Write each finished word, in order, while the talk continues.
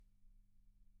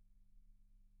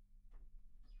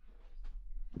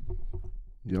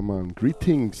Yeah, man.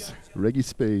 Greetings, Reggae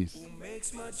Space.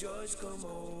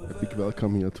 A big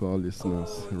welcome here to our listeners.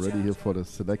 Ready here for the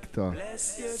selector,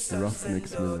 Ruffneck,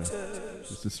 Smille.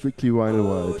 This is strictly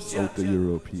vinyl vibes out of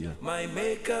Europe here. My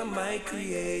maker, my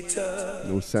creator.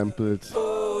 No samples.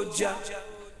 Oh, Jah,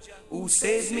 who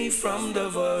saves me from the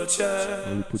vulture.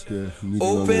 Only put the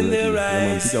needle Open on their the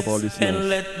eyes big up our listeners. and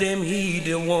let them heed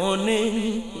the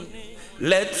warning.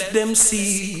 Let them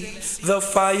see the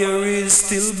fire is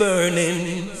still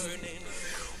burning.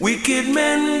 Wicked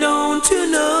men, don't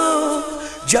you know,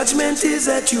 judgment is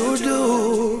at your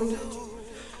door.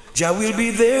 Jah will be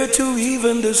there to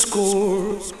even the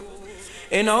score.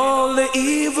 And all the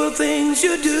evil things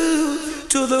you do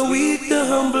to the weak, the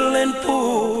humble and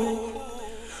poor.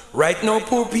 Right now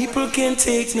poor people can't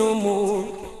take no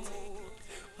more.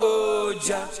 Oh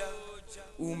Jah,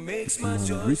 who makes my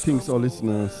joy. Greetings all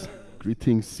listeners.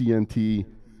 Greetings CNT,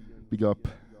 big up,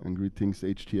 and greetings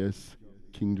HTS,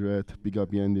 King Dread, big up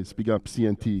Yandis, big up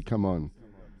CNT, come on.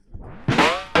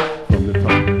 From the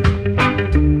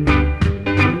top.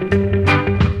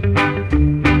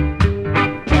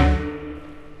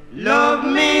 Love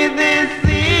me this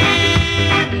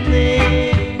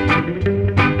evening,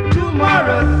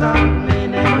 tomorrow sun may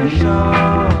never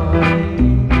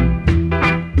shine.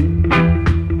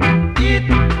 It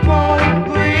won't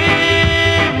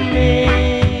grieve me,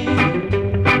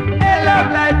 a love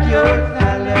like yours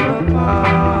I'll never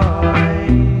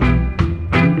find.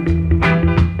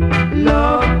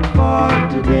 Love for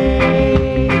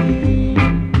today,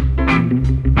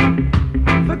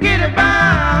 forget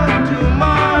about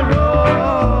tomorrow.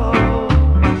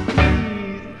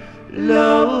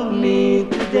 Love me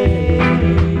today.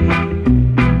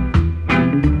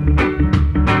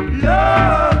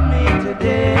 Love me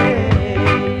today.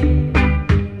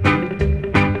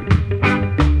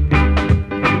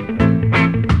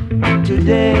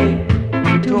 Today,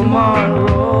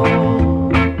 tomorrow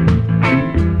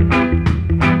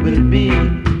will be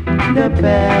the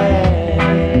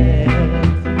best.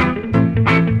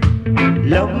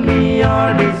 Love me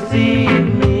or deceive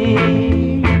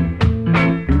me.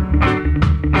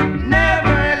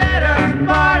 Never let us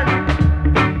part.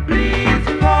 Please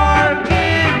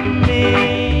forgive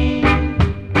me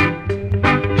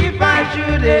if I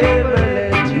should ever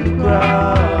let you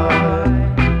cry.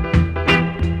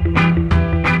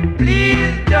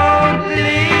 Please don't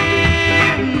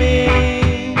leave me.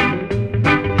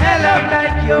 A love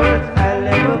like yours I'll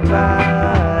never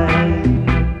find.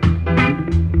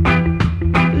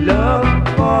 Love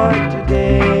for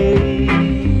today,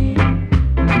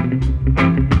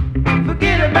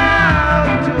 forget about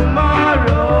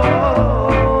tomorrow.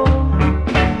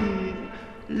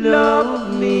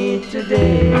 Love me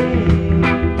today.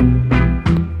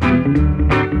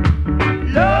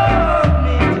 Love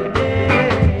me today.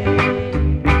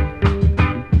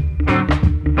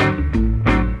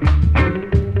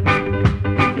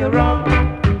 If you're wrong,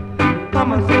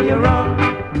 come and say you're wrong.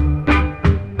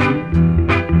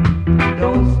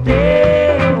 Don't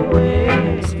stay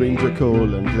away. Stranger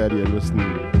Cole and Gladdy Anderson.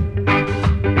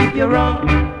 If you're wrong,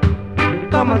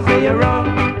 come and say you're wrong.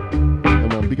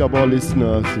 Come on, big up all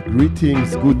listeners.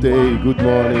 Greetings, good day, good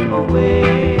morning.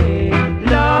 Away,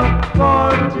 love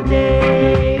for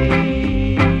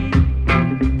today.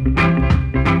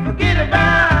 Forget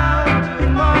about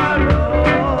tomorrow.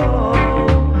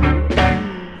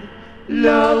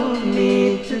 Love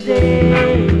me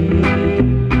today.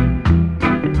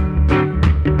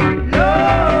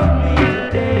 Love me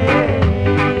today.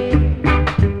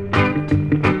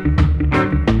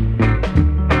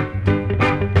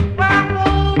 I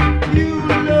hope you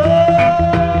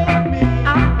love me.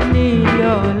 I need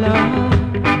your love.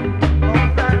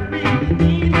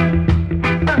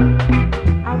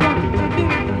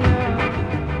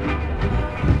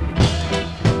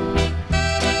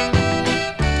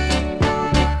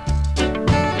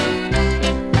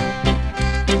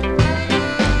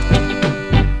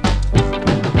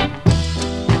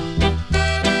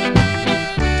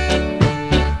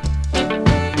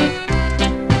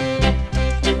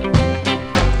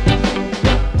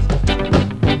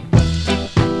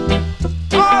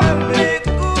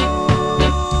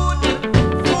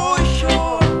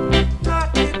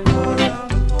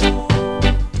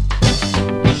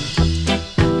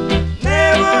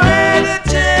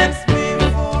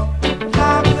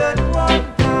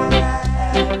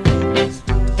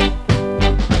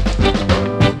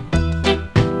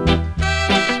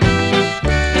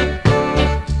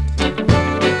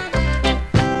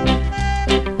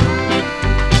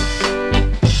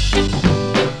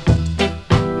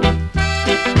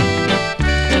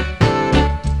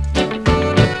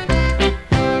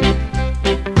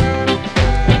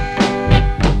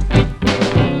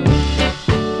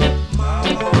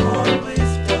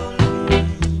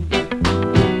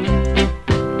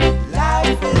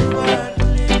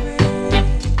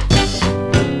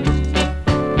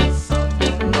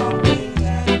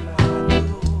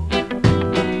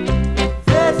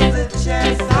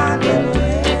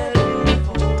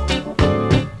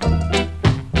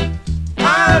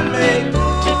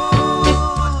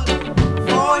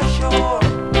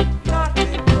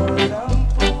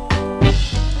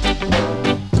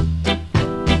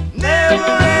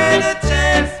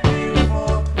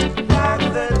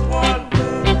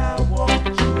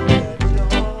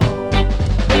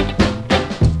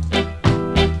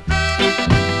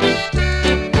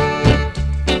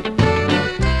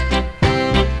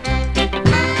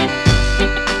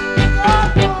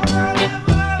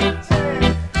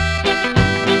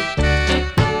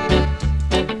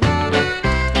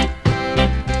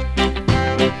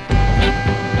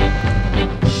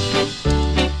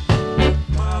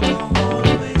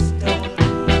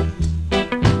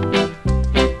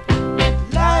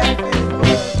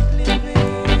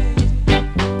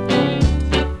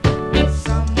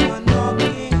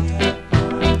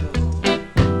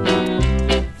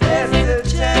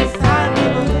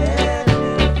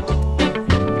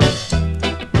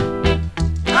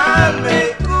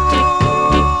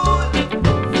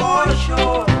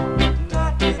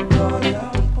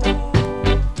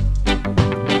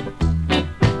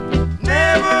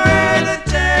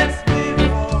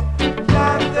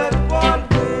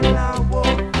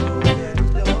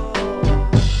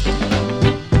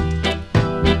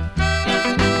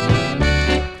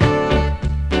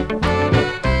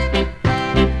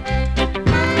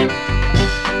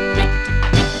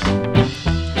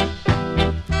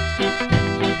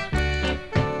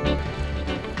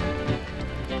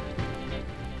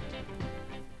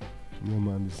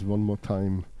 is one more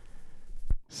time.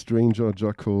 Stranger,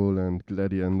 Jack Hole and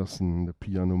Gladdy Anderson, the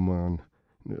piano man.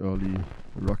 In the early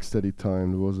rocksteady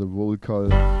time, there was a vocal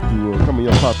duo. Come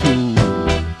here, part 2.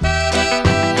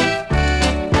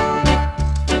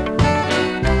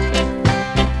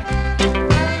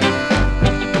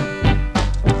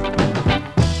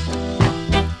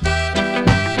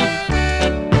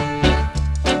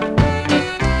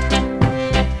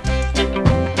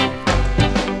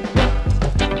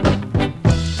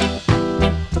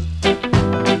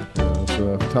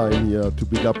 Time here to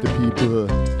big up the people.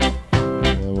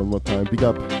 One more time, big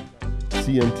up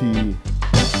CNT,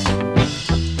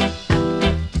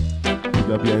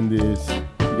 big up Yandis,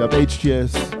 big up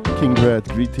HTS, Kingred,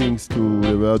 greetings to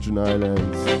the Virgin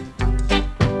Islands.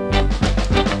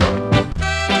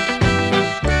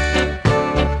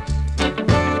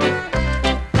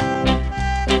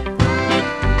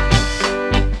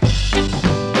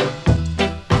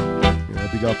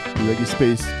 Big up Reggae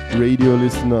Space radio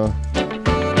listener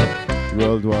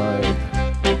worldwide.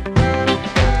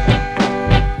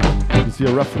 This here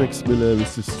Ruffneck Smille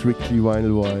with the strictly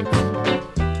vinyl white.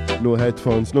 No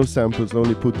headphones, no samples,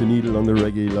 only put the needle on the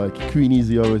reggae like Queen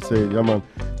Easy always say. Yeah man,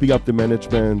 big up the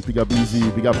management, big up Easy,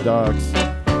 big up Darks,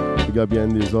 big up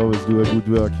Yandis, always do a good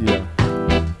work here.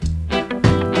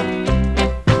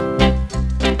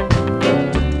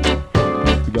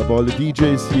 Big up all the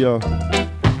DJs here,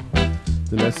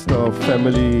 the Leicester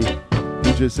family,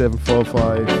 DJ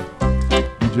 745.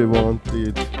 DJ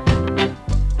Wanted.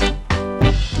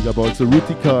 Big up also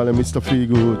Rutikal and Mr.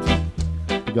 Feelgood.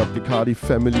 Big up the Cardi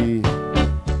family.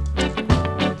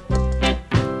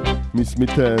 Miss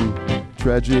Mitten,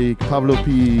 Tragic, Pablo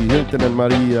P, Hilton and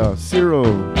Maria, Zero.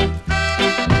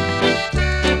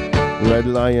 Red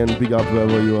Lion, big up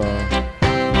wherever you are.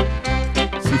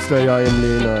 Sister I am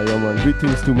Lena, yeah man,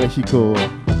 greetings to Mexico.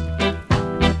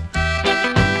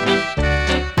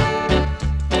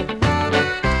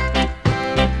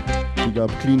 Up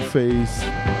Clean Face,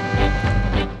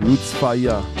 Roots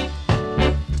Fire.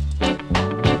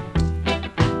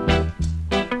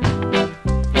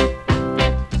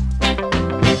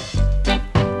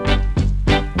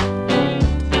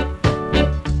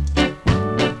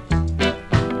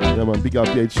 Yeah man, big up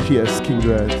the HTS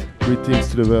Kingred. Greetings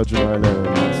to the Virgin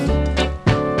Islands.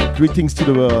 Greetings to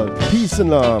the world. Peace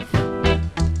and love.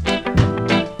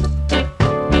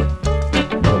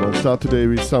 I'll start today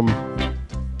with some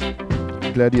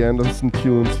Gladdy Anderson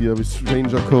tunes here with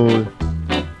Stranger Cole,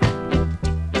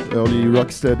 early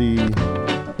rocksteady,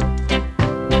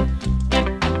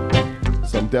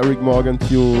 some Derek Morgan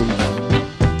tunes,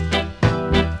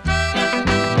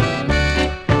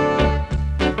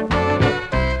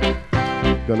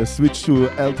 gonna switch to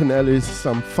Elton Ellis,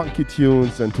 some funky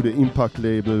tunes, and to the Impact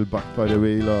label backed by the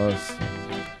Wailers,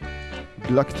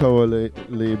 Black Tower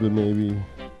label maybe.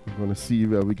 We're gonna see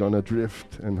where we're gonna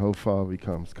drift and how far we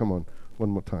come. Come on. One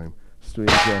more time.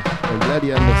 Stranger and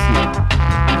Gladdy Anderson.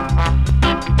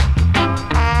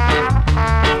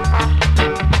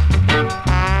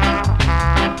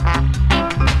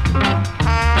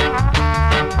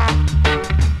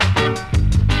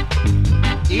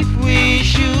 If we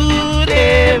should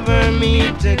ever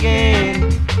meet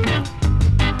again,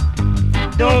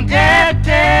 don't act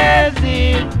as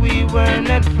if we were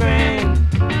not friends.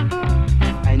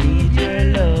 I need your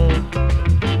love.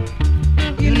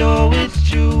 You know it's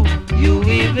true, you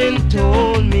even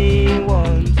told me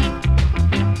once.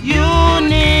 You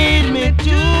need me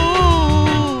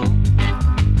too.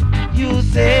 You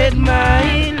said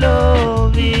my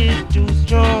love is too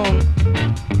strong.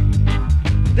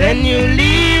 Then you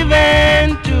leave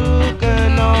and took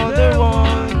another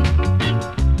one.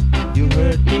 You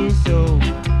hurt me so.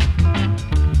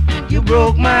 You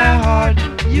broke my heart,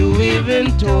 you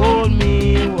even told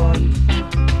me once.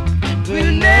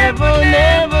 We'll never,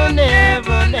 never,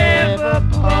 never, never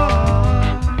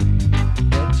part.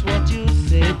 That's what you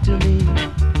said to me.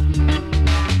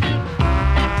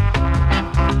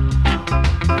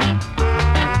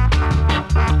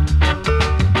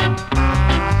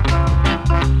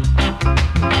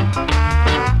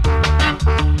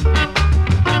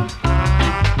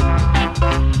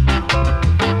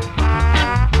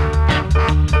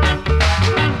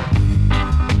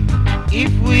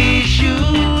 If we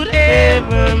should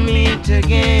ever meet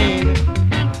again,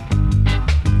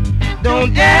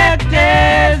 don't act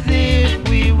as if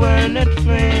we were not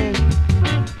friends.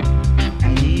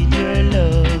 I need your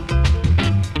love.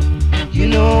 You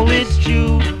know it's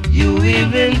true, you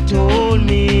even told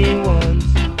me once.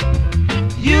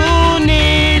 You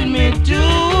need me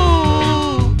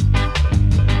too.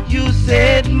 You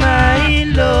said my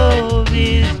love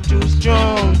is too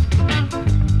strong.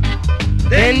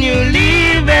 Then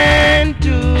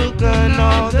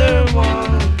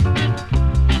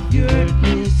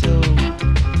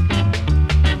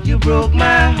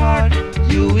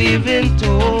even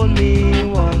told me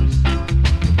once,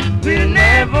 we'll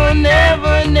never,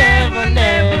 never, never,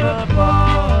 never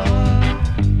part.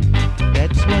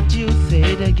 That's what you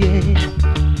said again.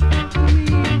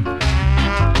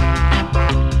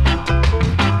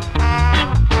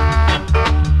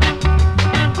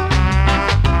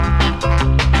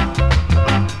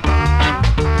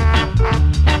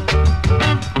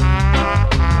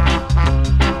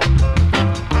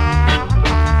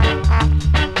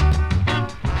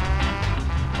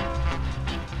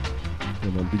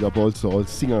 Big up also all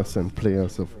singers and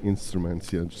players of instruments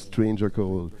here. Stranger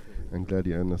Cole and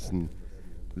Gladys Anderson,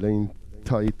 Lane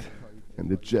Tight and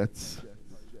the Jets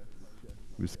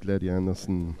with Gladys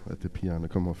Anderson at the piano.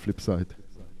 Come on, flip side.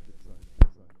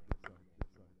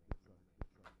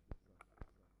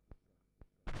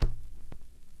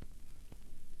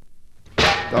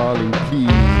 Darling,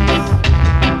 please.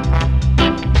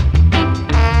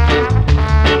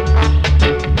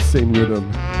 Same rhythm.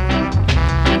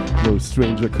 No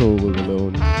Stranger Cole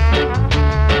alone.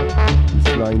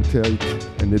 With Line Tight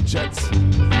and the Jets.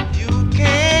 You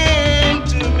came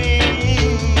to me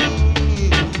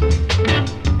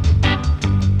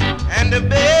and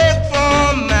begged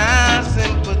for my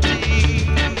sympathy.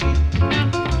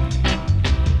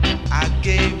 I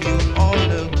gave you all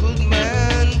the good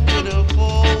man could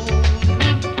afford.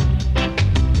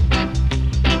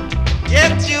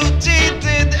 Yet you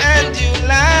cheated and you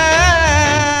lied.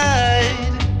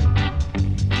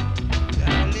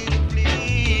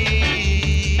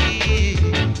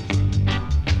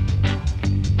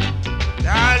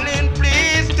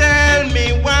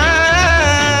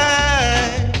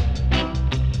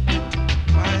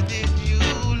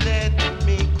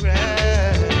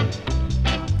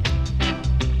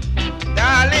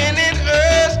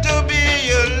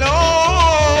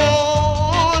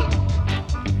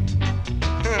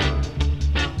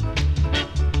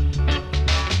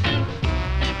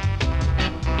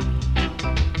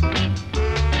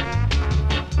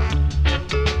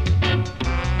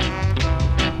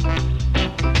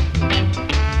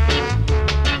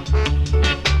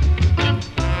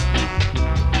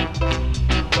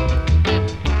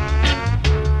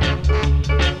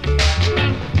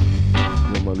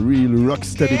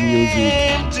 Rocksteady music.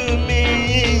 To me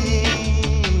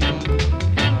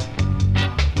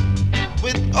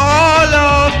with all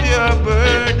of your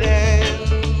burdens.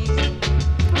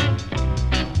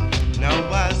 Now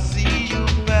I see you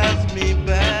pass me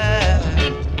by.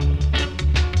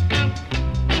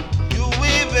 You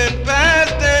even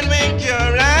passed and wink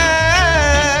your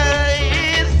eyes.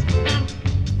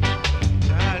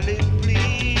 Darling,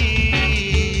 please.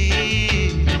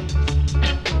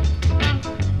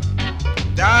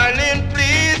 Darling,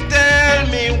 please tell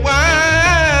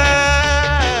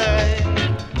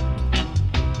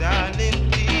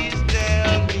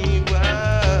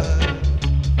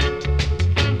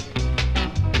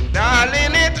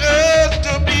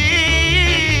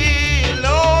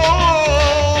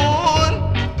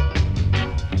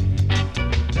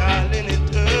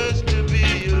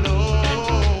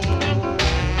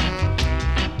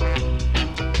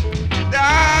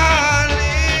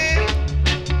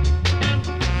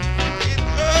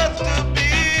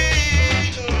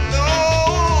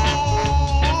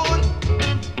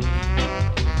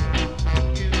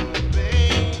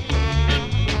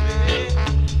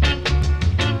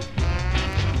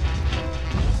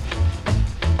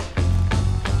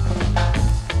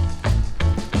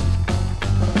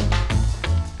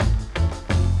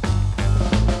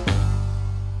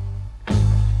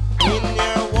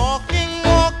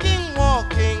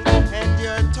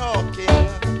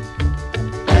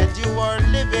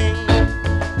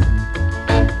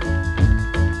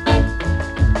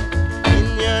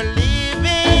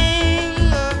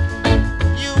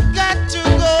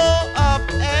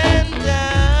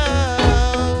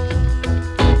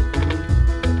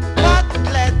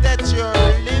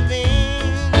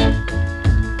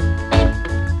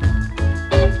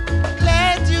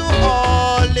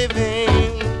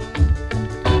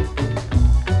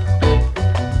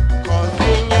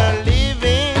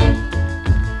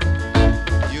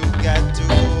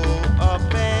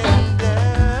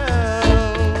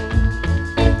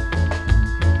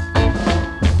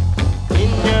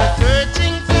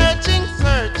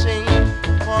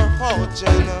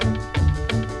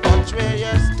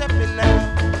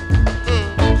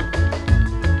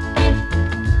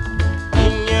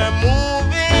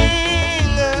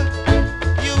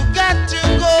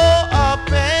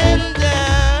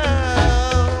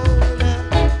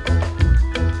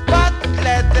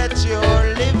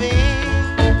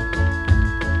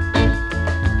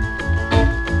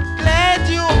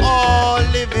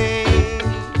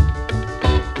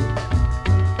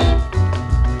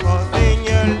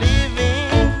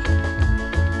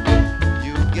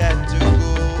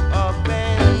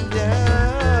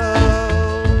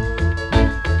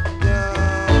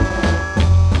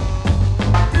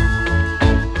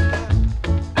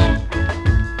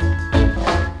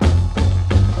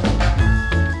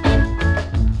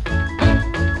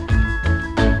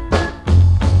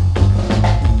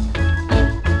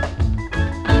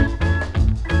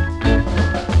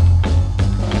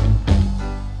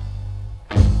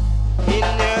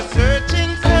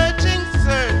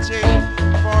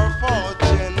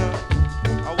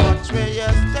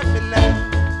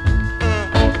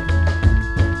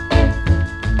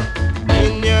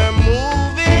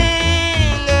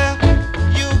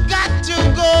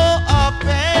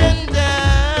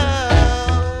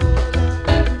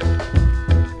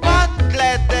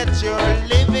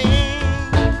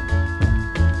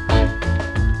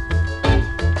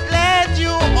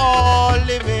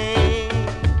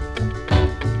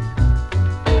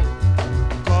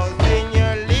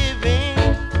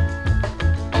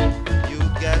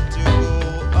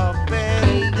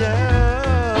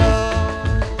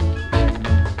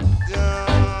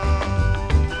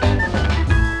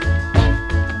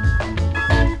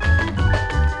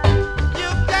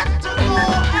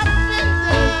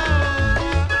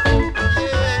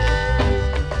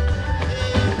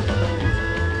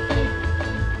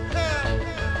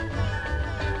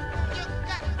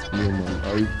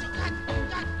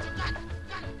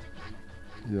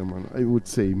Yeah, man, I would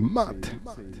say Matt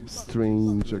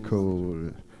Stranger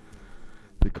Cole.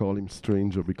 They call him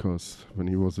Stranger because when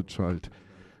he was a child,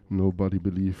 nobody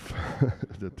believed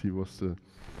that he was the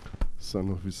son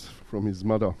of from his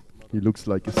mother. He looks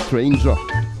like a stranger.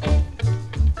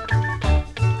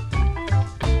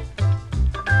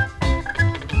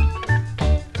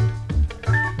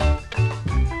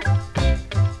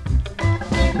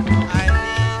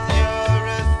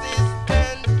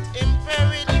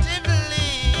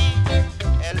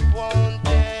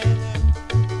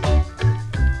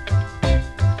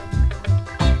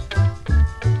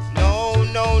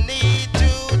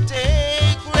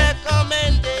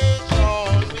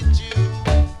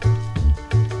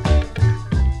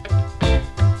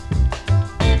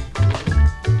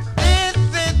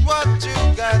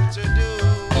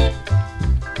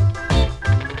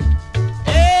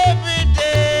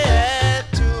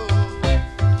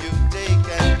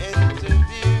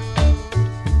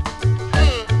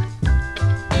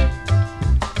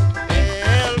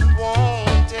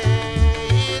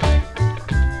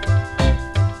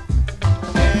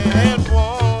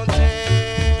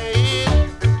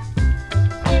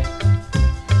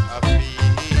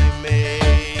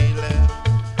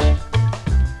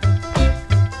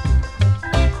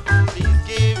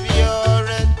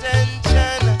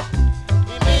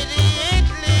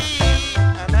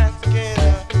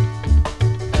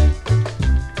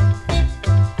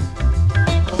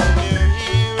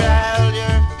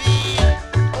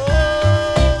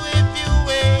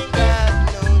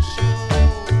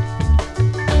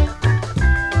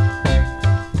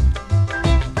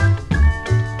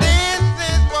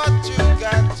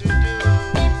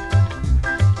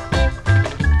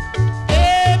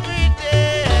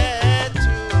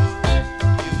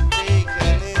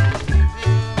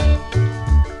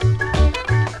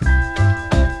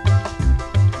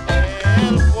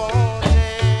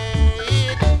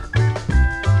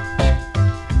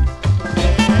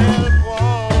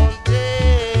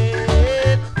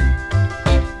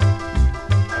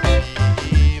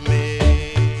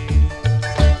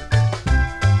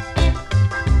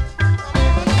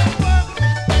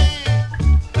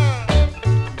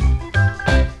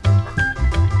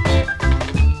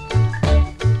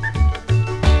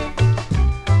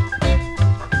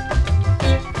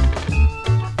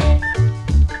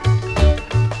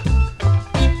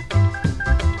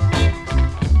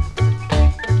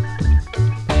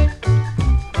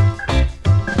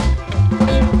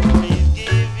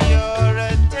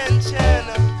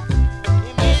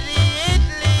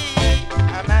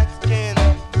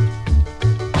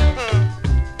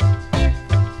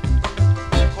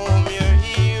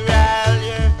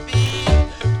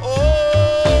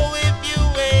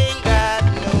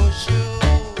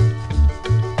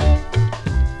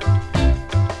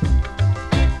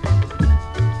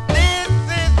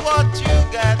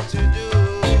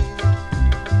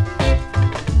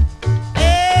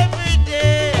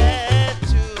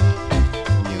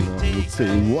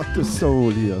 What the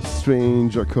soul here,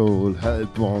 Stranger Cole,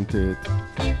 help wanted.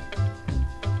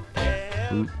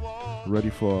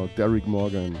 Ready for Derek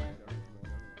Morgan,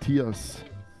 Tears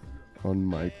on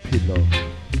My Pillow.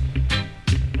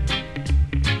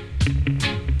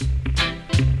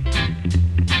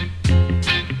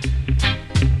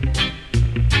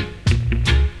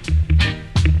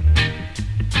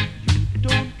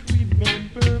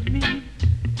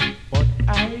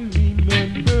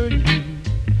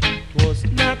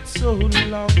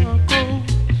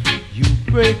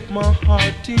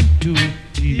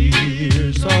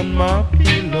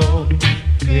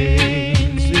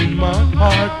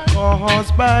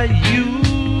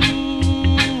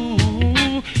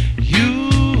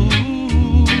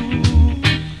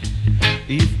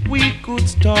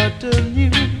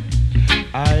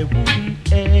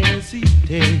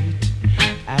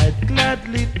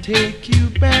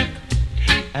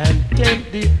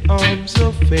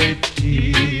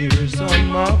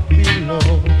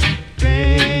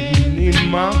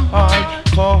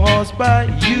 Caused by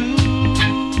you.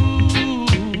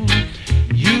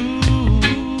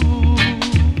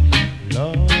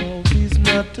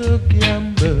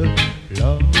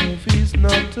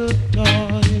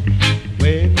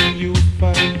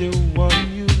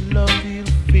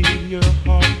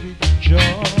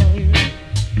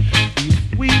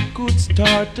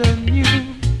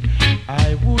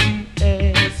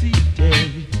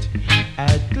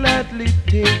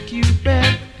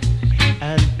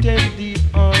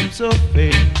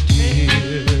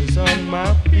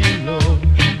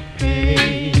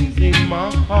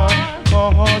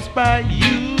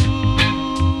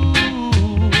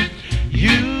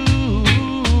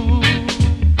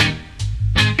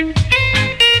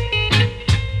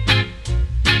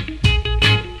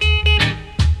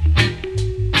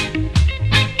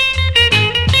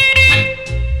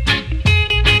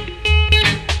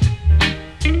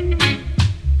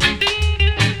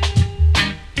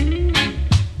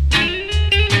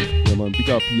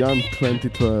 Jan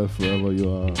 2012, wherever you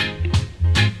are.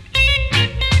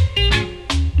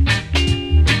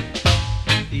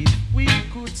 If we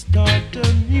could start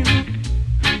anew,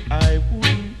 I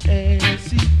wouldn't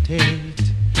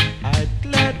hesitate. I'd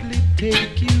gladly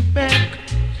take you back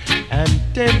and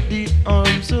take the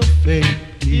arms of fate.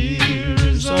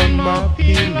 Tears on my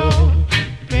pillow,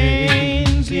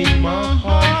 pains in my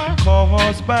heart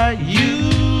caused by you.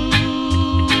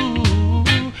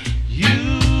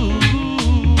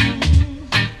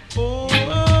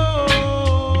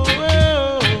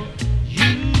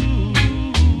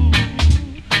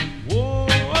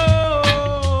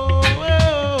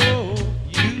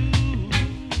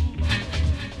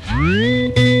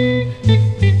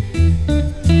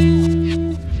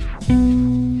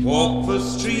 Walk the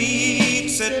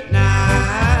streets at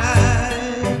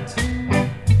night,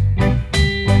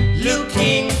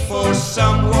 looking for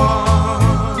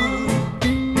someone,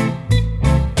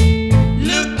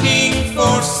 looking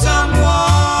for someone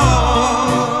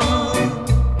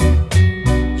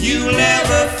you'll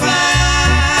never find.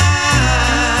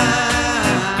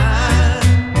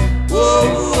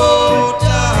 Oh, oh,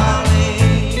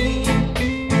 darling,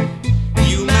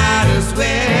 you might as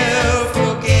well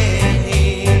forget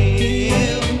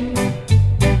him,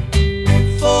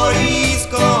 for he's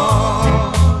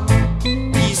gone.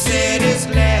 He said his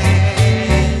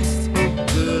last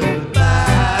goodbye.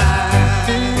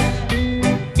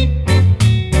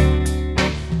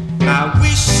 I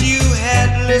wish you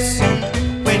had listened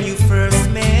when you first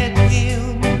met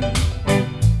him.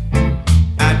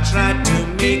 I tried to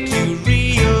make you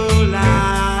realize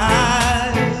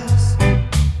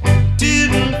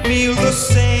didn't feel the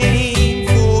same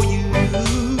for you,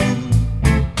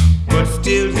 but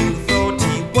still you thought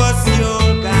he was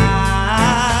your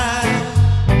guy.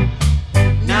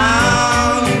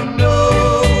 Now you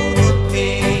know the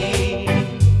pain,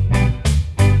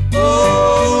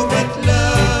 oh, that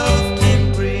love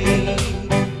can bring.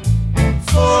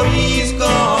 For he's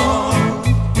gone,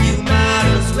 you might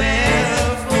as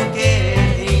well forget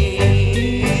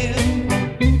him.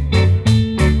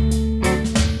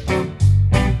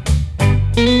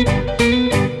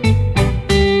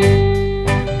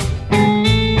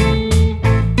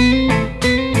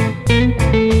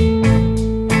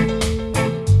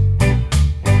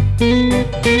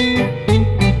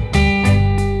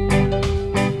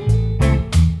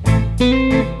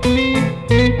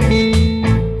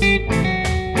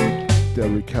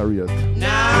 Derrick Harriott.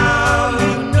 Now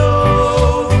you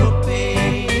know the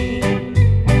pain,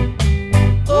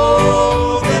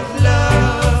 oh, that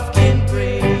love can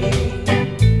bring.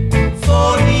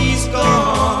 For he's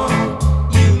gone,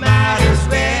 you might as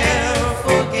well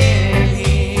forget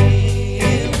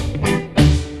him.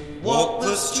 Walk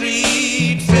the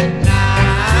streets at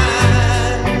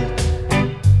night,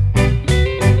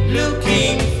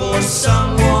 looking for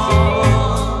someone,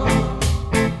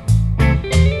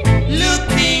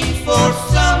 looking for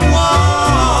someone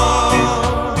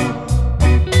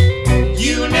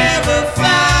you never find.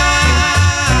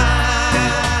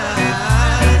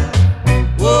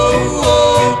 Oh,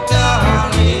 oh,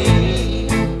 darling,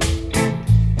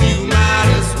 you might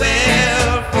as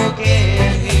well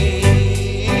forget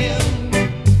him,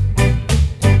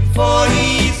 for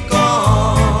he's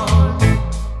gone.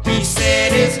 He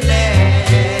said his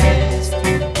last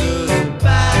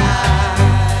goodbye.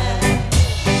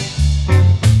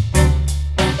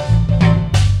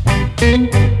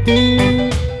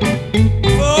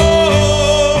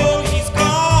 Oh, he's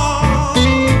gone.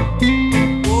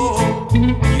 Oh,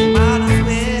 you might as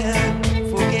well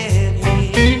forget him.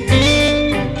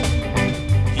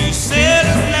 He said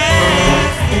his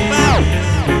last goodbye.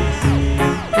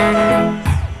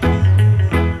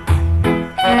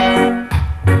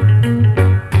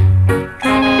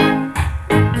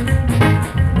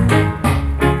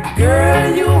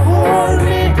 Girl, you hold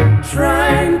me,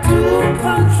 trying to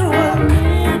control me.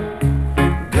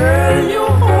 Girl, you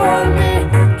hold me,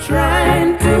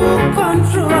 trying to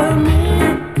control me.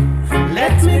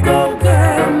 Let me go,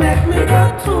 girl, make me go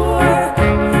tour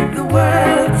the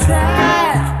world,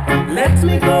 child. Let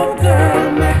me go,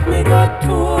 girl, make me go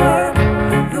tour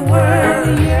the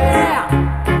world, yeah.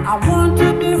 I want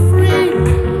to be free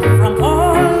from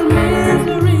all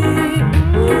misery.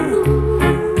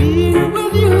 Being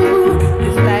with you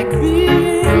is like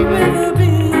being with the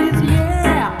bees,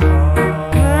 yeah.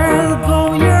 Girl, go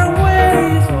your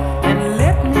ways and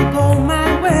let me go my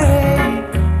way.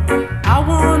 I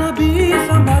wanna be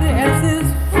somebody else's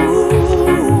fool.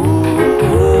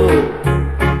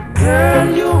 Girl,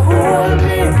 you hold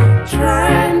me,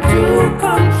 trying to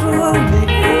control me.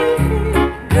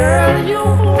 Girl, you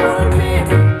hold me,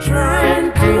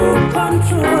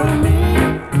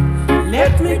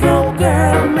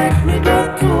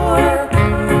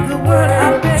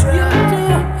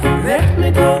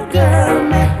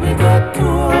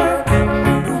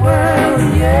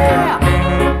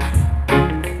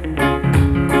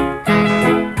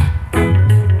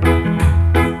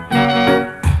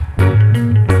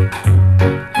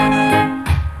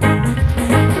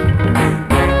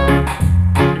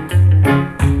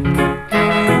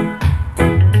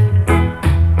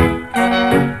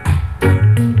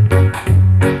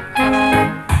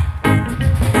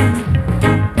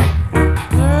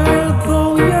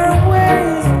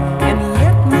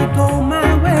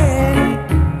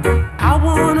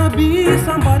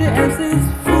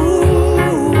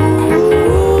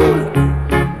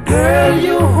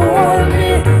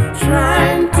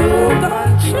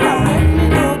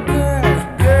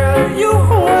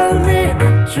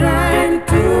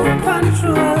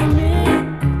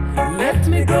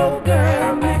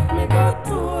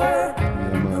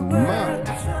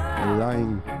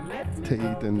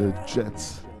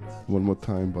 Jets one more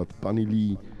time, but Bunny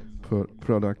Lee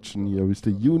production here with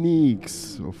the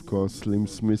Uniques. Of course, Slim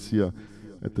Smith here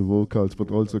at the vocals,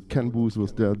 but also Ken Booth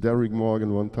was there, Derek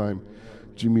Morgan one time,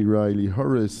 Jimmy Riley,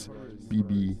 Horace,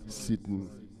 B.B. Sitten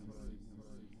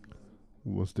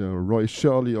was there, Roy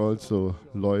Shirley also,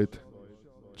 Lloyd,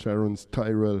 Sharon's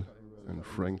Tyrell, and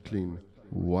Franklin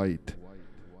White.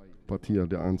 But here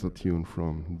the answer tune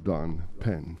from Don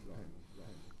Penn.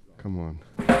 Come on.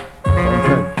 Don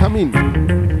Penn, come in.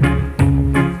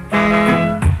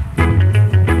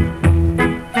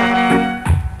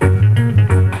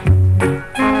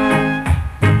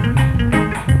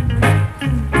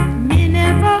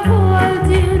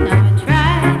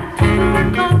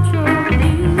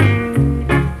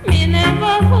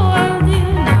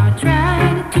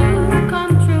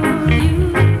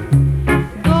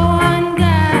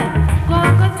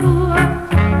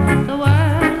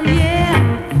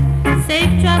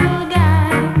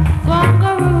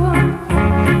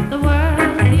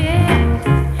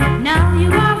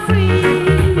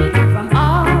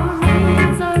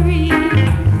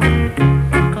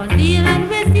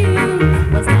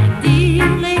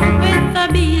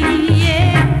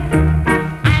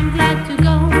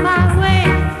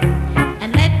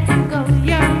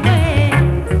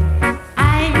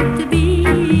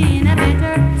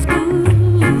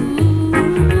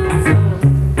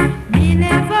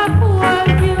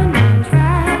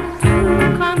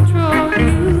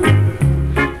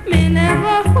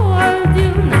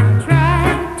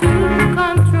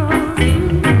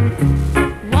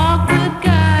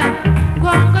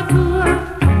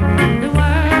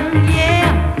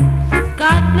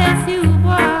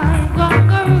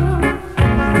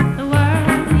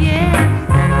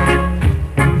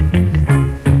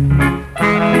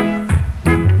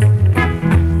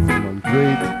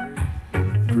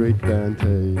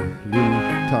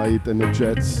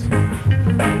 Jets,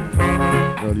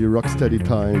 early rocksteady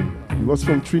time. He was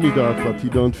from Trinidad, but he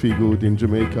don't feel good in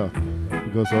Jamaica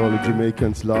because all the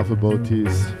Jamaicans laugh about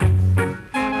his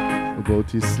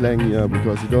slang here,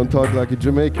 because he don't talk like a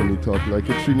Jamaican, he talk like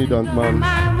a Trinidad man.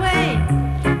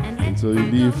 And so he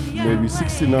leave maybe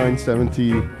 69,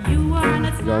 70,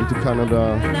 gone to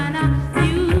Canada,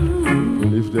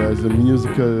 and lived there as a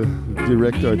musical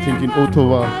director, I think in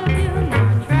Ottawa.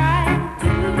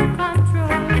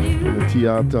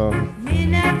 Theater,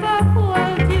 in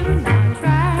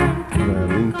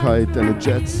tight and the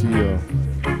Jets here,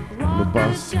 on the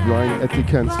bass Brian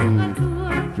Atkinson,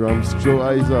 drums Joe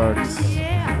Isaacs,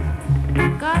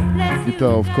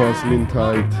 guitar of course Lynn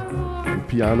Tight, and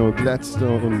piano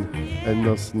Gladstone,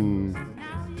 Anderson,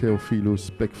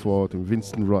 Theophilus Beckford and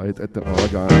Winston Wright at the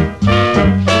organ.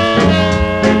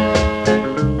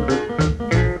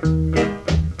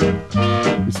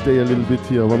 Stay a little bit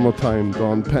here, one more time,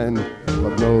 Don Penn,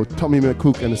 but no, Tommy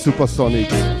McCook and the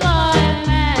Supersonics. Here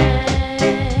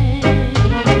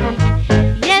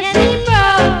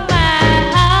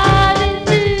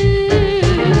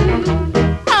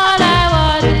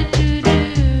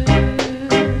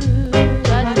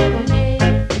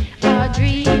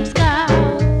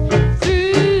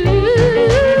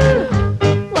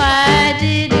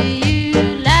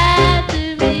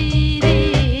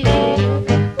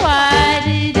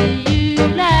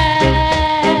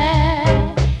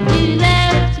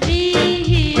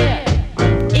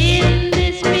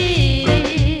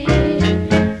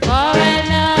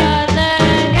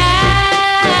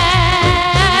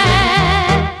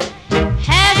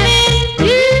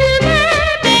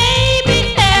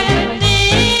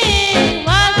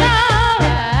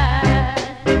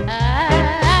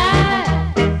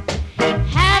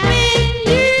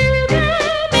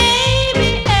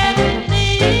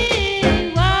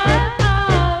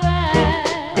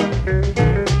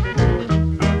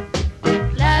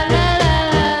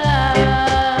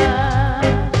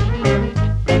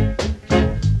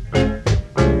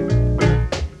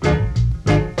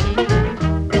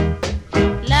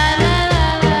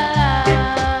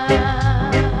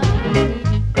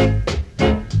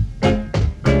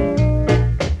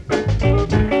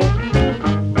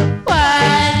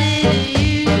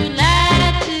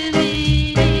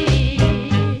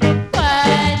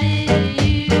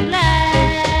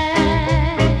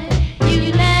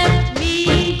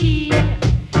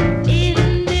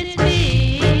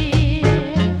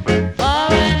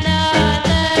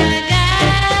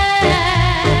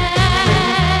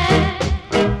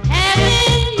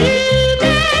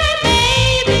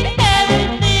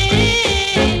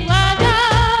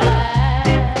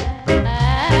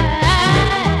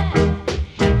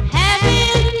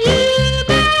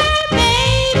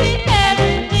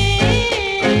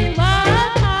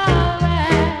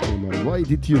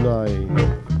July.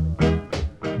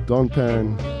 Don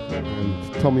Pan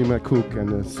and Tommy McCook and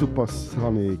the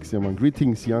Supersonics. Yeah, man.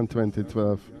 Greetings, Jan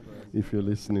 2012. If you're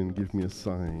listening, give me a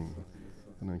sign.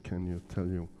 And I can tell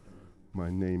you my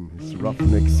name is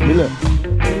Ruffneck Smille.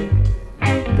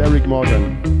 Derek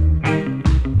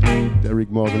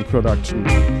Morgan production.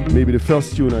 Maybe the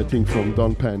first tune, I think, from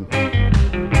Don Pan.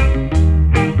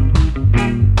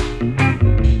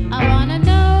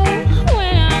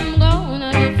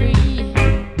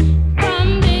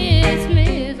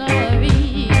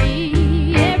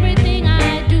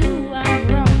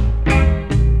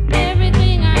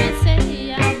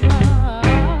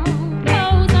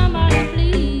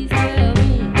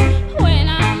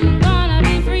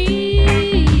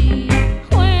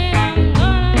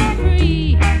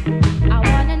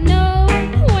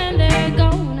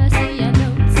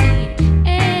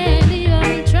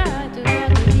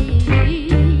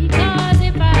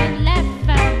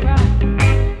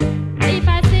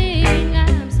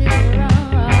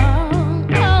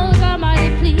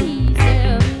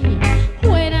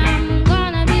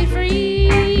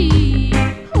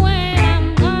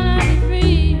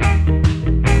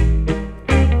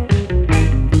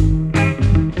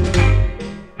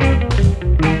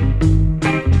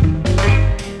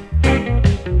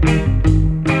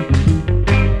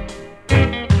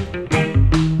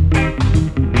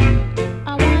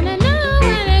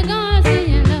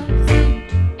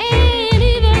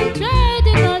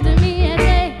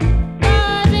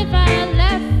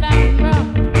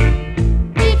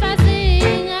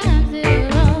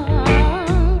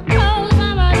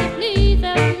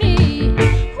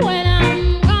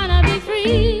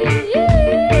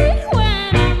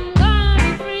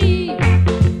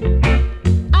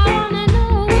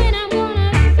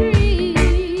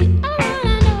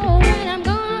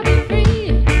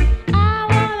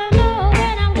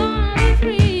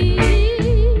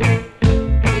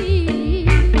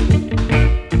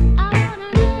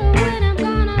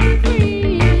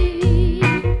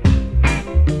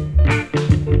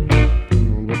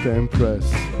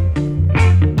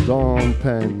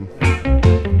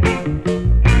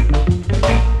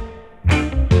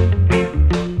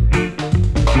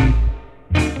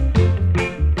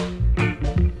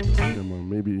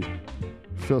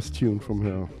 Tune from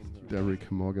her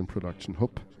Derek Morgan production.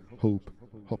 Hop, Hope,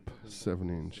 Hop,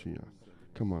 7-inch here.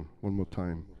 Come on, one more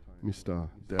time, Mr.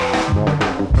 Derek Morgan.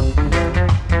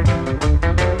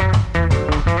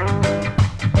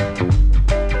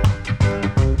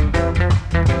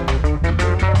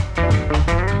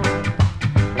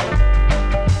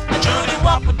 Judy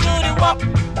Wop,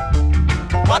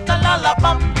 what a la la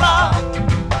bamba.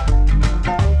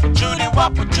 Judy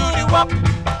Wop,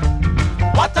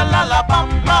 what a la la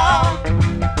bamba.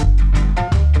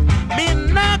 Me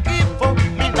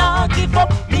nah give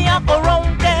up, me a go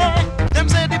round there. Them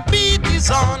say the beat is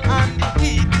on and the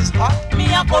heat is hot.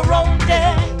 Me a go round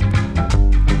there.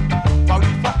 For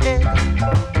if I egg,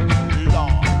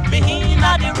 Lord, me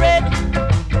inna the red.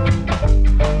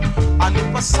 And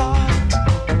if I salt,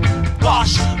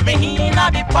 gosh, me inna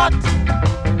the pot.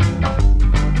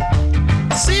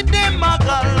 See them a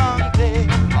go long day.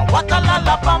 What a la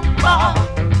la bamba.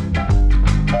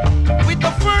 With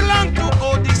a furlong to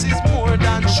go, this is more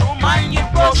than show. Mind you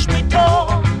brush me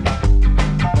toe.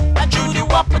 A Judy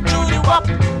Wop,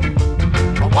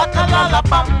 what a la la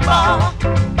bamba.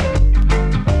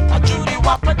 A Judy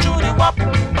Wop, what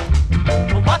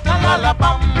a la la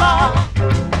bamba.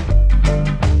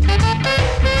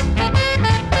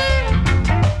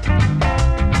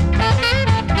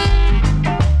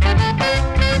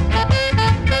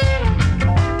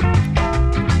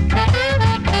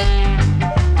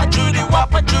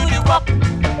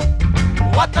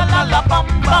 What a la la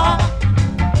bamba.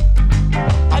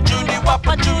 A Judy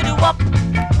Wop,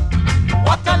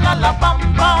 what a la la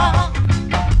bamba.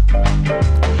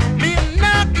 Me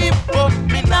nah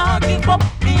give up,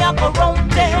 me a go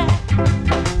round there.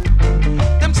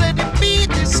 Them say the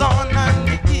beat is on and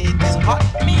the heat is hot,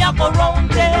 me a go round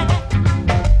there.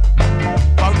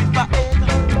 For if I egg,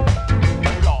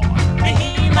 Lord, me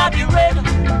inna the red.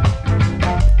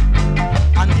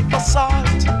 And if I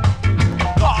salt,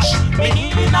 gosh, me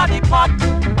inna the pot.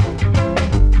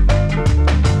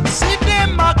 See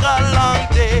them a go long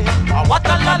day. What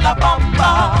a la la bamba.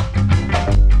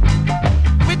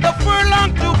 With a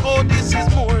furlong to go, this is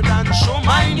more than show.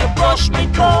 Mind you brush me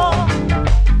toe.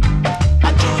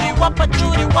 A Judy Wop,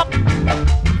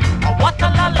 what a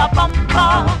la la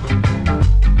bamba.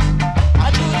 A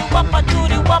Judy Wop,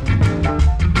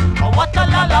 what a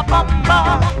la la bamba.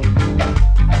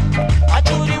 A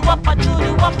Judy Wop,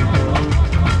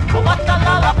 what a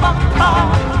la la bamba.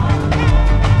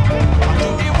 A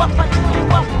Judy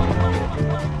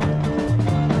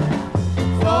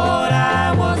Thought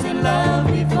I was in love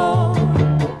before,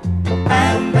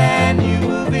 and then you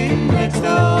move in next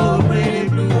door. Pretty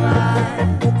blue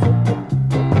eyes,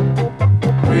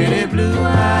 pretty blue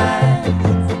eyes.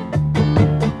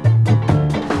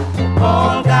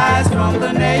 All guys from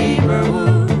the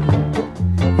neighborhood,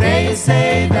 they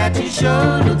say that you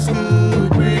sure looks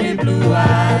good. Pretty blue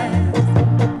eyes,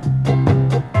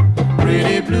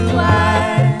 pretty blue eyes.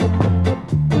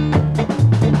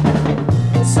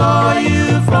 Saw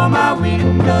you from my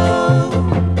window,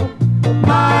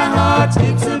 my heart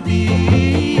skips a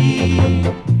beat.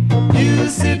 You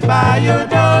sit by your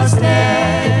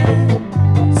doorstep,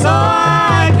 so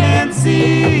I can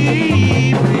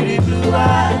see. Pretty blue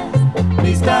eyes,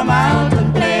 please come out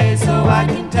and play, so I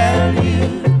can tell you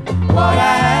what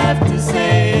I have to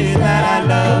say. That I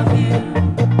love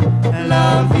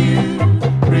you,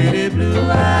 pretty blue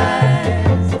eyes.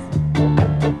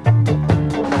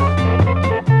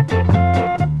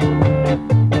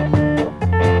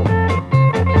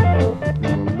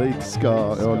 Late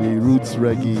ska, early roots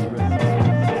reggae.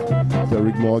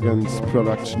 Derek Morgan's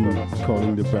production,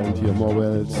 calling the band here More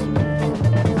Wells.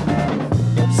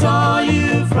 Saw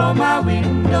you from my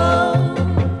window,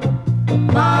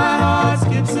 my heart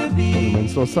skips a beat. And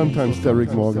so sometimes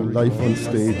Derek Morgan live on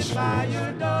stage,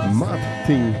 mad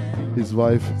thing, his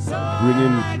wife bring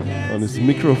him on his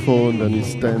microphone, and he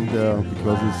stand there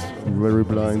because he's very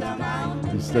blind.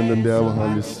 He's standing there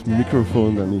behind his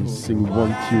microphone and he sing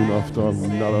one tune after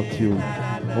another tune,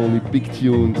 only big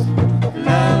tunes.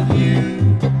 Love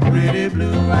you, pretty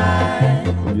blue eyes.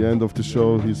 At the end of the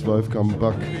show, his wife come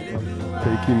back,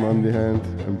 take him on the hand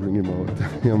and bring him out.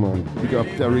 Yeah man, pick up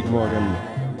Derek Morgan,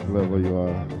 wherever you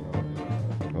are.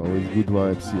 Always good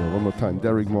vibes here. One more time,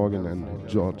 Derek Morgan and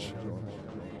George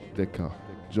Decker,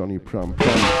 Johnny Pram.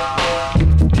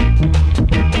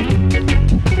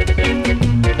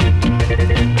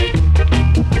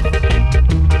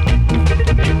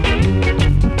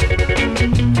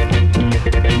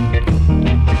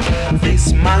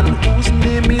 This man whose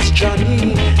name is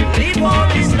Johnny live all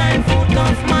his life out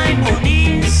of my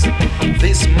monies.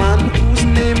 This man whose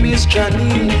name is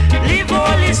Johnny live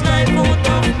all his life out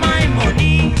of my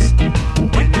monies.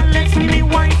 When I left me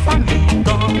wife and me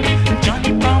gone,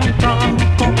 Johnny Brown Brown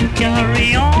come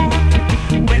carry on.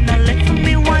 When I left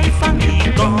me wife and me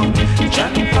gone,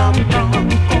 Johnny Brown Brown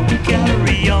come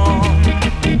carry on.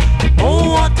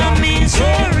 Oh, what a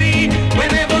misery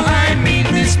whenever I meet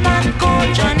this man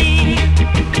called Johnny.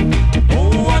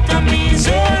 Oh, what a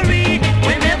misery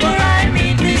whenever I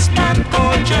meet this man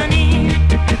called Johnny.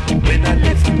 When I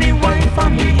left me wife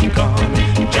and me gone,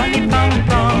 Johnny Brown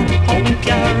Brown, oh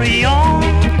carry on.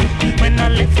 When I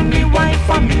left me wife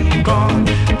and me gone,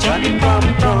 Johnny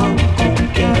Brown Brown, oh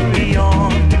carry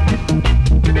on.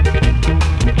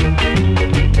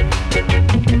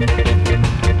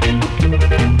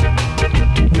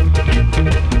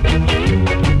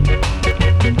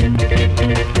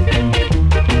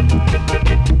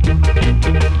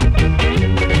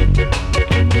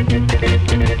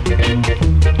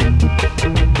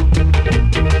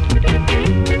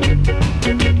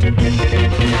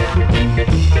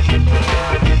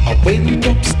 I went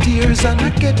upstairs and I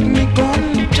get me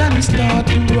gun, Johnny start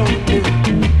to run.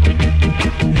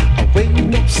 I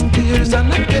went upstairs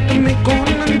and I get me gun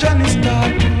and Johnny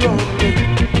start to run.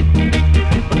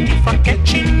 But if I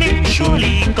catch him, him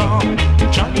surely gone,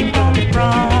 Johnny Brown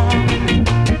Brown.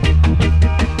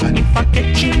 And if I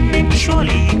catch him, him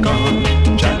surely gone,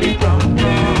 Johnny Brown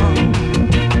Brown.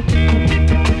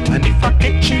 And if I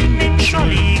catch him, him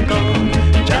surely gone,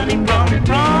 Johnny Brown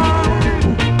Brown.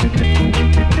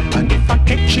 And if I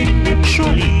catch him, him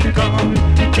surely gone,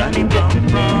 Johnny Brown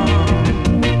Brown.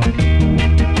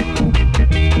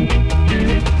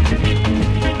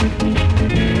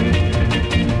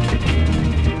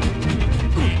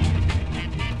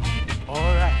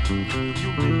 All right, you good,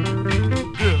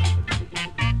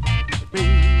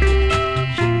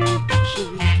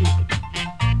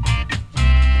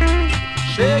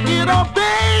 shake it up,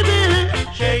 baby.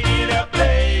 Shake it up,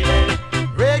 baby.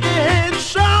 Reggae head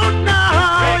shout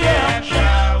now.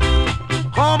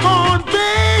 Come on,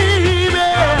 baby.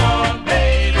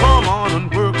 Come on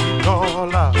and work it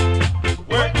all out.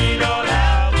 Work it all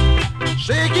out.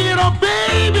 Shake it up,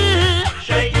 baby.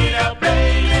 Shake it up,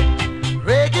 baby.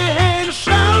 Reggae hand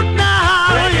shout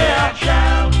now.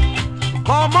 Shout.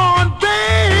 Come on,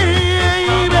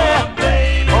 baby.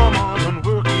 Come on and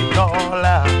work it all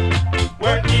out.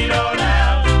 Work it all out.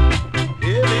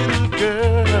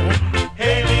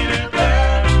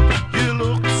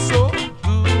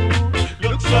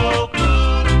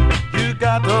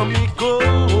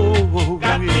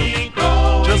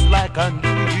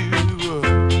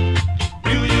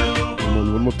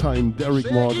 time,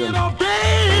 Derek Morgan.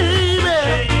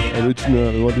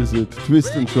 Original, what is it?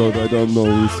 Twist and Shout, I don't know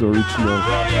who's the original.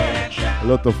 A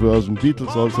lot of versions.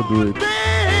 Beatles also do it.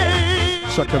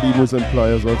 Chaka Demus and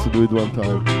Pliers also do it one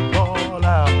time.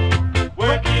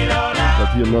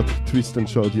 But here not Twist and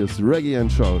Shout, here's Reggae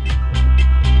and Shout.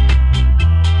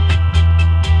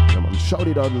 Come on, shout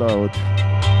it out loud.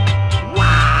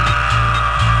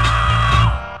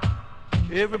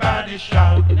 Everybody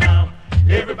shout now,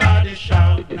 everybody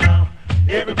shout now,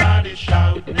 everybody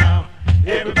shout now,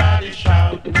 everybody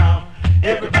shout now,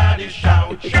 everybody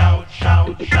shout, shout,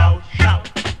 shout, shout, shout.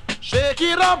 Shake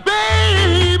it up,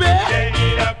 baby. Shake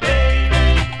it up, baby.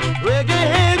 Reggae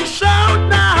and shout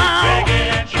now.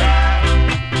 Reggae and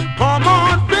shout. Come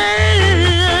on, baby.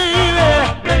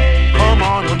 Come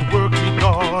on and work it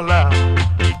all out.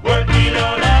 Work it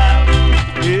all out.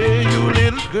 Yeah, you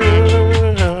little girl.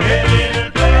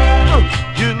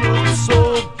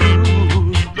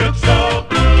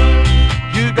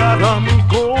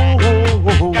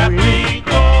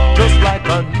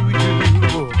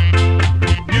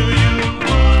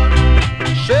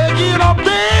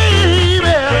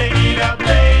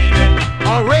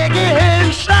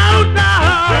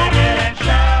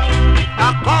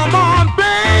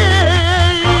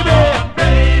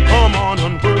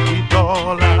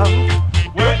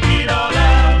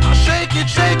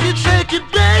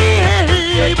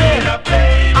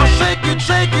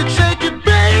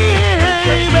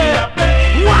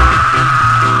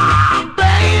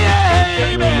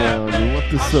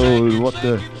 Soul, what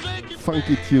the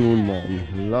funky tune,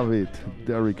 man. Love it.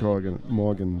 Derek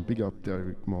Morgan. Big up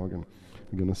Derek Morgan.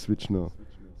 We're gonna switch now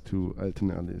to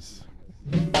Alton Ellis.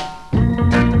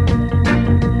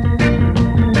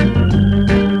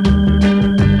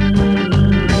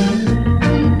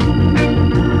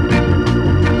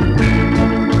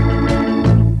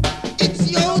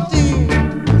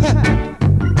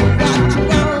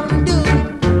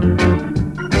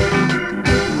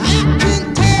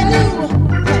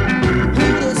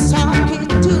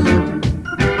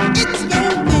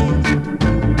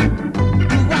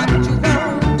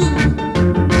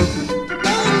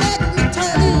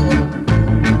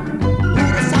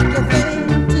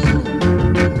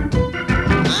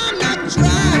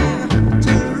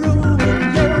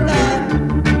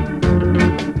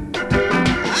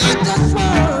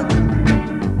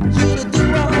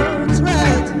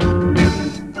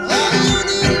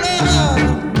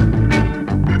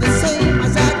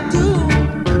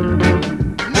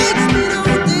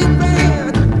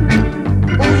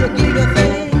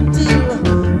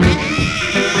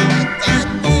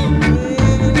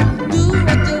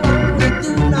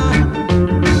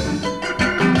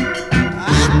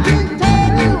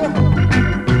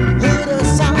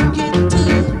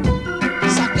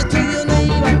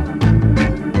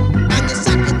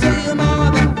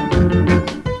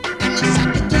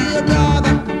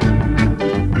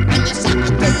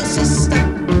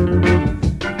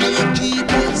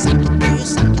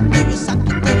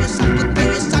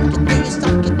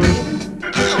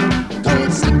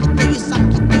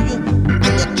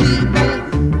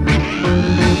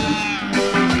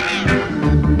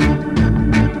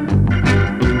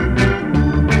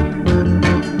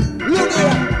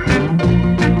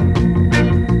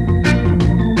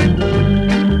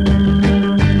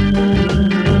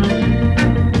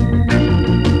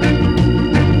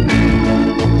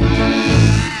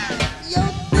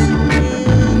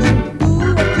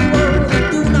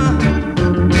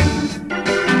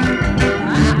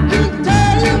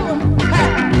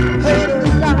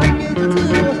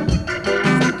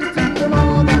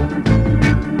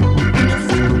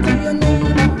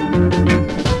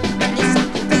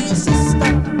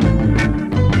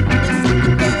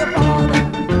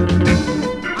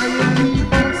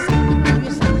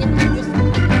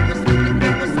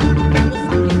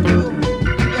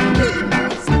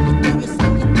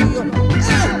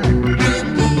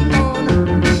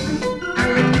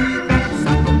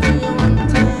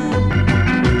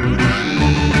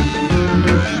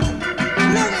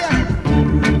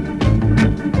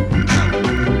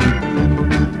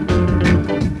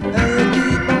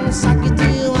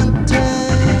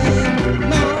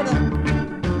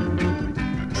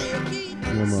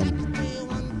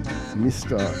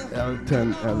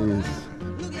 Alton Ellis,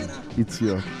 It's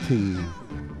Your Thing.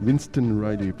 Winston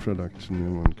Riley production, yeah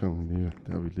man, come here,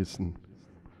 there we listen.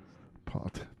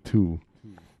 Part 2.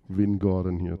 Vin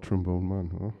Gordon here, trombone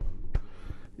man, huh?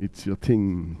 It's Your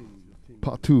Thing.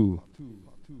 Part 2.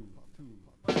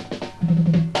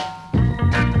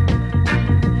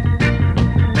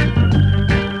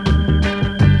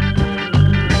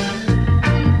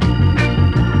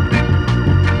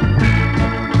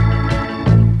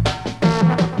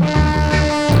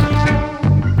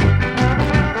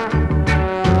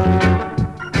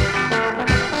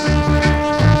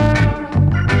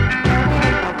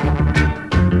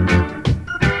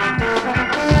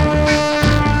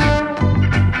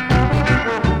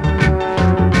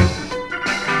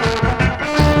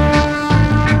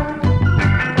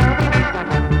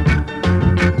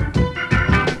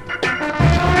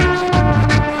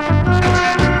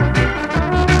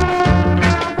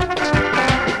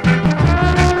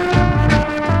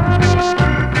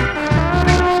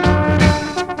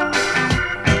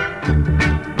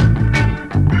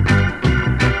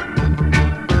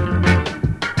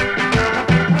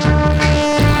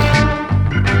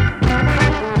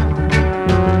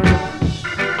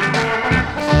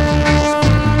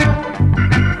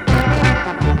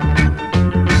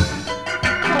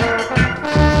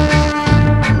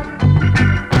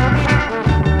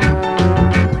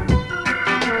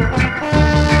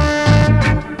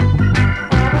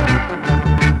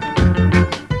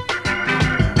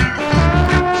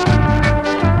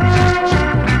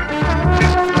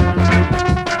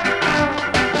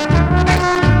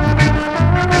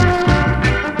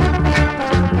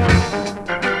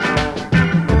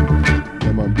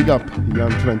 up,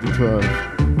 Jan 2012.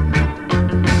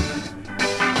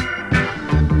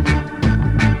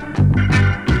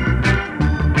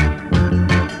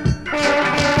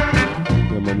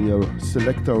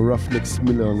 Selector Ruffneck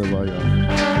Smille on the wire.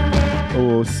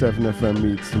 007 FM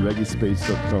meets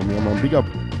reggaespace.com. Yeah man, big up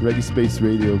Reggae Space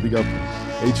Radio, big up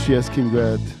HTS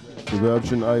Kingrad, the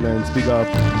Virgin Islands, big up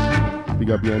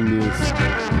Jan Niels.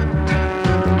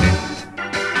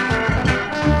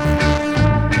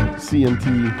 CNT,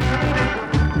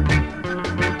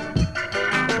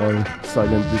 all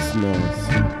silent listeners.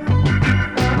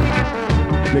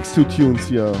 Next two tunes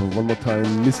here, one more time,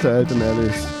 Mr. Elton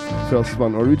Ellis. First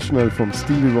one, original from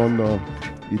Stevie Wonder,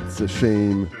 It's a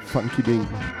Shame, funky ding,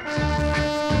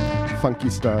 funky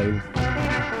style.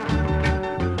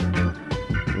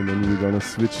 And then we're gonna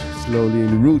switch slowly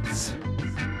in roots,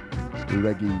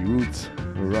 reggae, roots,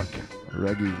 rock,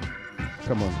 reggae.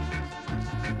 Come on,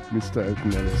 Mr.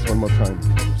 Elton Ellis, one more time,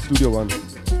 Studio One.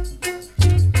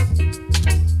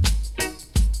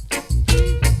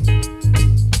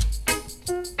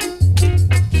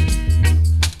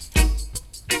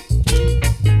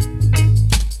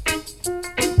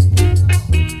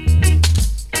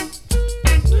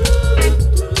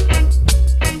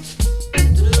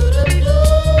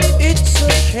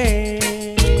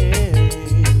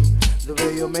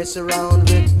 Around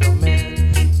with the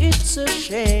man, it's a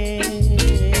shame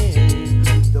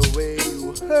the way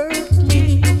you hurt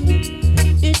me.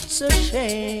 It's a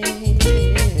shame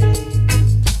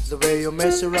the way you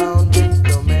mess around with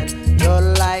the man. You're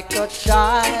like a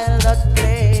child at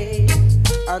play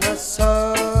on a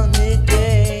sunny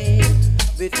day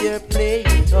with your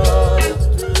playing toy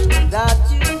that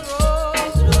you wrote.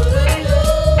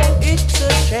 It's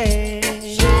a shame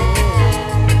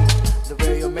the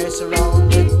way you mess around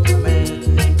with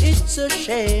it's a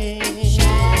shame,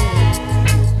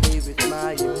 play with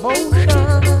my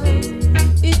emotions.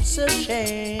 It's a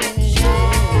shame,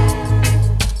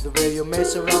 the way you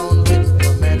mess around with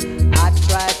the man. I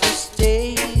try to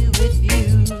stay with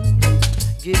you,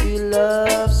 give you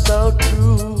love so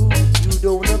true. You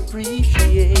don't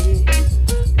appreciate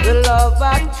the love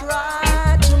I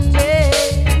try to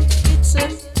make. It's a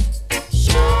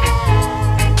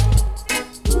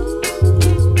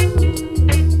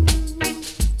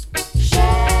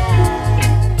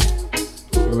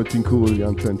everything cool,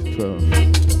 Jan 2012.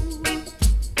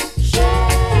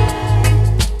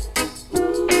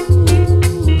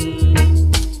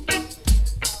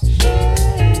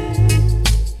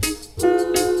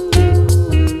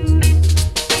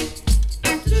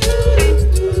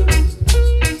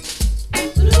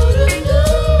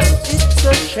 It's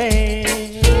a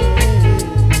shame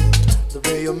the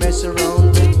way you mess around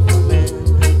with the man.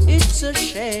 It's a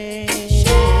shame.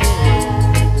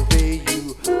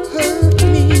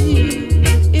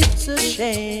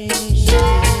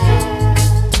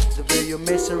 The way you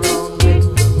mess around with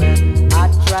the man. I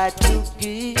try to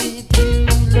give you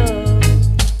love.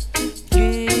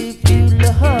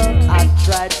 I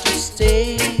try to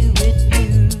stay with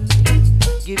you,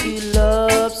 give you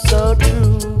love so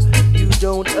true. You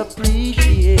don't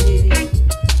appreciate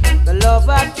the love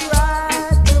I try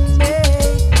to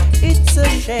make. It's a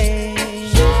shame.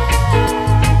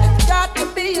 It's got to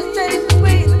be a shame the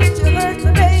way that you hurt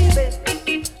me, baby.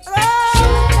 Oh,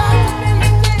 it's got to be a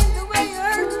shame the way you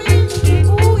hurt me.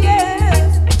 Ooh, yeah.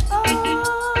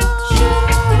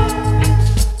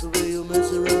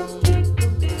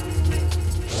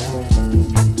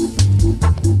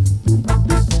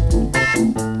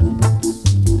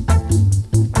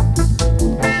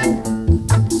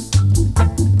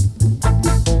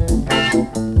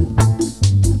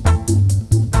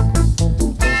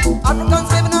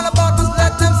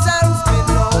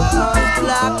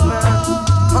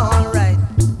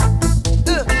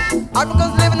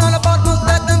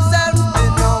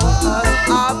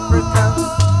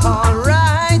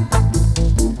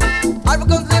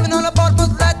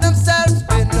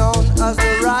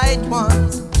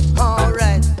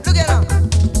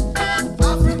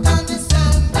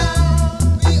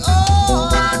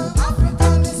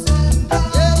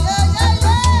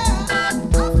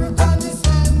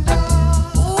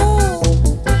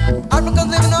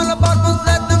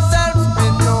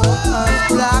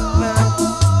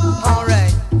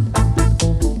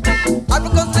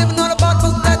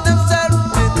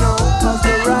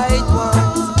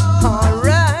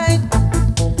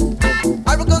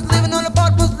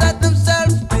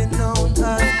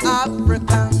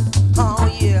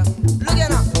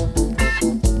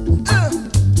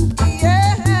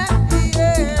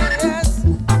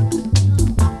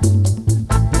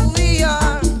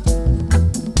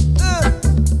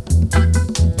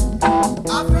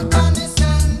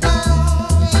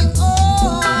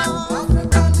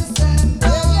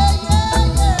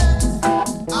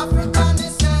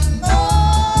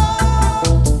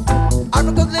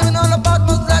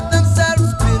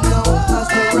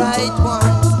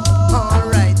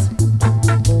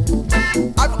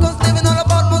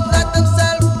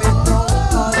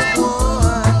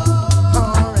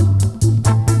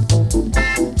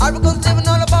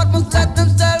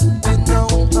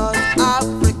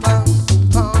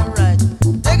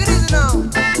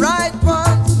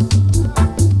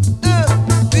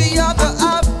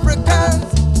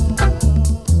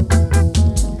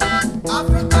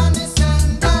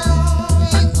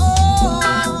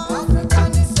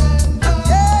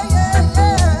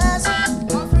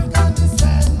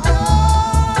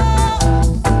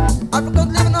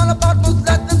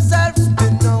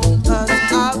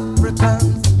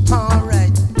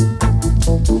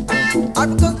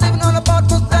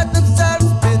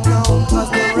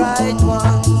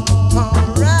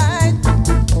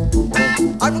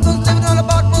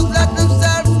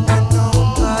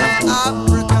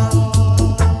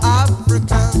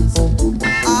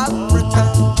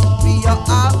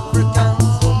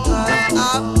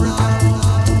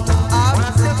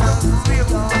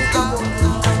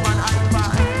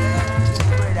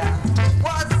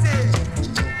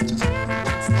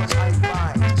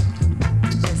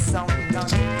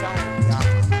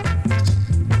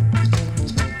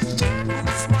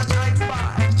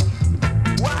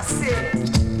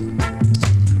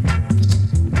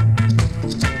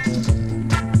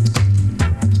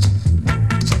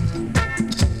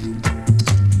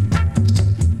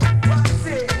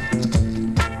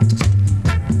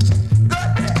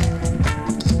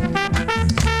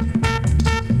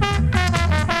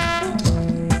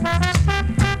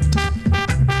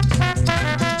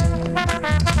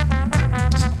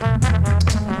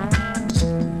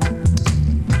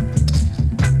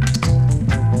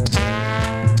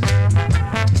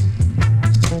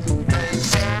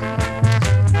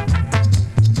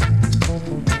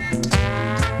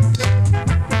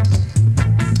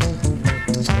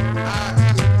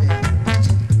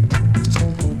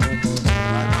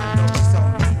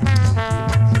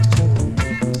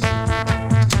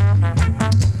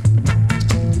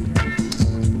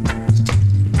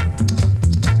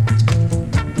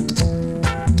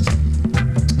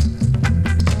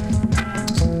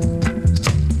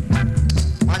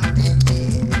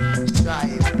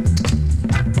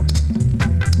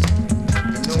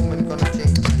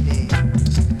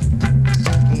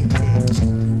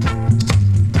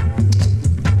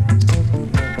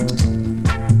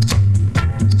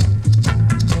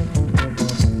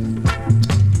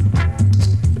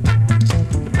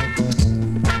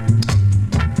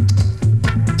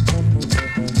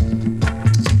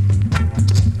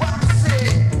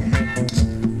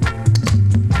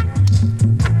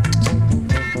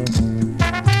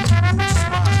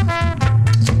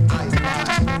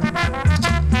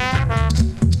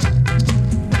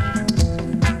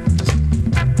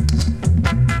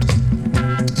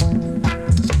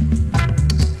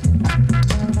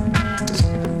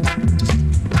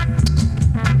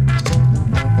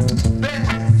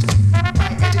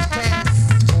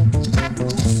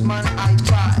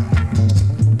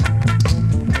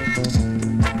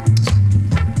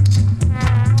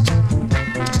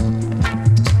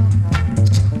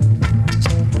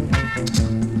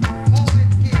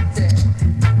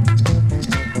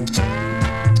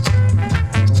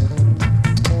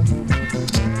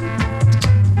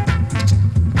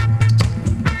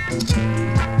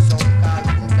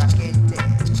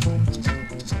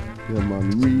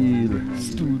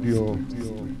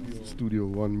 Studio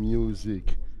One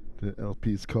Music. The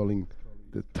LP is calling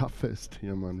The Toughest.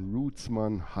 Yeah, man.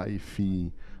 Rootsman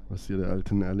Hi-Fi. Was hier der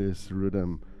Alton Ellis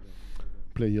Rhythm.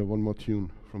 Play here one more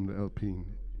tune from the LP.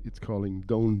 It's calling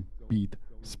Don't Beat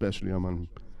Special. Yeah, man.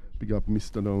 Big up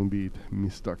Mr. Don't Beat.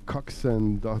 Mr.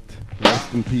 Coxon.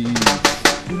 Rest in peace.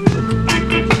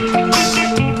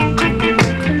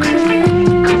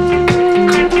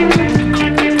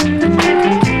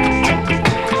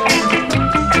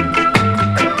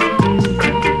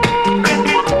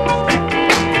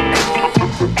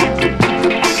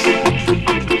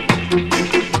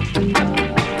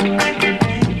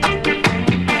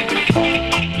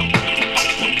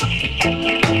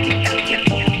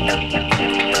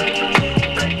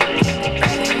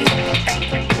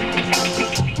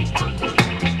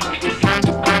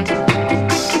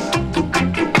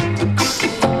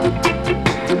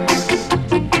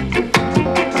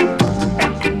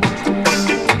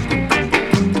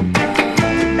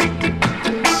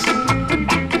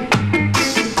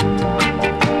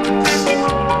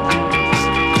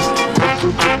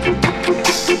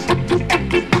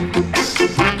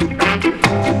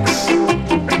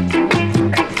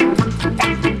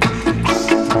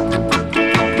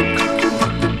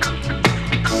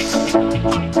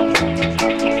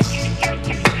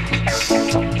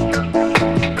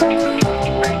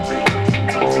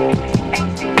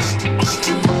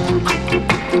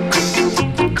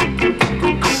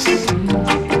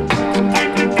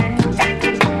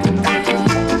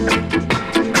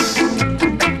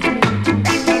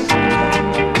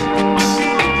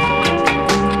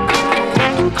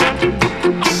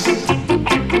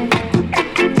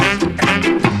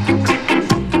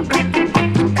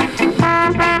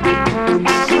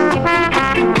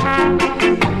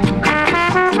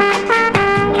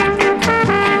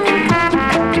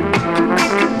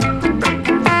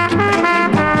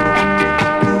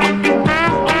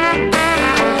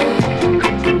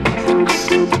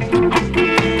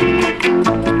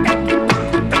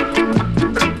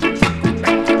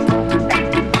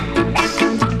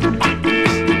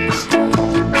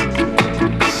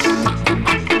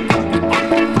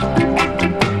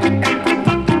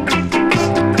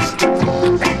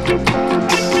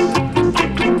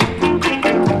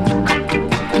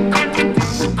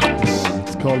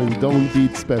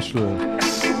 Special,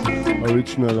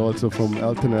 original also from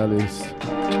Alton Ellis,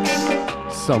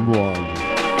 Someone.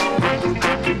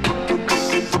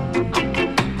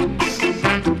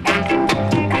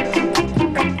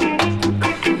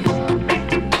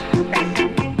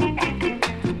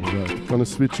 Right, gonna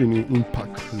switch in the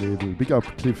Impact label. Big up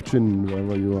Cliff Chin,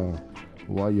 wherever you are.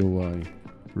 YOY,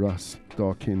 Russ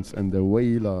Dawkins and the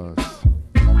Wailers.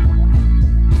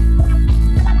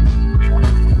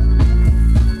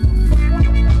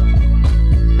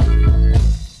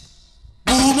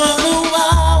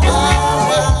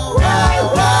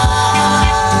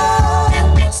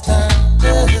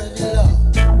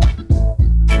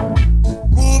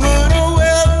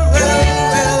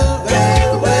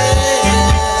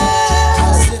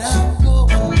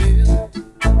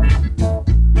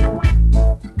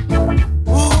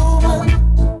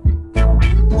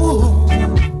 Ooh.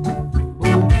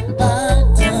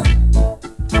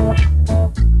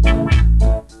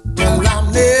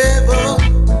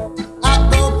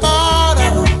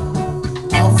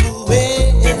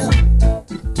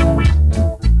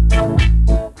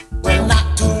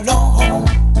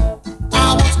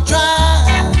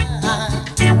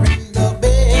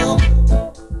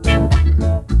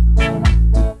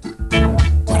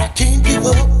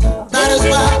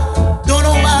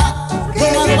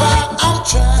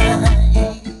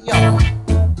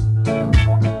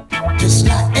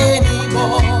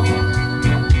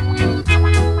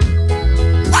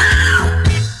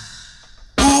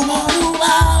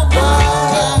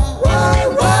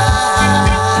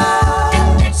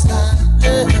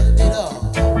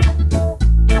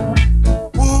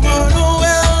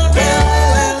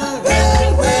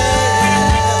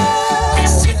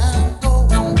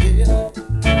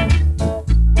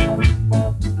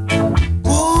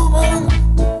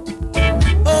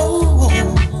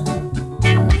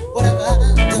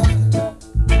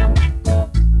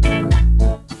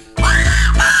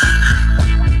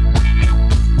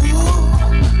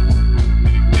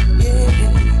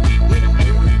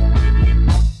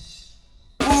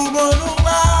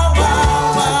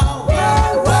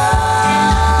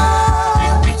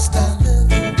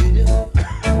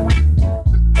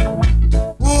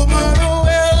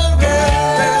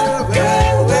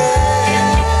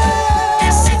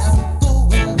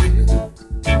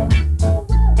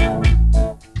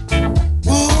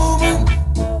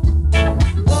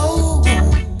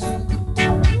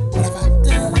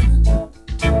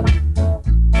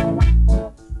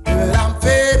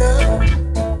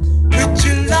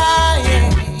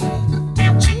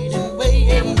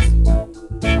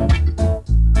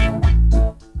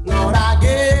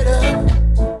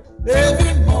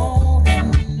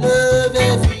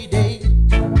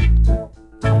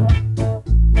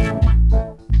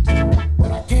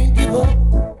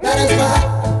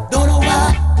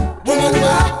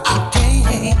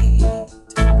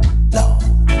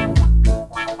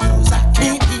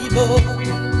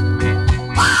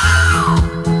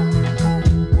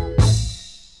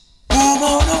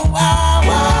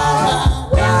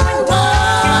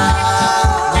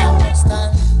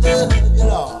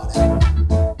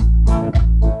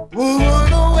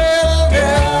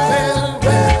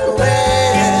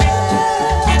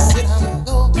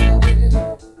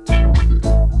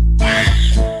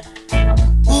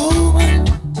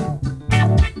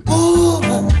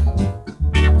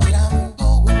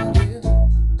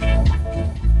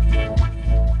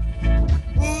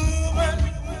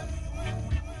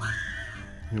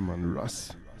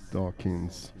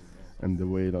 Kings and the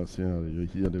Wailers. Yeah, you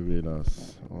hear the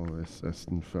Wailers. Oh, West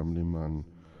Aston family, man.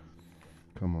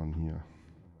 Come on here.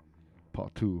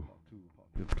 Part 2.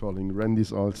 We're calling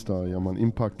Randy's All-Star. Yeah, man.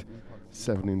 Impact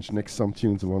 7-inch. Next some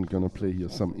tunes I'm gonna play here.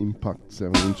 Some Impact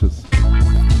 7 inches.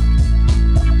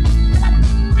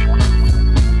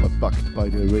 But backed by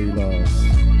the Wailers.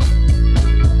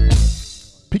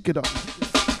 Pick it up.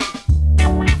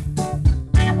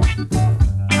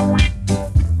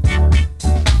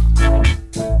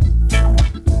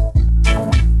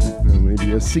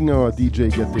 Maybe a singer or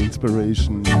DJ get the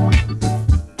inspiration.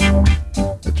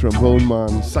 A trombone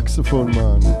man, saxophone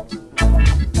man,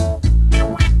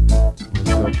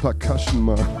 a percussion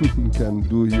man can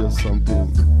do here something.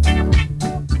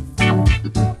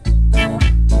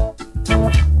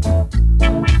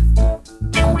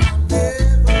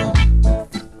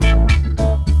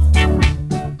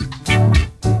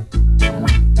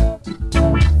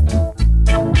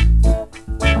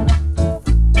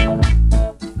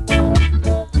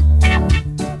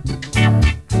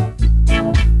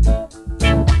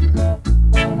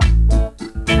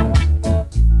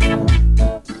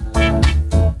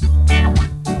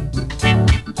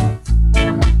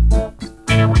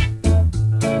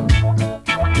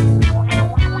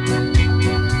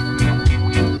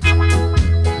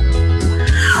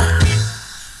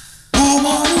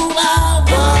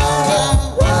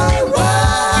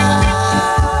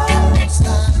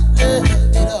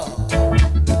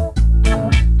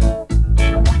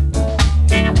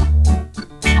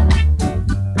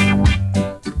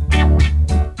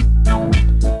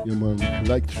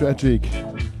 Tragic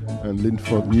and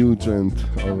Linford Nugent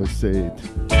always said,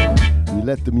 we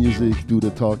let the music do the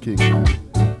talking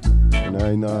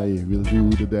and I will do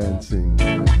the dancing.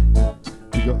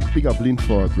 Big up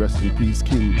Linford, rest in peace,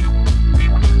 King.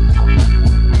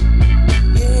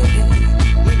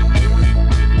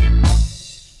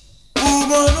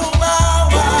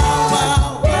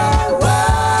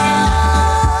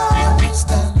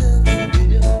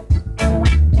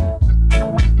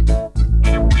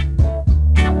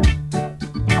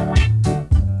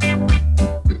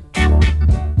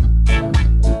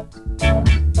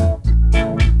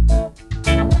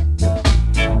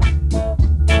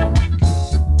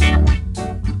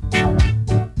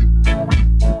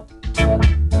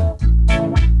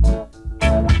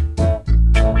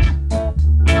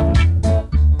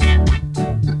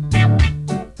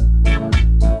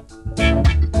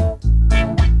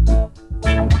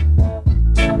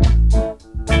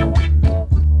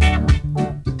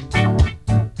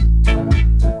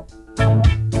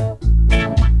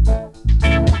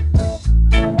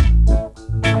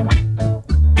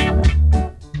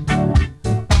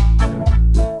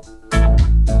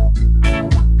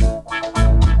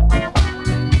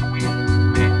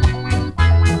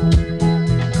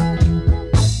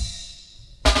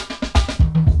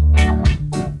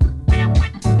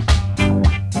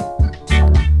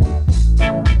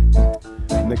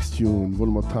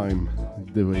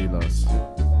 The Wailers,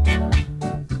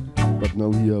 but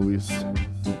now here with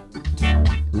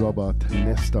Robert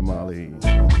Nestamale.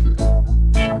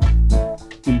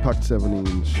 Impact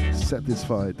 7-inch,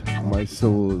 satisfied my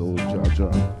soul, oh Jaja.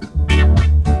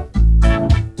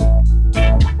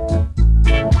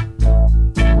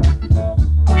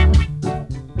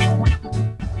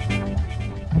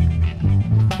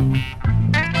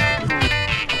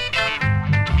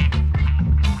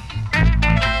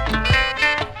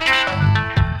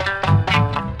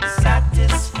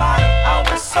 Satisfy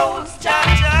our souls,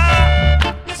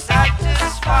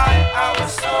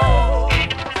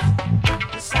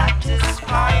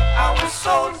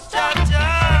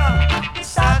 Jaja.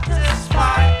 Satisfy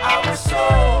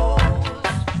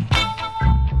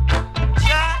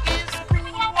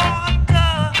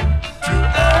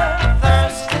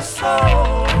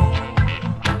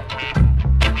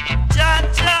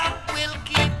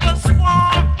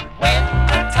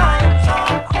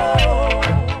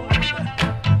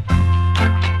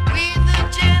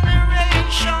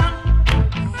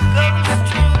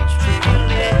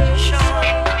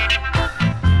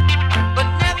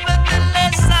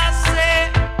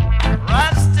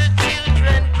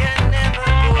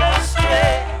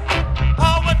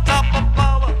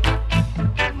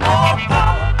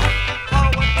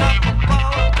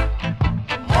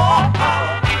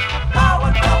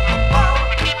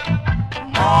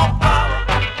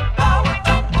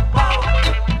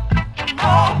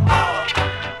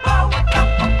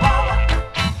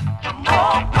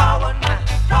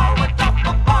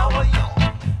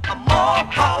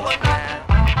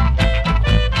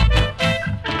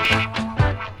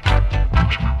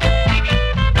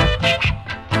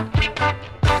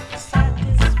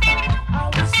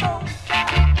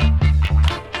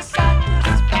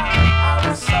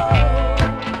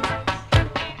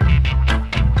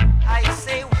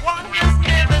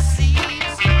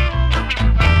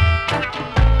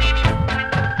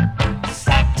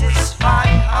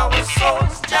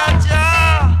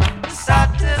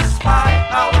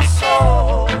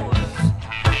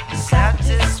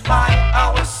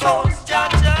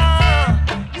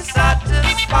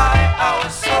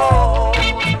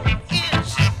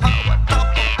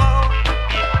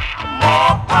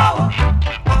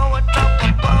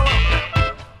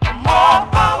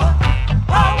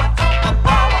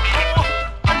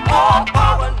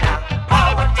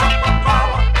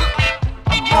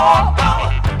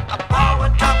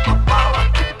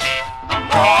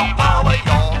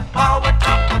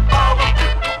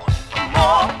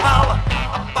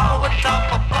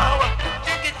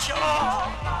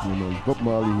Bob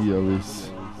Marley here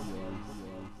with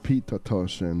Peter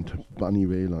Tosh and Bunny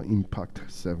Wailer, Impact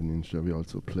 7-inch, where we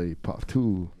also play part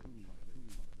 2.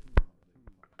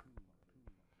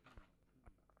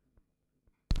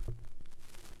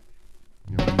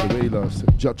 Yeah, the Wailers,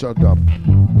 Jaja Dub.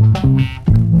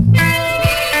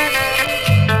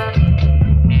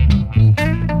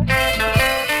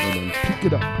 And then pick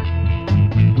it up.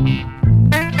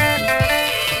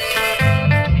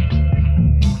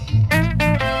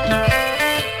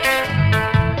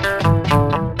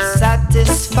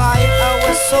 Satisfy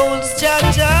our souls,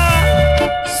 Jaja.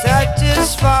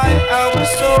 Satisfy our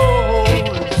souls.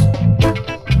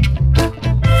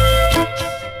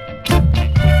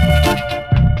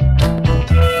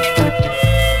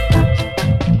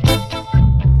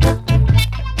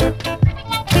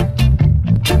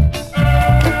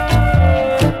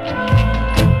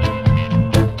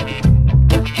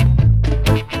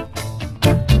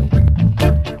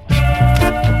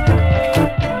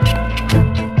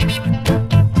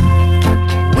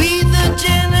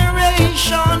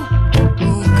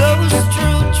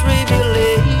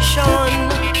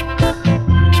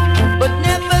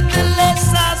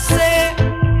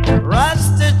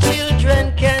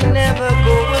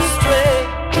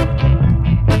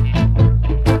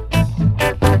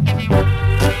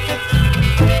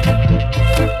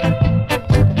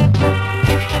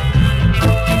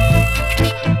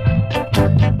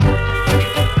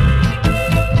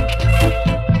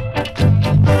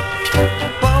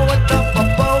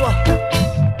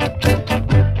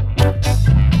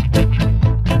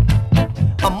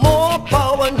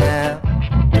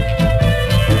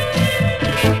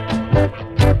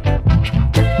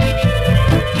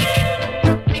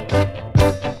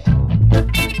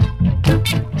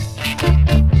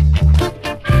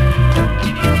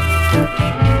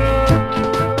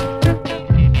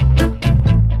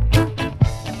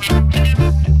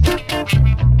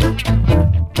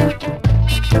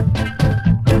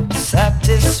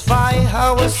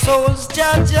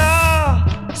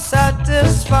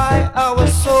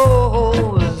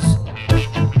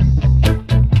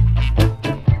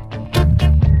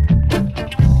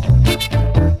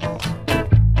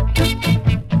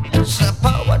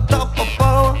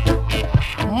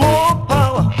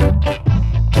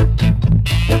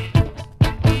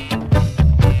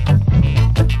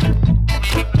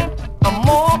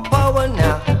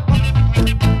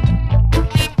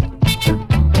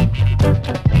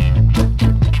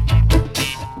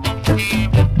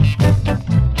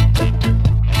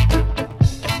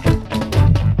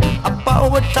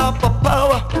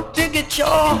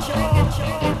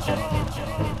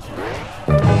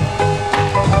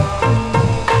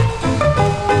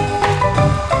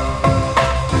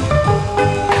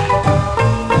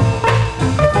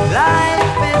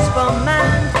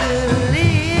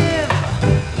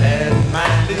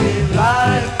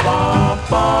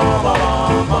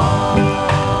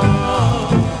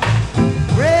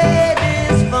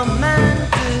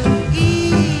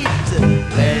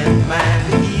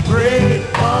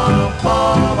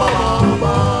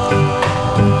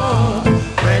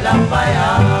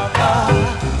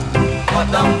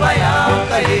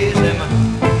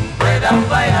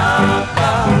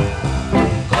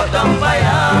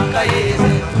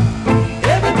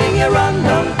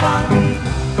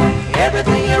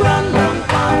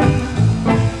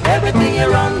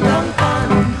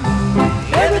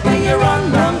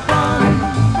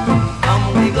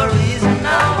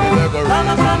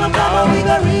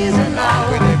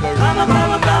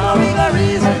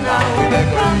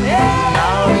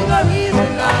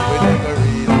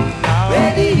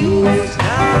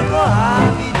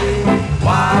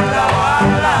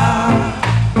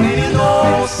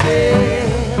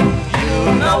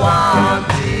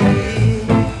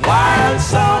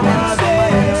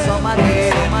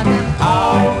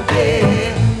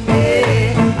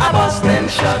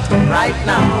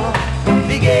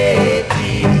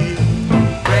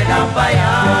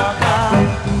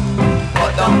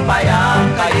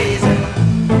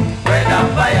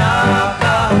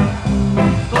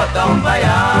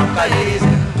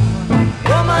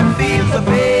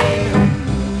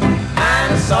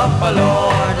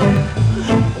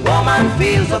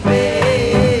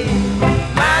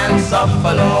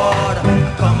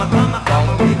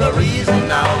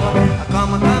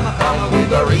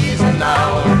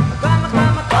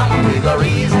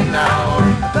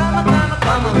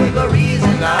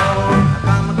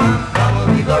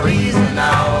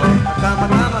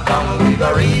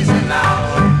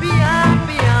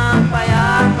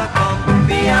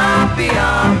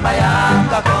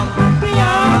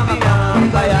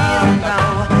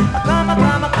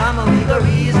 Come, we go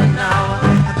reason now.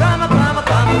 Come,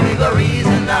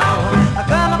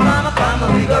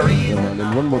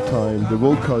 more time, the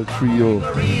vocal trio,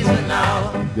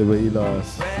 the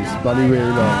Wailers, the Bunny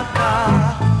Wailer,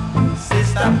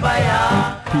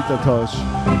 Peter Tosh,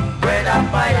 and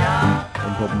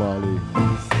Bob Marley.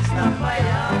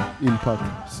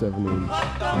 Impact 7-inch.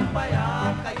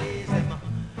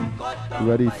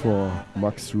 Ready for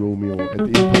Max Romeo at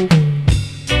Impact.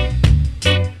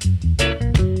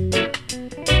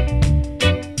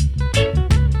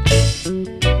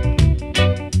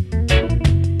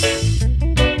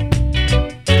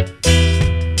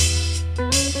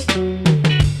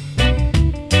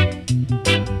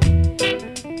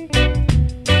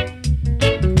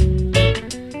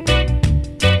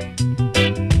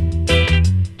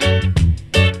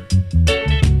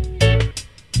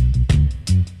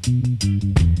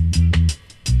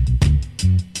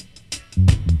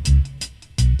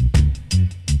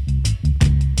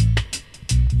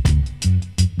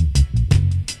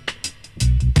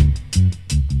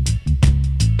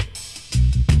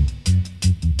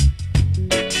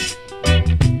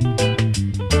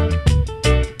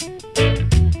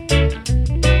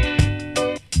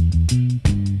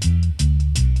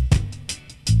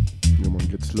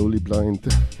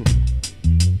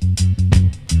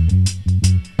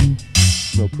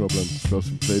 No problem.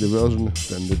 First we play the version,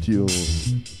 then the tune.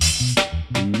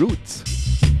 Roots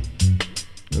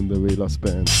and the Wailers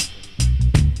band.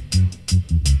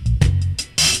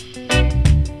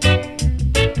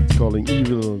 It's calling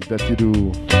Evil That You Do.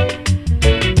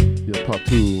 Here part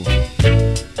 2.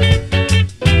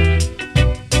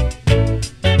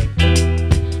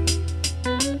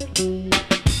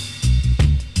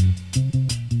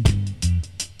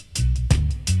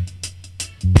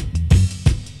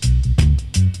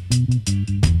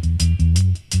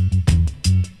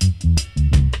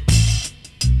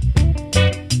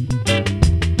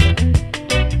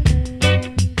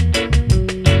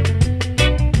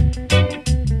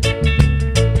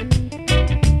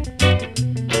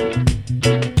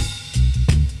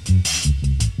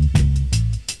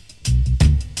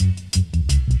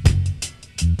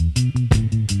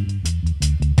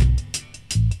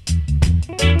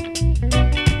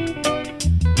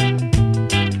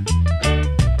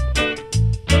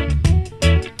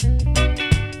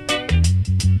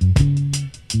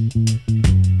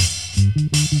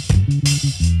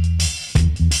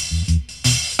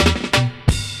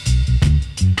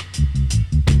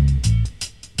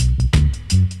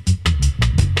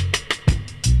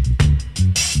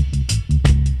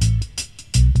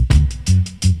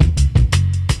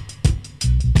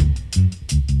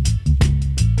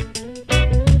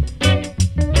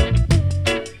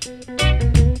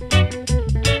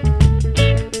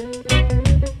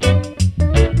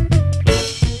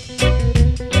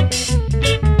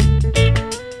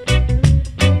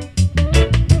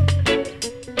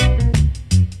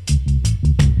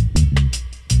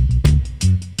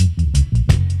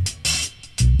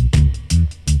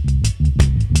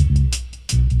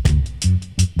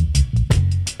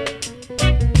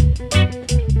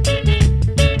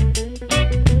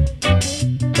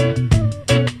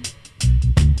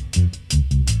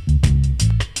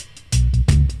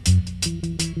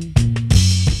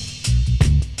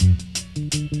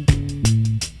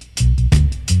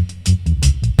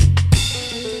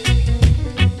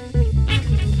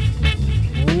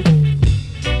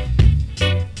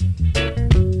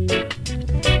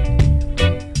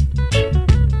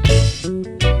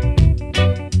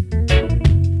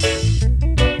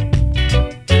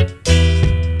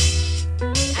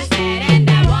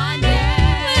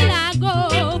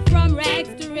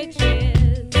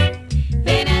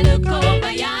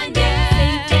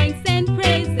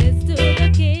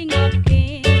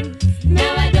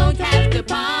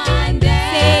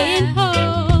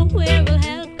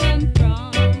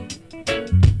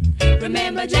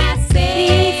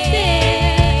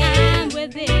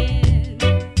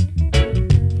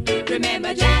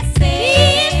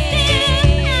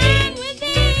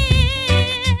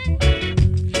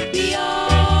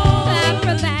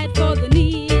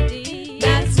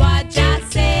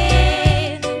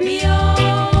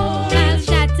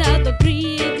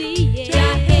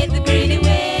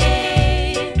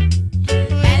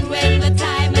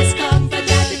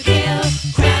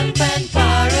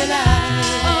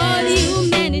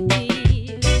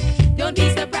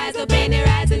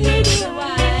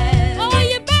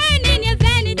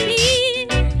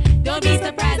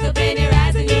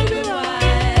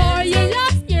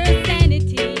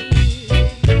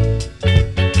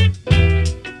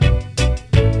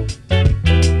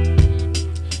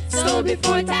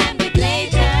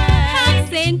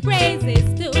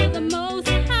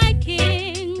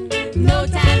 No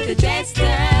time to jester.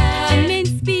 Come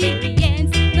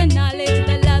experience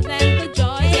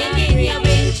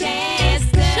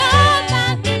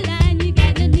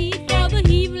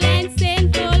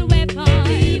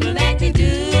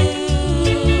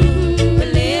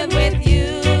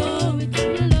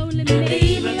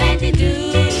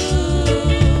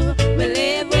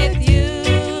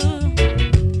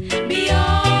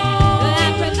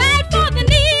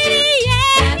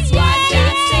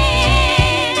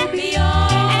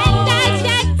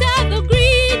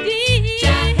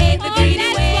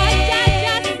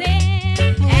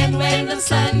and the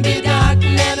sun be dark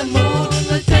and the moon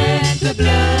will turn to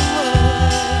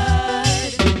blood.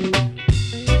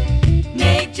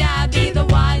 Make Jah be the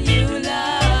one you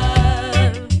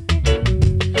love.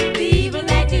 The evil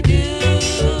that you do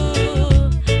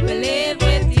will live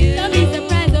with you. Don't be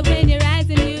surprised when you rise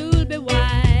and you'll be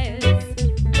wise.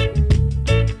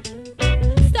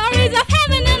 Stories of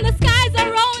heaven and the skies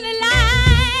are only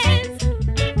lies.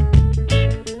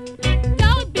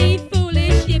 Don't be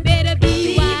foolish, you better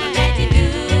be wise. The evil that you do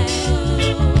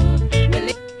will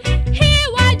hear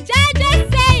what Jah just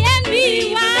say and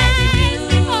be wise.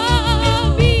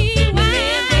 Oh, be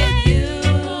wise.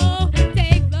 Oh,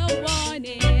 take the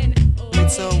warning.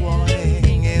 It's a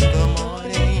warning in the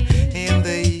morning, in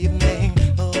the evening.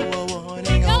 Oh, a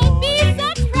warning, a Don't be warning.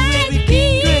 surprised, be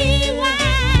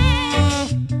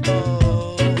wise.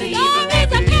 Oh, The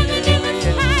stories of heaven and the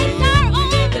skies are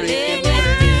only lies.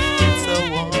 it's a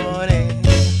warning.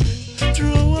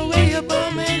 Throw away your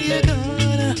bum and you're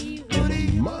gonna put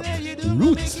it Mad where you do.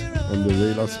 Roots and the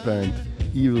Wailers band.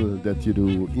 Evil That You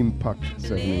Do, Impact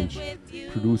 7-inch.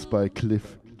 Produced by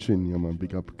Cliff Chin. Yeah man,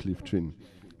 big up Cliff Chin.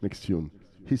 Next tune,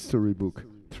 History Book,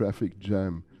 Traffic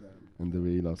Jam. And the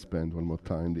Wailers band one more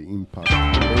time, the Impact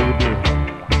label.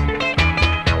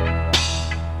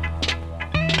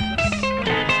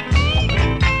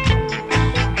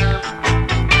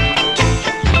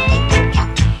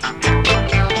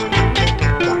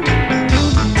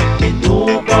 We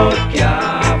know about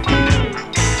coffee,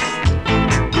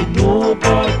 we know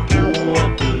about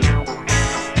water,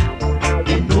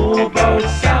 we know about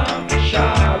Sam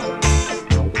Sharp,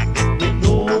 we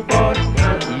know about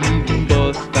not even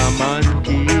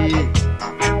Bustamante.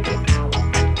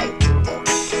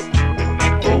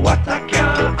 But what I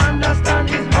can't understand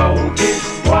is how this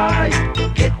boy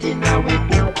getting away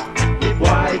book, the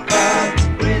boy called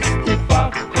Christopher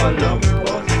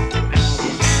Columbus.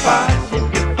 It's passing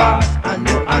the fast, I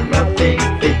know and nothing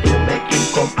they do make him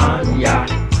come on ya.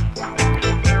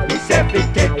 He said we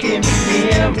take him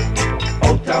name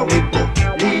out of we book,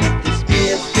 leave the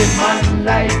space the man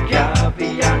like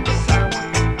Gavi and Sam.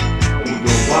 We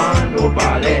don't want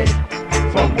nobody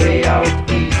from way out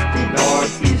east in our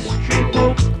history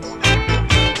book.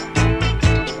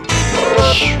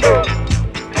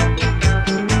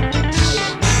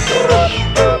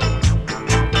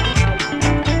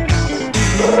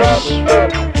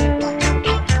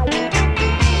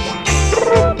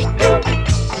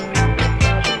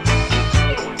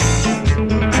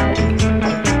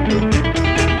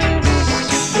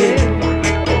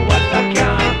 Yeah, but what I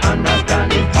can't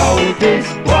understand is how this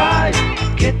boy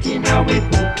getting away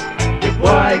from the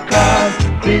boy called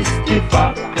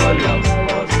Christopher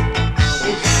Columbus.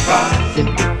 It's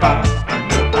passing the fast, I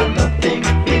know and nothing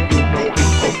they do make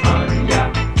him come on ya.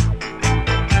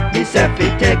 Me say fi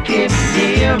take him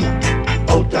name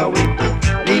out of we book,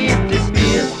 leave the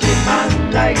space the man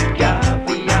like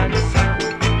Gavi and Sam.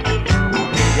 We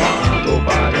don't want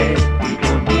nobody, we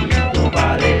don't need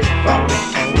nobody from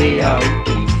way out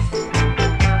east.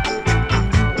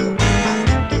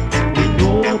 We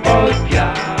know about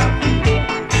Gavi,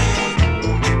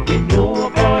 we know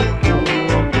about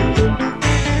Bobo,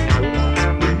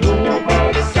 we know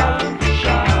about Sam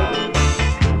Sharp,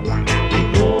 we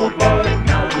know about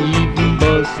not even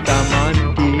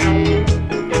Bustamante.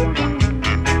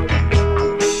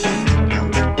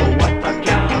 But what I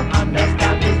can't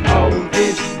understand is how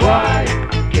this boy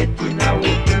getting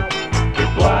away with the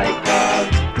boy called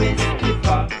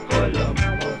Christopher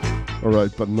Columbus.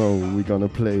 Alright, but now we're gonna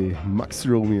play Max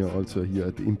Romeo also here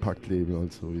at the Impact label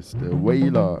also with the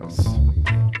Wailers.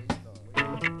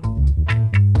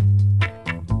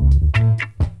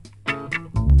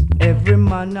 Every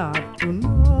man ought to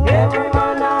know. Every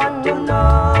man ought to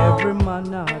know. Every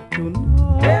man ought to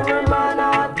know. Every man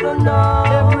ought to know.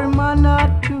 Every man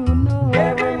ought to know.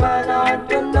 Every man ought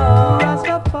to know.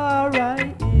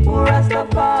 Rastafari Who is.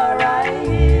 Rastafari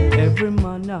is. Every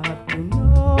man ought to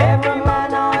know. Every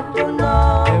man ought to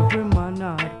know. Every man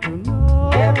ought to know.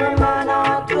 Every man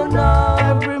ought to know.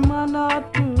 Every man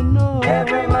ought to know.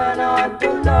 Every man ought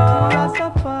to know.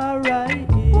 Rastafari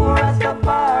Who is.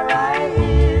 Rastafari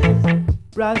is.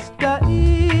 Rasta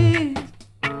is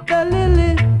the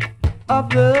lily of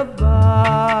the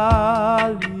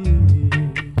valley.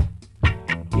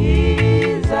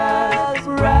 He's as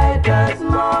bright as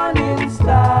morning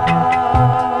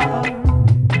star.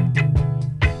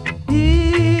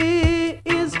 He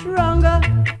is stronger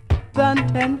than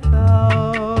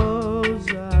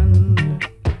 10,000.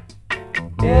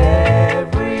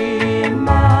 Every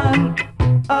man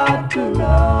Ought to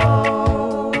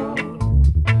know.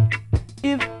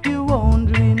 If you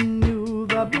only knew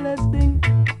the blessing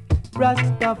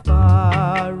Rastafari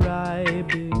far I've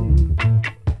been,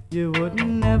 you would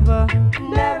never,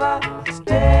 never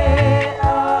stay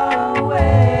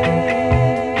away.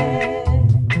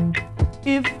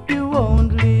 If you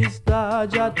only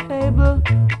start your table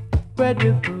spread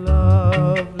with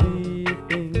lovely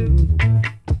things,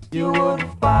 you would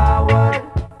forward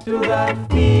to that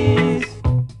feast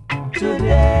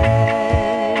today.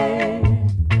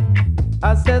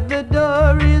 I said the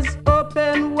door is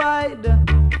open wide,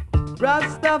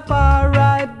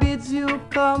 Rastafari bids you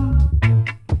come.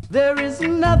 There is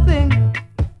nothing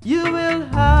you will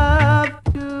have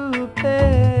to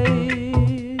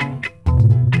pay.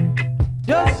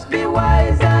 Just be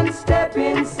wise and step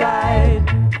inside,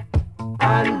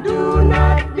 and do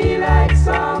not be like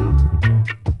some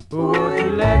who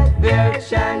would let their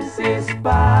chances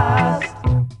pass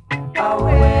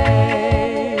away.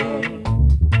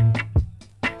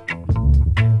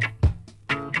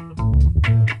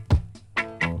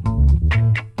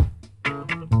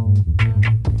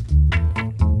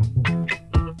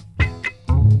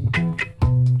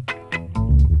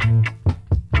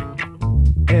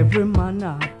 Every man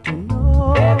ought to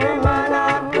know. Every man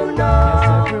ought to know. Yes,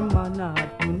 every man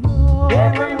ought to know.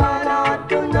 Every man ought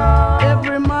to know.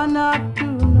 Every man ought to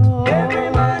know. Every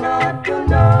man ought to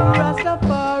know. Who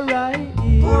Rastafari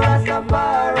is. Who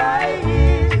Rastafari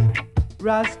is.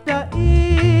 Rasta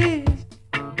is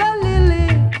the lily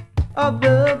of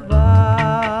the valley.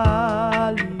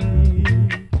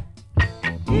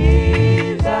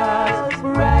 He's as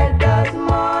bright as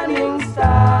morning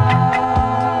star.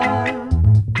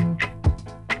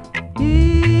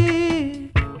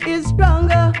 He is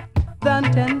stronger than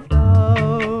 10,000.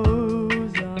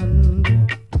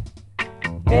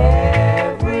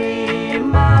 Every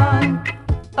man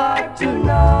ought to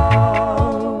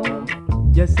know.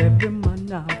 Yes, every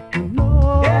man ought to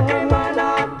know. Every man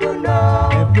ought to know.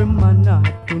 Every man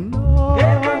ought to know.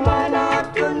 Every man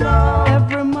ought to know.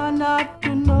 Every man ought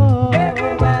to know.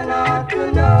 Every man ought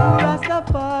to know. Who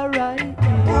Rastafari is.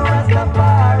 Who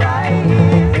Rastafari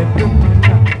is. Every man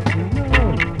ought to know.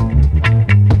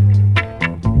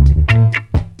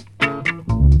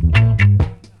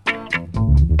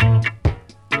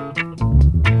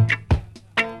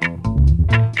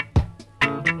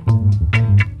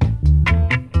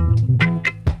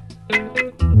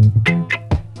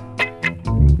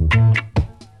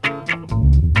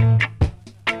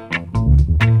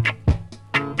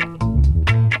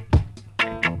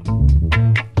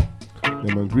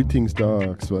 Yeah, man, greetings,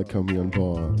 dogs. Welcome me on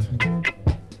board.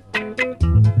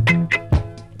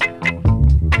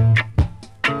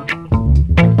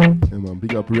 Yeah, man,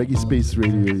 big up Reggae Space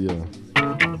Radio here.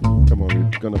 Come on,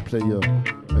 we're gonna play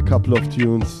a couple of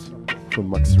tunes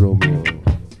from Max Romeo.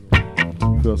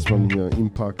 First one here,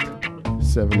 Impact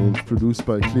 7-inch, produced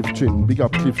by Cliff Chin. Big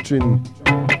up Cliff Chin.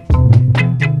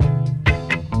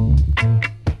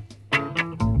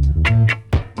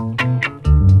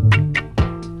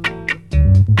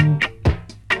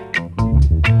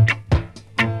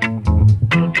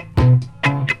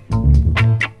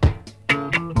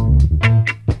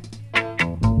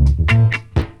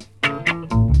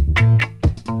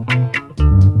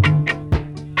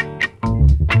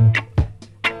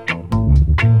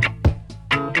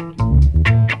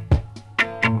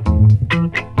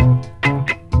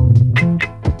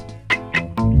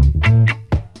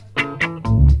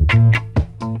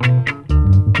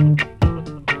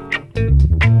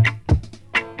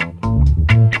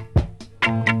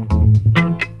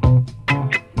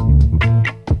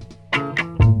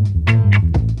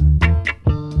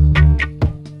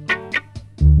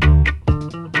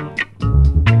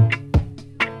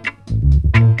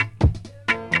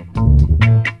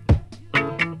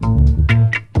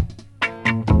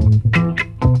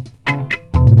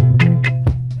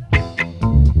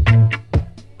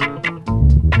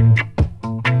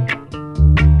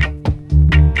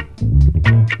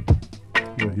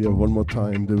 One more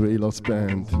time, the Wailers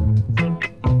Band.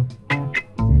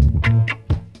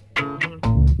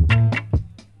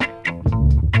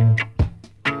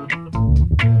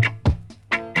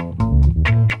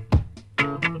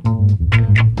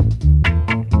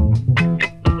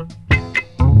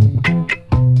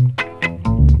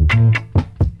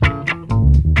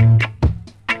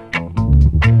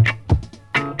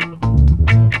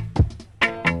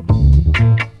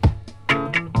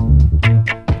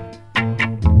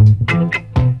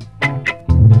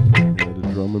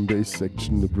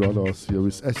 Section, the brothers here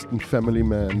with Aston Family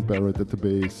Man Barrett at the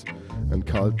bass and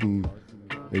Carlton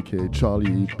aka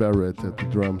Charlie Barrett at the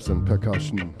drums and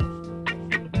percussion.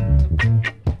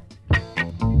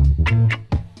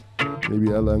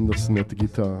 Maybe Al Anderson at the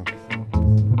guitar.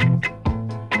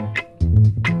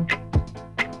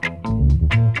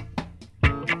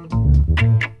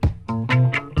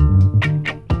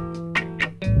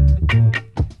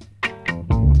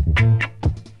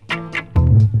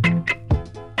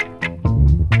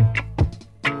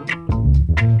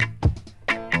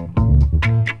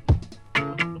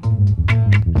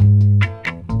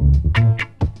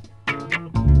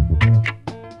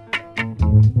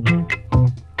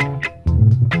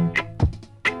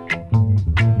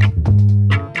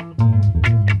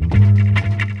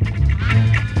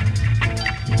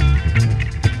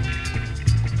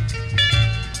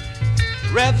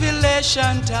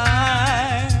 Revelation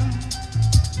time.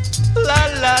 La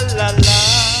la la la.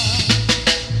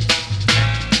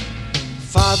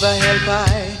 Father, help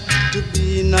I to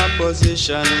be in a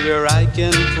position where I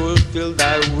can fulfill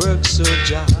thy work, so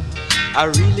Jah. I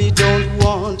really don't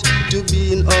want to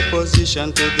be in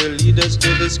opposition to the leaders,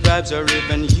 to the scribes, or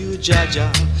even you, Jah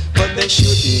Jah. But they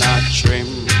should not trim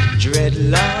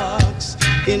dreadlocks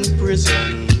in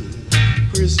prison.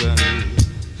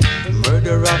 The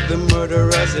murder of the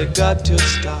murderers, they got to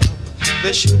stop.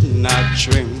 They should not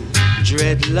trim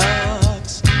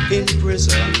dreadlocks in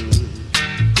prison.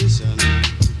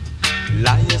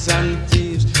 Liars and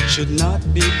thieves should not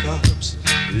be cops.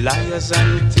 Liars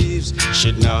and thieves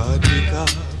should not be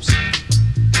cops.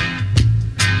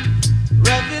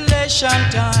 Revelation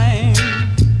time.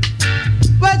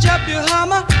 Wedge up your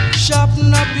hammer,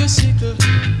 sharpen up your sickle.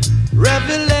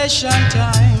 Revelation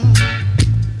time.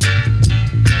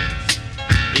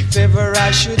 If ever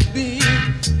I should be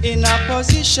in a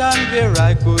position where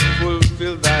I could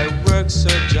fulfill thy work, so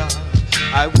Jah,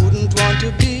 I wouldn't want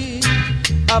to be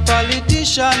a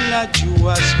politician, a Jew,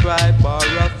 a scribe, or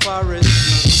a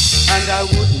Pharisee. And I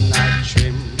would not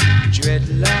trim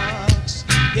dreadlocks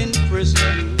in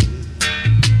prison.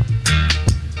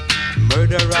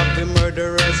 Murder of the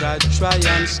murderers, I'd try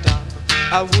and stop.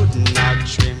 I would not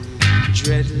trim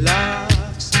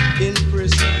dreadlocks in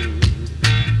prison.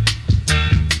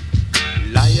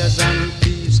 Liars and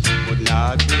thieves would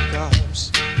not be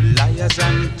cops. Liars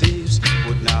and thieves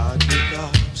would not be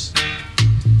cops.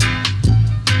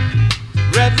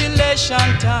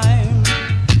 Revelation time.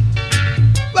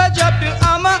 Wedge up your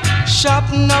hammer,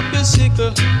 sharpen up your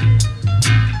sickle.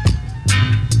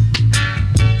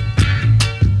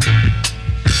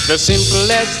 The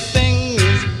simplest thing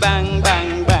is bang,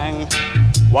 bang, bang.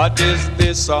 What is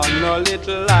this on a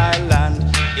little island?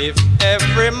 If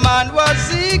every man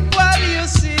was equal, you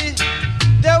see,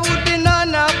 there would be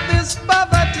none of this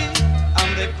poverty.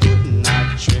 And they could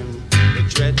not trim the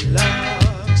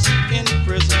dreadlocks in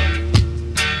prison.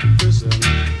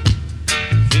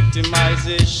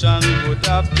 Victimization would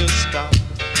have to stop.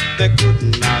 They could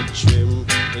not trim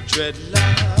the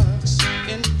dreadlocks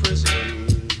in prison.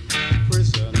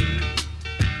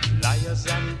 Liars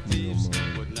and thieves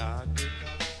would not be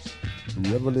cops.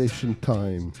 Revelation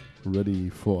time. Ready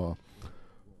for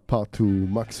part 2.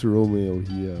 Max Romeo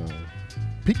here.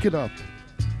 Pick it up.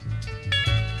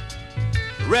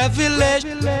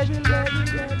 Revelation.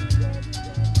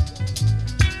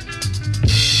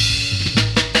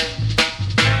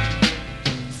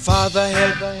 Father,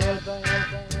 help.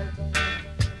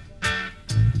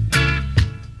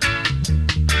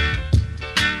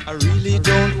 I really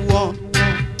don't want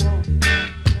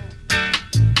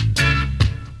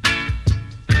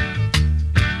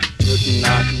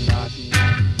not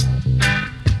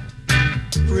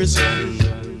prison.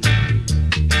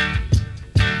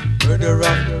 Murder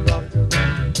of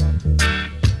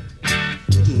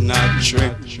not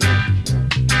drink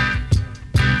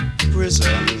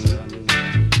prison.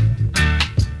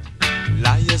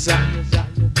 Liars and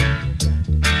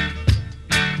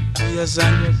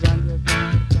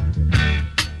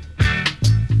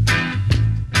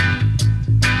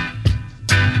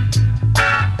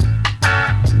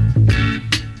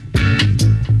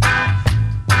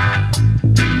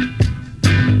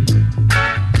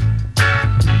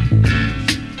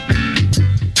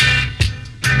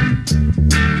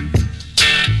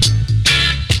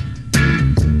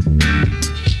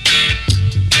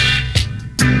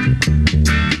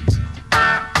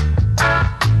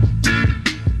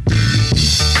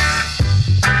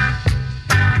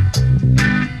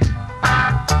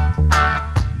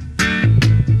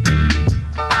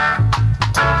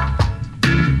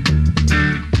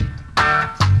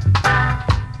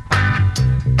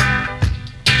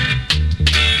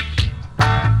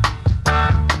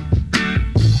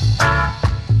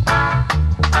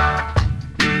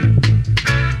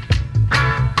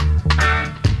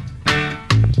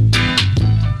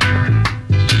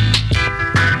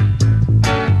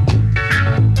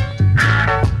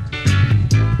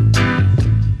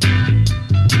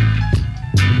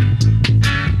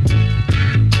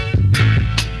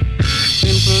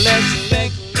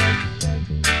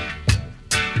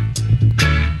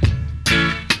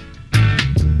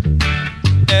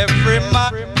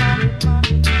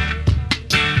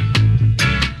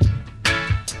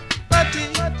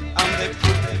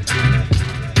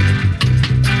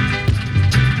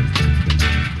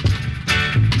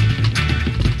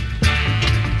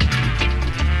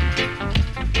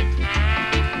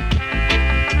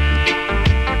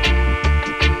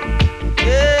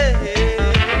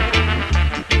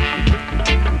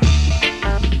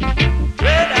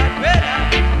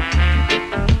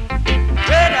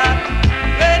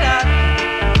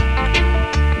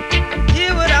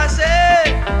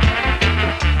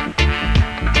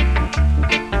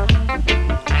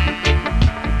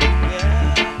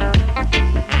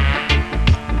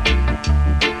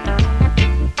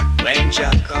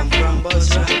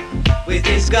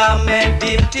garment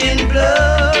dipped in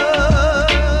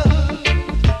blood.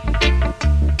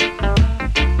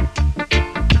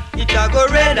 It a go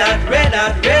red hot, red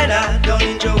hot, red hot down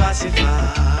in Jurassic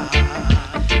Park.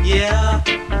 Yeah,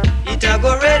 it a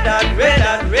go red hot, red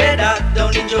hot, red hot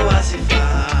down in Jurassic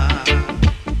Park.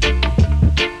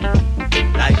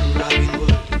 Like Robin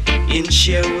Hood in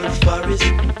Sherwood Forest,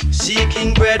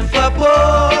 seeking bread for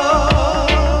poor.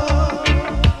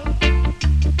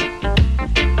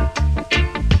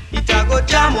 It a go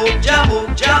jam up, jam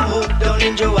up, jam up down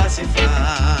in Jurassic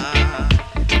Park.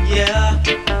 Yeah,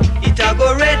 it a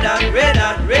go red hot, red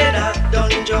hot, red hot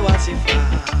down in Jurassic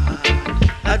Park.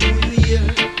 Now do you hear?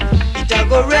 It a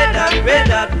go red hot, red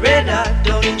hot, red hot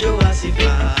down in Jurassic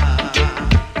Park.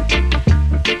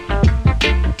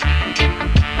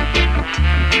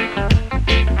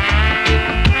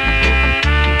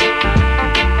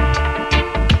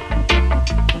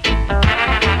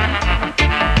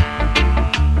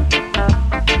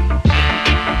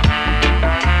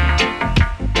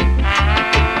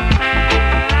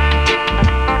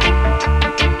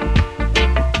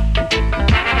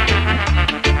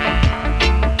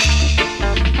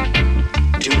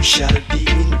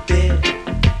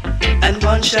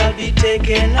 Shall be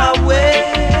taken away.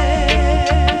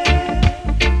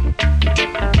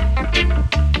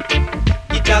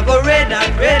 It a go red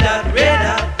hot, red hot, red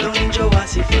hot down in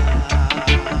Jurassic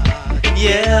Park.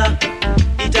 Yeah,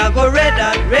 it a go red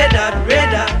hot, red hot,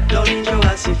 red hot down in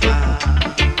Jurassic Park.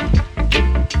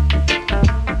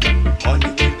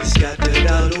 Money will be scattered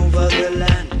all over the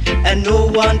land, and no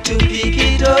one to pick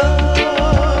it up.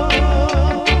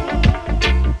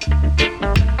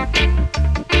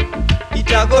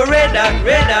 It a go red hot,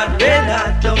 red hot, red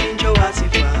hot down in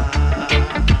Jurassic Park.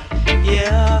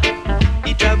 Yeah,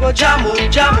 it a go jam up,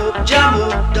 jam up, jam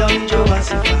up down in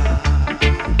Jurassic Park.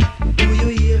 Do you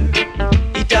hear?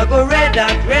 It a go red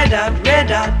hot, red hot,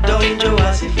 red hot down in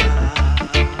Jurassic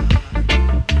Park.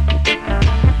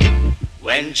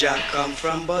 When Jack come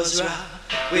from Buzra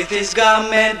with his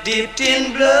garment dipped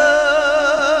in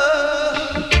blood.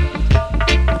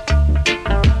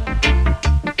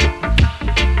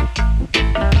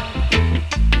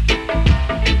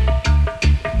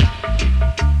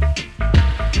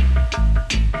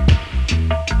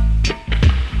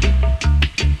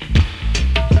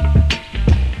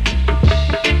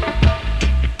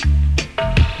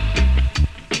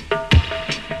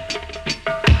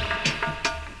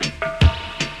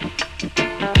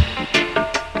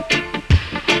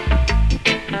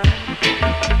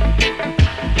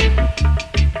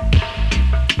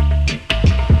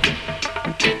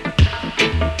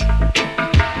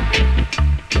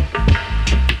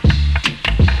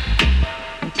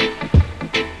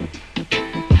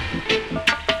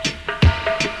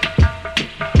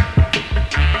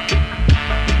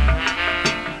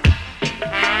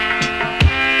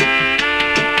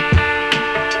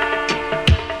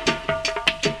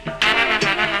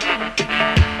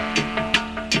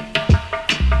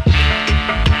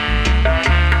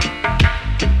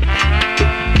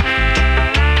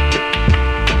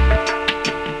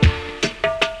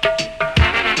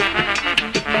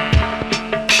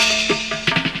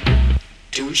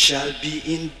 Shall be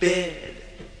in bed,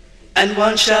 and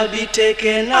one shall be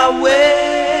taken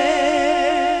away.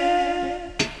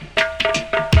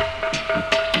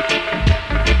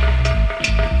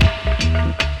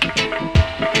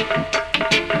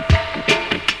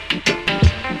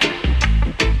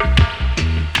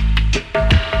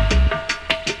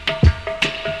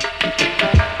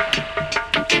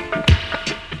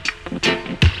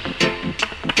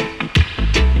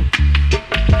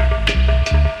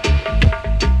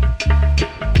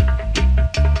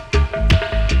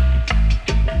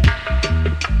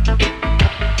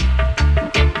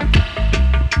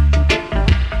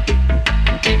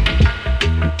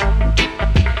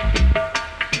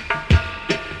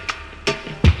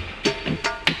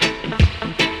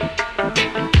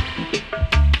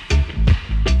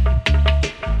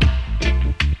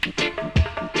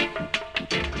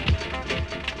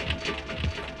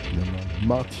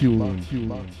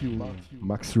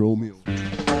 Max Romeo.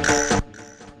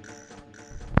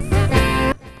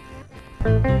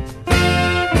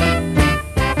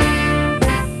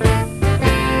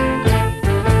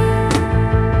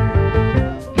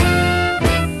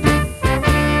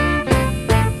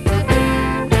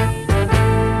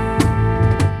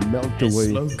 The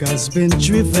smoke has been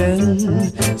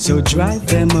driven, so drive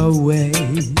them away.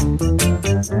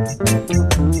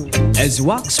 As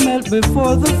wax melt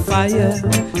before the fire,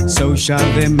 so shall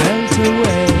they melt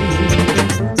away.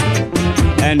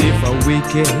 And if a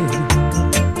wicked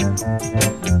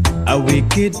a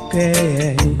wicked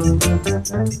pay.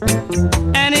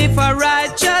 And if a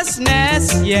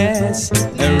righteousness, yes,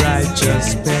 a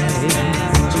righteous pay.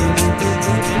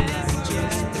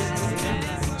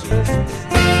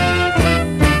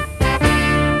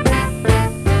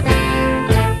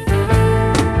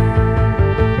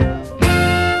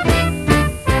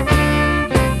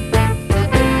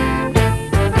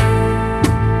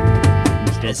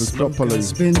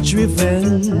 Has been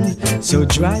driven, so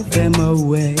drive them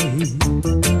away.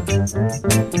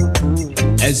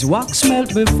 As wax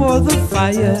melt before the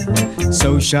fire,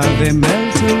 so shall they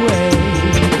melt away.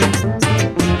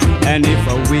 And if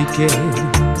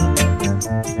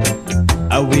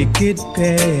a wicked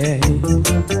pay.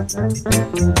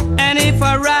 And if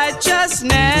a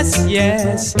righteousness,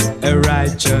 yes, a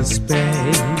righteous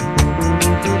pay.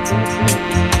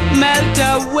 Melt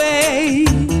away.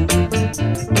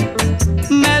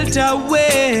 Melt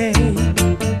away,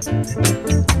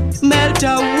 melt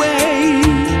away,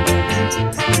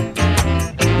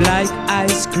 like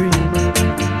ice cream.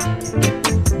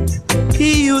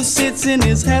 He who sits in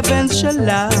his heavens shall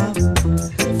laugh,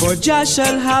 for Jah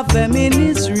shall have them in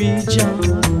his region.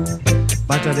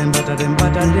 Batter them to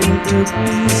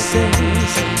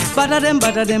pieces. Batter them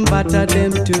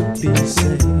to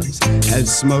pieces. As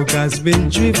smoke has been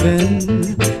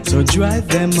driven, so drive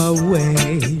them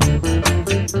away.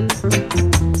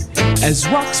 As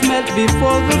wax melt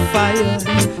before the fire,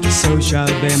 so shall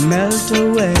they melt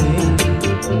away.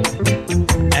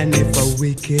 And if a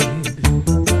wicked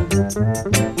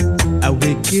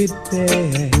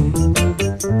pay.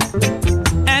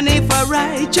 And if a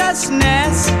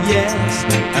righteousness, yes,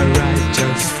 a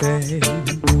righteous pay.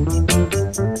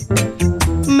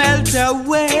 Melt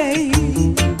away,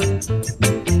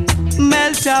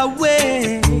 melt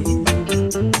away,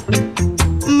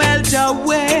 melt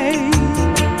away.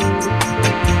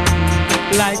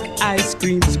 Like ice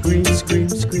cream, scream, scream,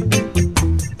 scream.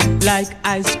 Like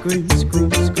ice cream, scream,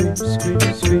 scream, scream,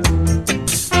 scream.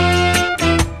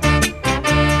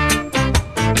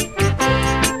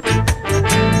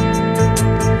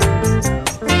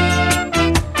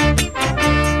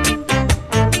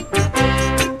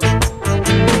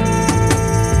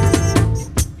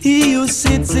 He who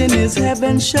sits in his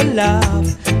heaven shall laugh,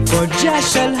 for Jah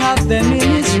shall have them in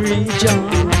his region.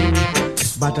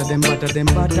 Batter them to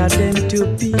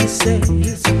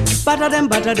pieces. Batter them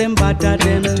to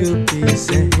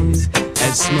pieces.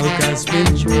 As smoke has been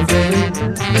driven,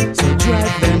 so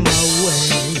drive them away.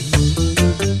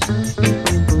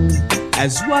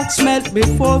 As wax melt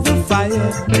before the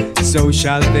fire, so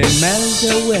shall they melt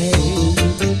away.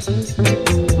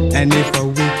 And if a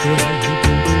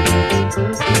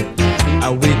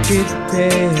wicked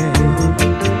pay.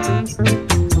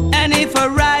 And if a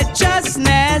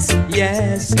righteousness,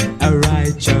 yes, a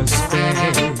righteous pay.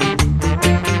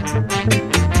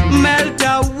 Melt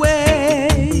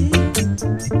away,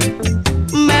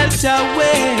 melt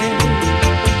away,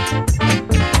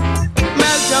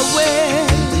 melt away.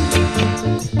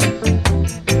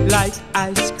 Like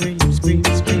ice cream, scream,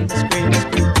 scream, scream,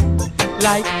 scream.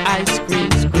 Like ice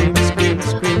cream, scream, scream,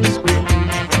 scream, scream.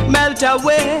 Melt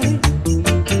away,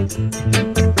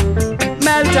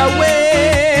 melt away.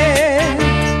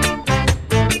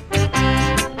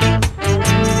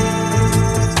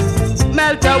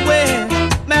 Melt away,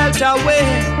 melt away,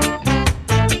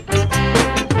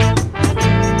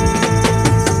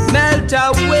 melt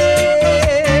away.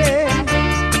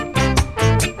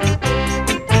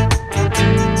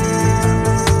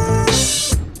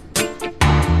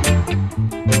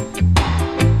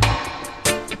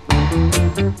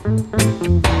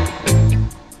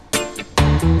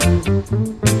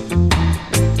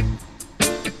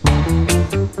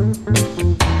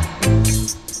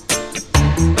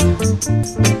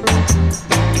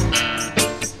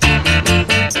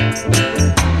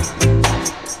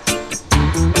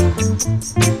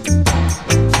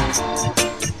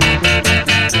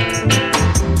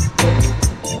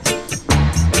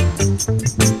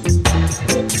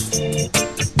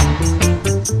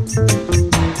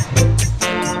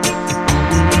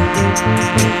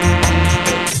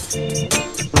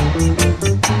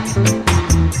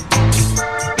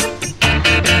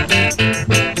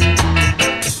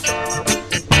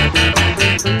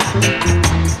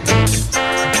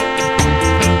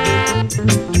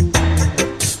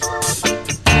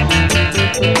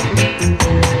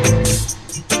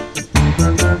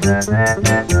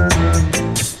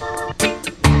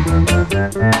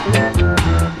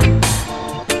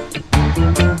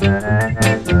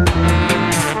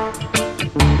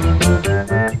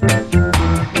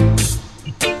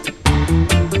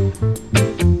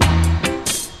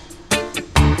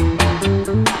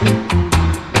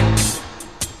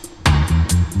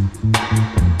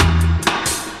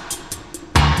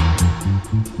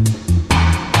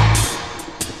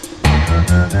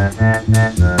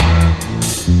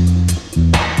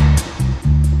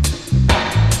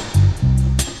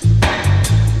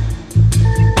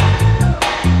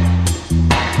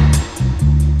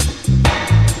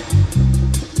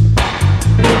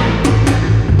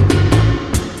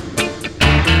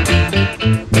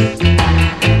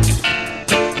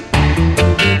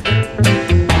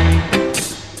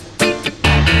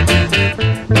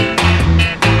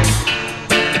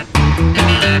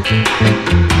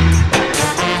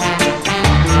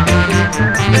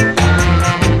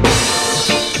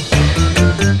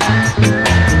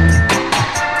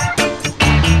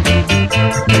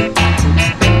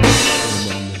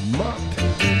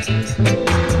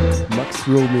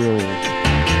 Romeo,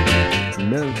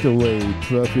 Melt Away,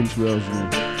 12-inch version.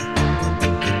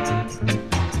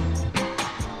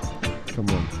 Come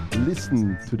on,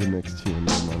 listen to the next tune,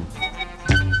 man.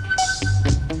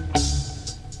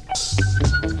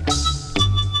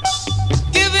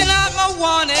 Giving out my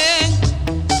warning.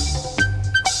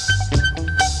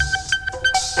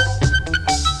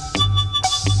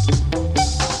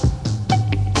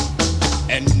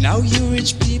 And now you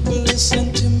rich people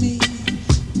listen to me.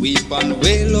 Weep and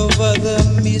wail over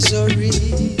the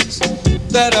miseries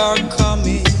that are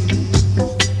coming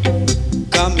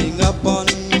upon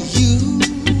you.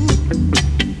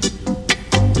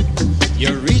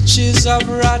 Your riches have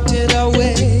rotted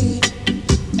away,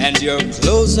 and your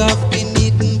clothes have been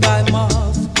eaten by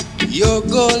moth. Your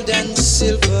gold and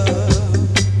silver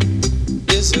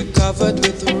is covered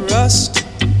with rust,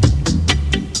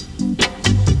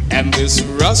 and this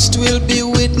rust will be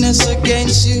witness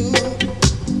against you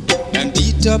and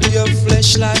eat up your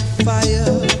flesh like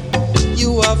fire.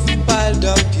 You have piled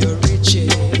up your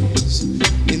riches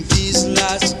in these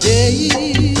last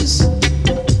days,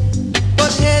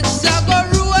 but heads are gonna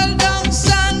roll down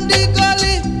Sandy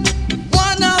Gully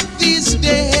one of these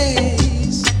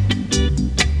days.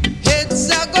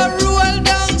 Heads are gonna roll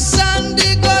down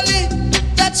Sandy Gully,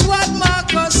 that's what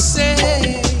Marcus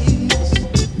says.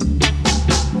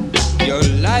 Your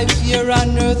life here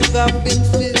on earth have been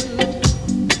filled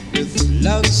with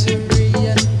luxury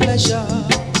and pleasure.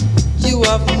 You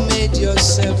have made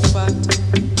yourself fat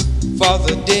for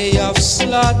the day of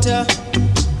slaughter.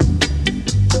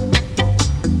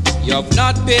 You have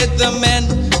not paid the men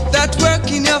that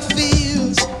work in your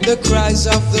fields. The cries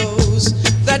of those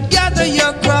that gather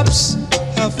your crops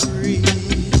have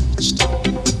reached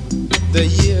the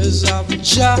years of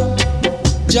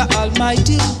Jah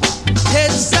Almighty.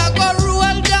 Heads are gonna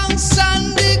roll down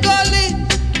Sandy Gully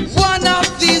one of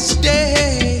these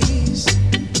days.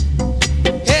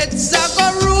 Heads are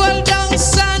gonna roll down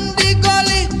Sandy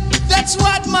Gully, that's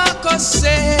what Marcus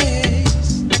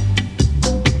says.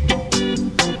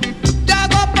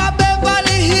 Dug up a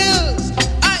Beverly Hills,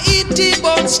 I eat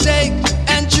T-bone steak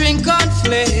and drink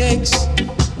cornflakes,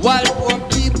 while poor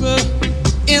people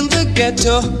in the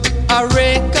ghetto are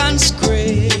rake and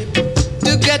scrape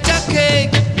to get a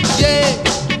cake, yeah.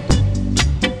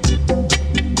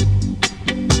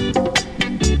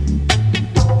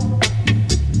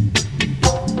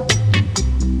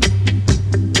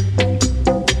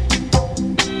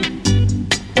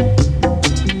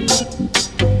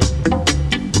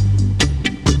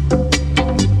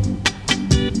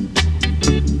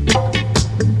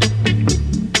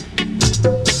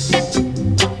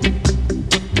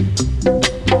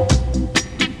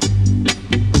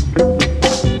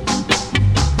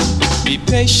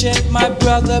 Patient, my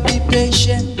brother, be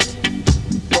patient.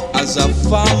 As a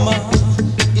farmer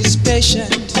is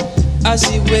patient as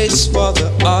he waits for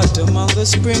the autumn and the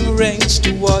spring rains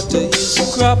to water his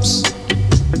crops.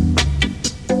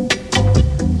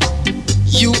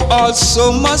 You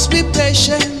also must be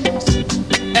patient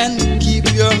and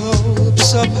keep your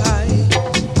hopes up high.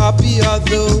 Happy are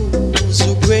those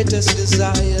whose greatest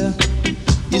desire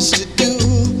is to do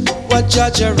what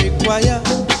Jaja require.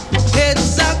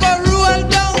 Heads are gonna roll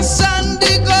down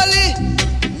Sandy Gully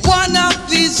one of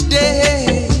these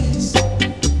days.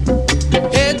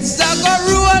 Heads are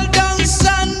gonna roll down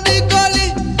Sandy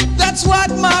Gully, that's what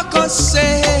Marcus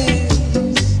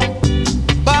says.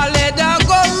 Ballad are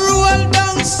gonna roll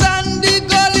down Sandy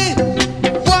Gully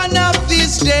one of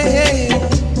these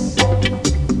days.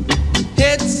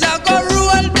 Heads are gonna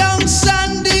roll down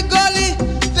Sandy Gully,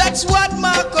 that's what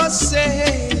Marcus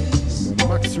says.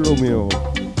 Max Romeo.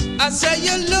 I say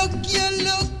you look.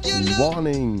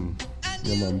 Warning.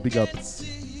 Yeah, man, big up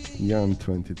Jan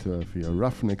 2012 here.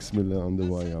 Ruffneck, Smille on the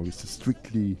wire with the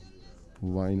strictly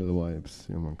vinyl vibes.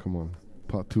 Yeah, man, come on.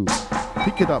 Part 2.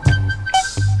 Pick it up.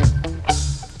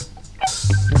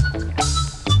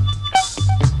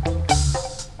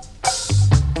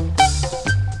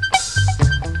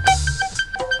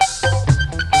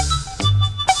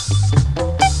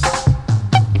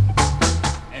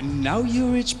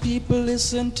 rich people,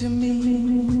 listen to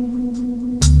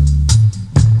me.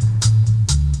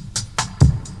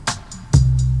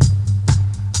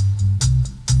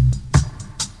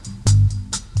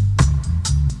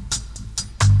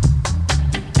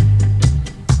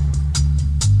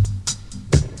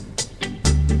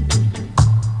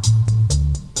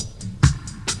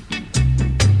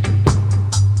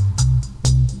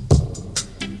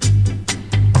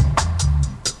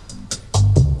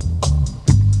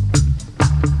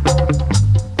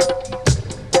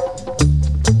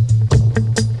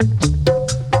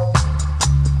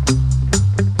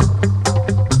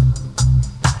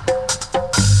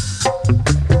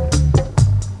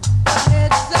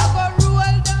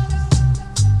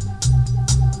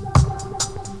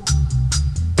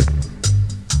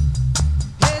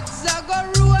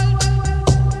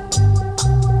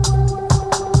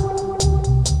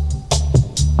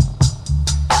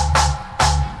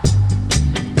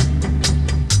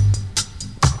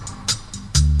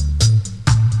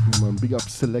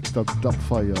 Selector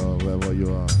Dubfire, wherever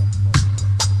you are.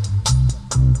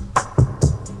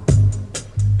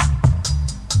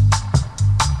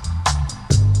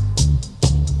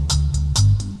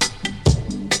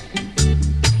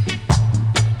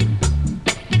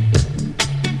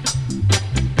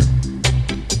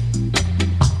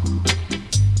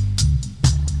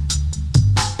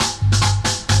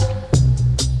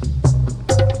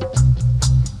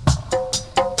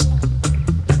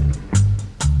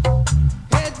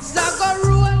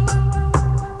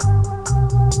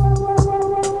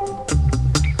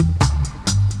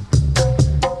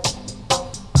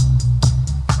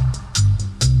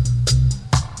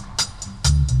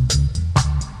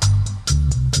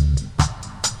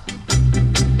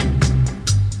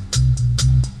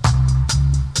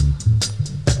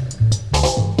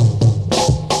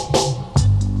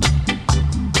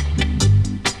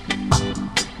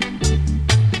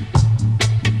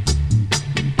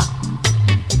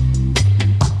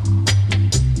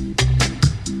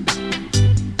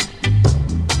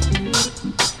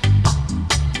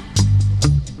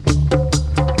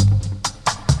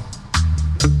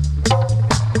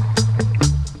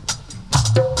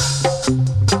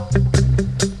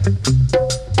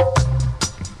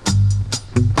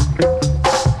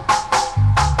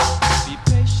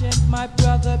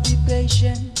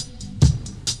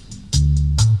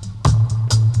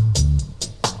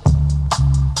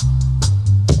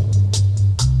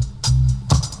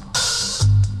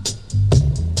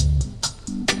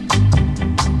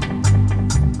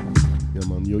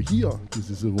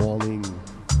 Is a warning.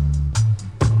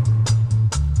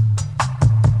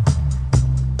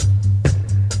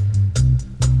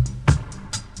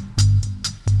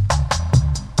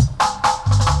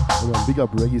 Come on, big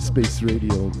up Reggae Space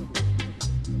Radio.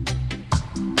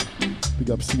 Big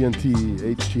up CNT,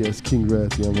 HTS King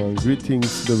Red, yeah man.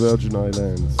 Greetings the Virgin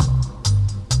Islands.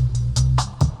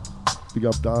 Big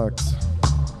up Darks.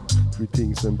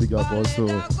 Greetings and big up also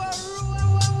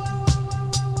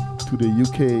to the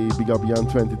UK, big up Jan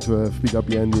 2012, big up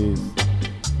Yandees.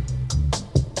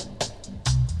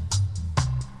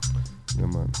 Yeah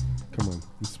man, come on,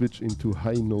 we switch into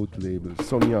high note label.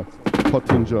 Sonia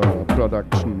Pottinger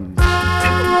Production.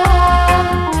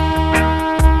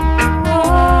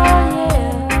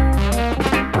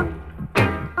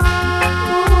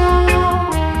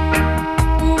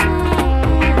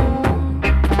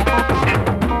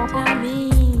 Tell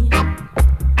me,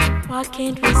 why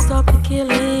can't we stop the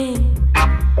killing?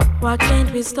 Why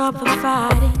can't we stop the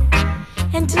fighting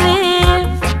and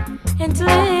live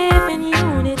in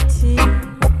unity?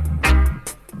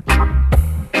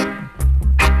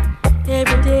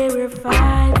 Every day we're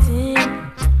fighting,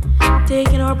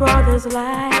 taking our brother's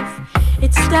life.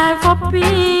 It's time for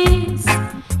peace,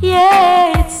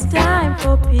 yeah, it's time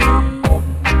for peace.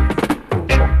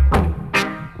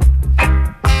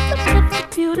 Such a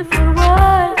beautiful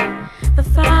world the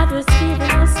Father's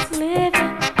given us to live in.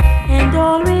 And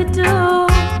all we do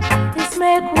is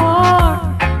make war,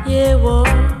 yeah, war.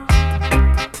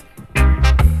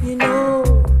 You know,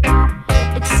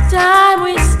 it's time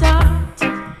we start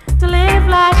to live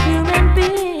like human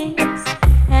beings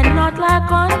and not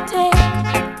like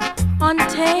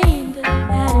untamed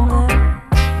animals.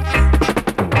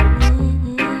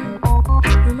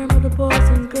 Remember the boys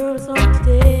and girls of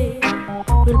today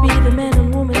will be the men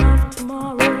and women of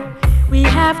tomorrow. We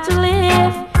have to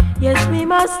live. Yes, we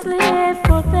must live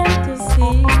for them to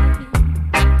see.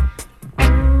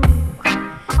 Ooh.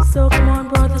 So come on,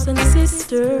 brothers and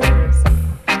sisters,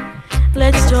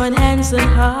 let's join hands and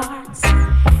hearts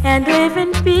and live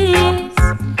in peace,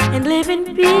 and live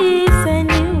in peace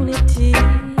and unity.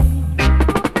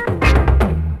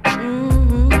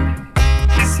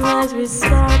 as we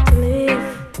start to live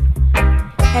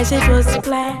as it was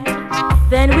planned,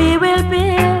 then we will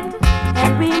build,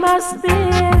 and we must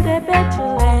build a better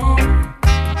land.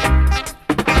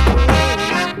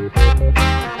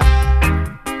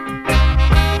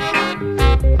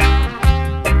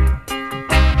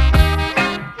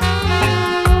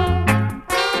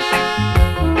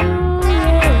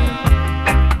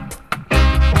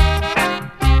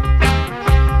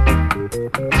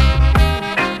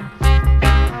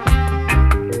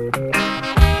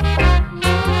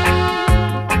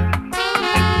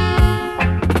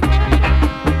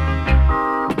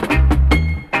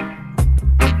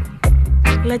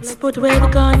 Let's put away the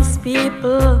guns,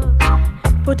 people.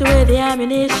 Put away the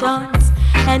ammunitions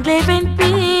and live in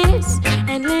peace,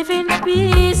 and live in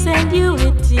peace and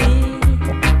unity.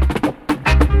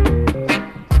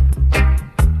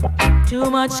 Too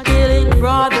much killing,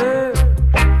 brother.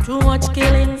 Too much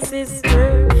killing,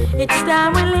 sister. It's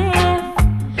time we live.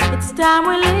 It's time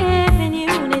we live in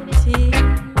unity.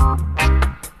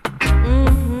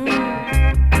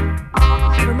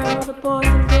 Remember the boys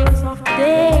and girls of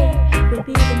today will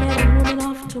be the men and women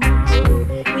of tomorrow.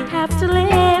 We have to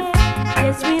live,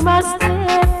 yes we must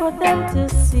live for them to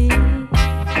see.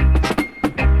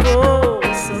 Oh,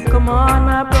 so come on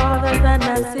my brothers and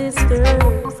my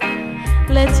sisters,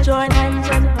 let's join hands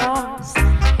and hearts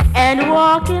and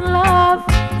walk in love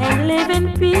and live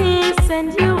in peace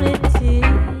and unity.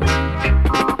 Ooh,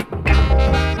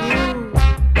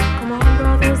 come on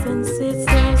brothers and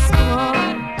sisters, come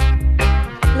on,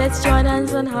 let's join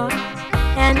hands and hearts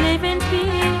and live in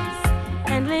peace,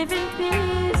 and live in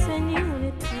peace and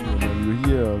unity. You're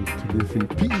here to live in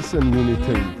peace and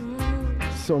unity.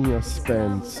 Sonia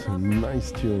Spence,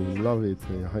 nice tune, love it.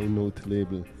 A high note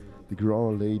label, the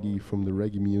grand lady from the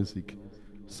reggae music,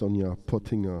 Sonia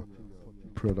Pottinger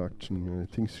production. I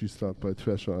think she started by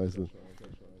Treasure Isle.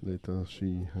 Later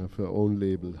she have her own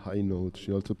label, High Note.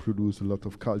 She also produced a lot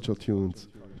of culture tunes.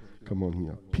 Come on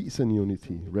here, peace and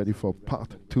unity, ready for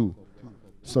part 2.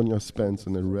 Sonia Spence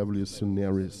and the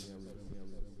Revolutionaries.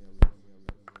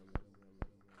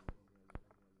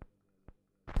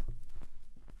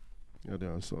 Yeah,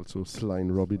 there's also Sly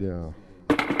and Robbie there.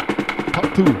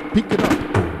 Part 2, pick it up.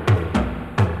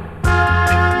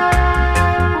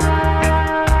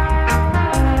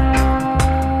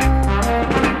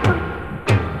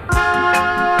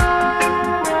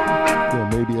 Yeah,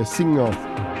 maybe a singer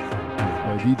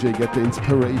or DJ get the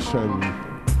inspiration.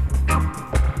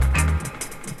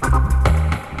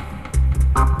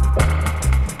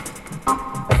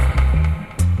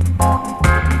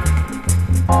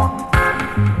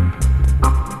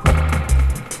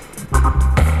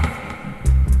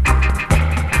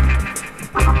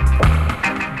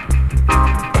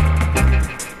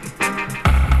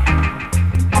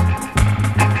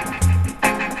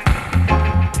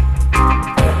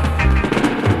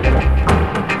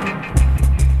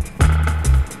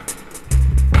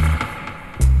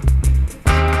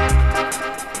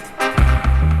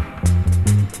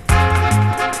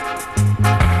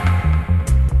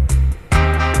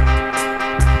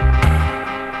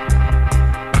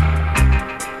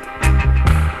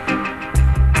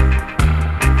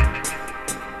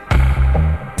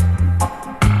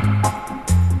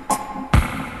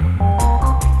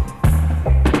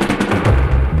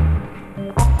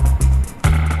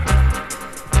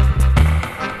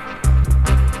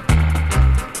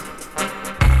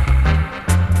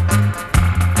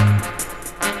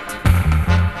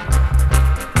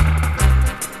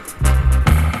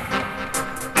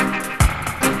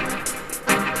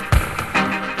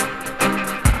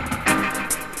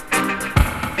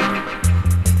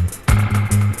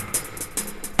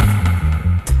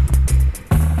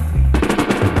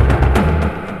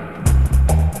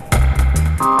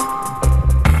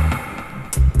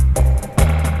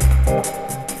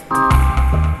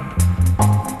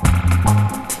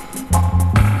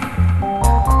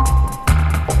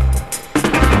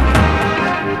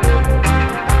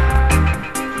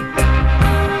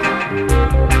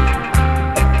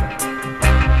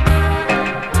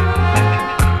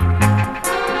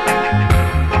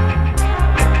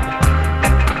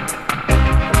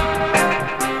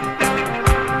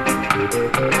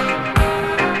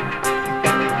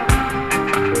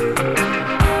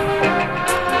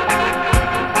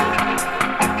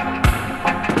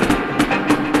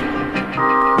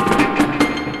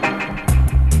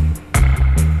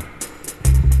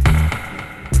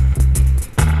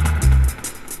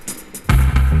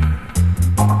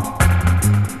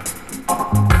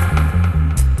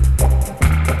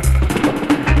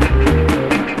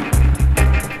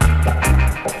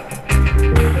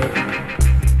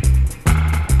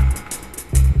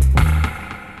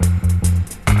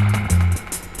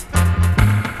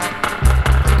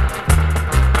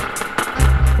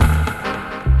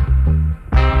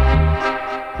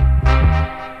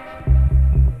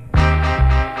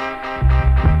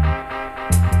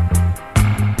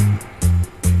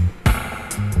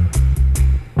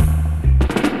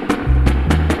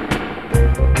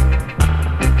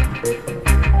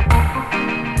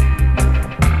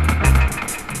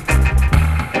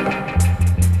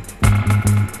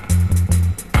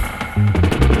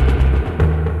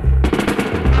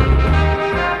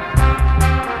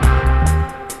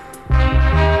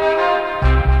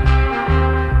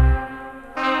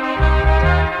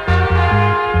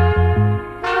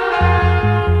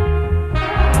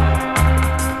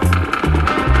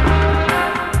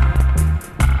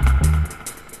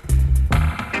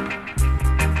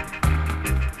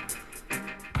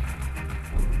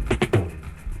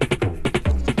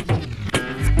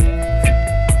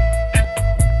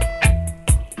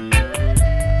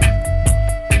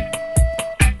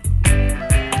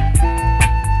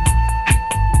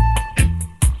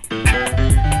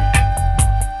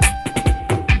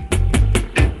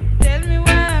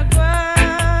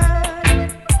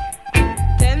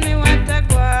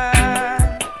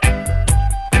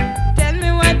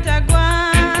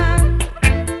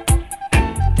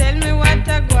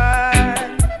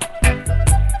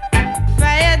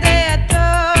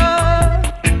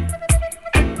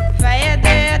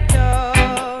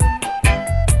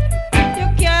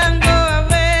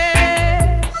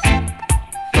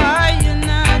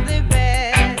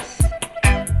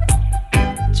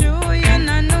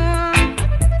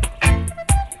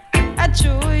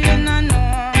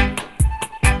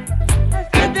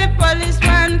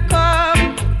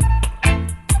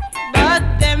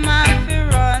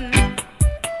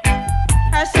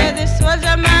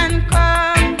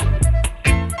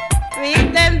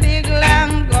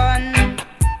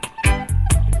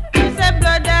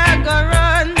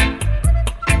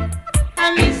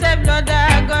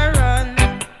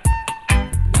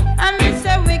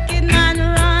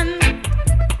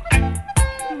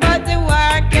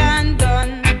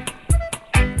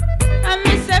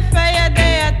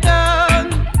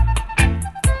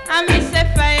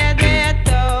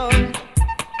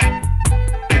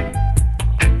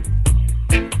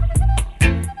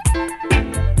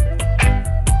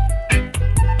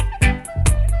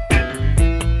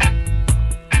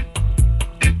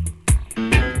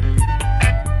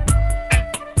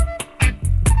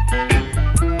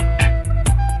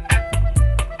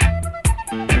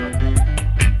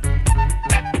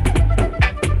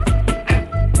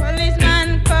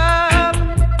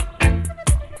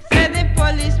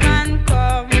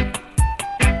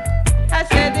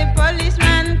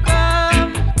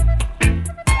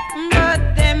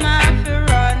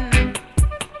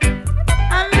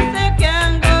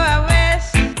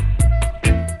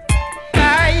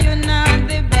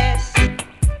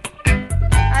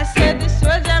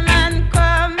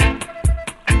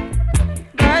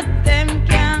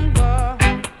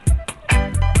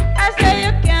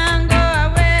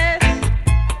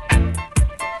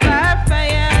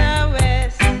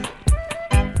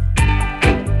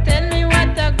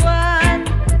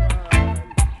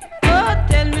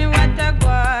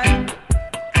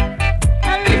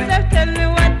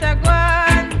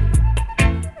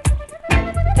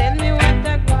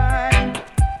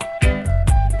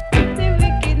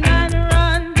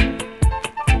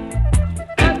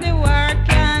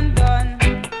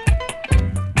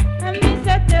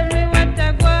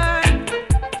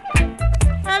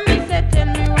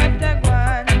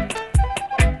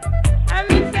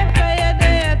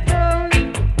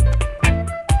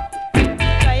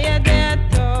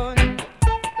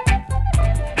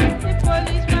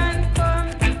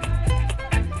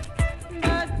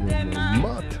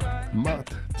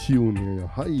 tune here,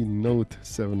 High Note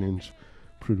 7-inch,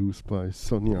 produced by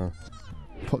Sonia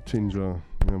Pottinger.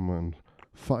 Yeah, man.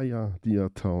 Fire, Dear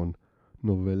Town,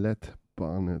 Novelette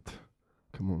Barnett.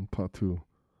 Come on, part 2.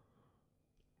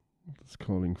 It's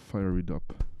calling Fire It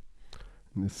Up.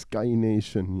 In the Sky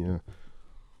Nation here.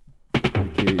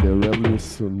 Okay, the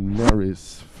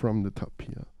Revolutionaries from the top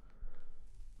here.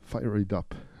 Fire It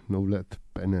Up, Novelette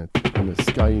Bennett and the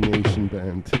Sky Nation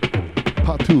Band.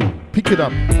 Part 2, pick it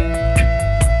up.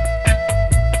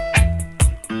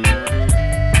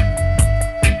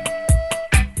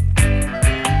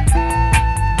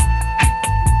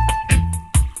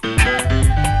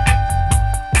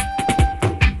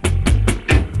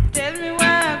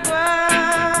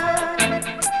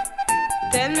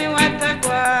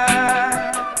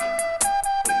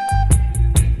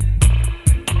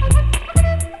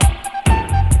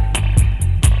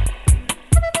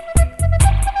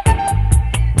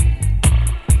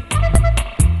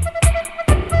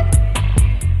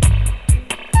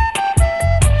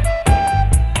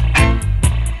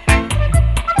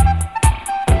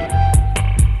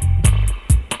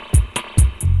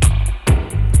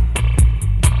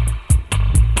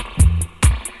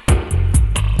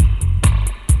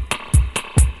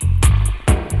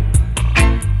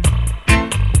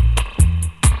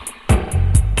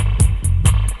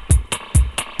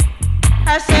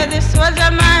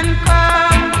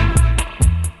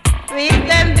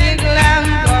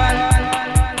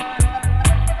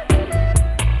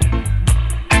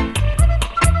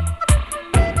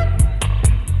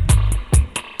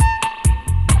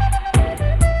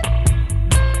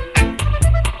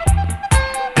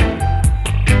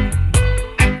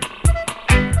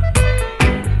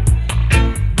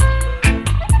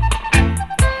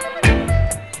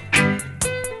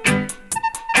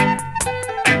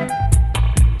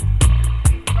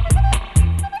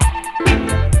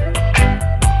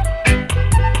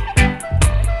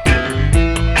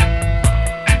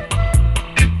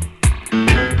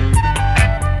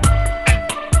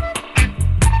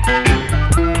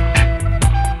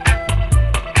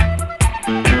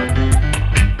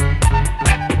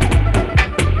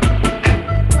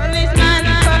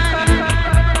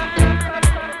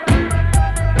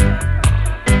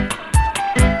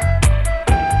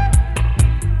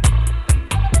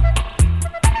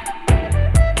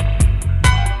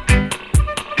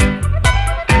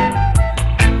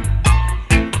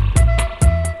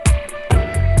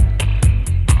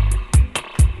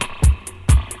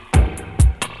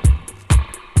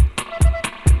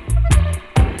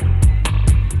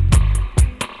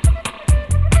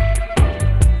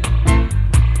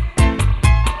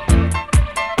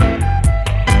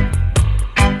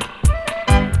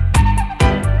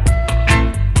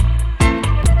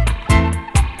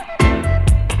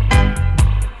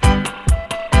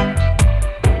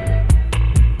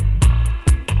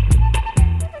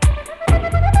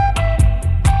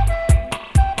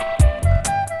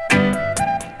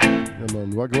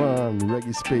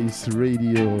 Space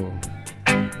Radio.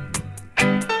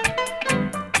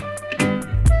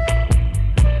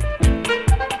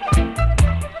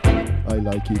 I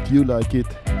like it, you like it.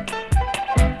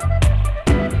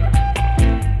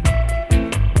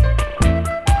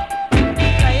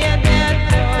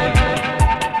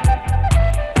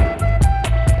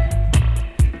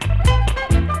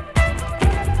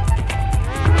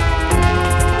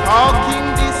 Talking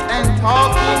this and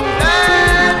talking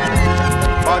that,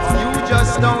 but you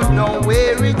just don't know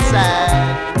where it's at.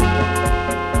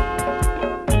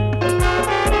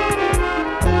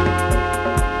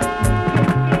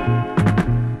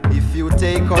 If you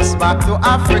take us back to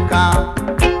Africa,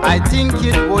 I think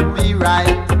it would be right.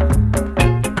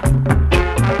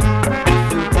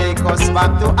 If you take us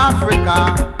back to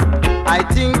Africa, I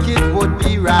think it would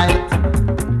be right.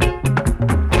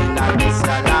 In this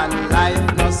land,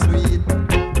 life no sweet.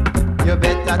 You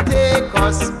better take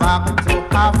us back to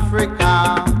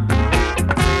Africa.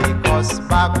 Take us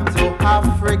back to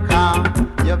Africa.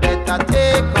 You better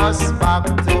take us back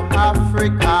to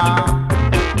Africa.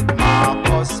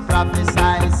 Marcus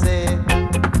prophesied, say,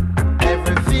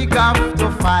 every fig have to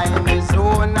find his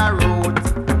own road.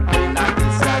 In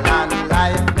this land,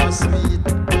 life no sweet.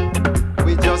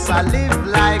 We just a live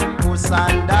like puss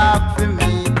and dog for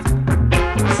meat.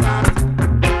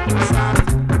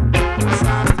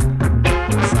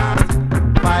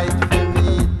 Fight for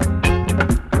meat.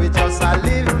 We just a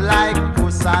live like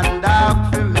puss and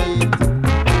dog for meat.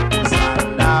 Puss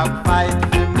and dog fight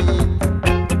for meat.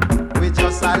 We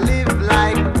just a live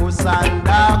like puss and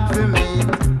dog for meat.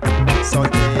 So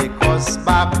take us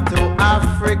back to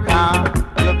Africa.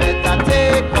 You better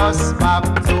take us back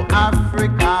to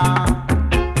Africa.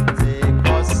 Take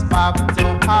us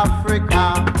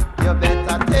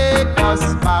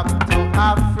us back to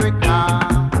Africa.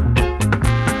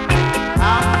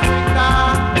 Africa,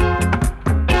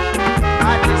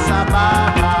 Addis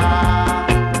Ababa.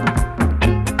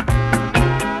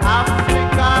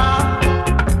 Africa,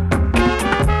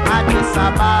 Addis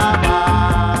Ababa.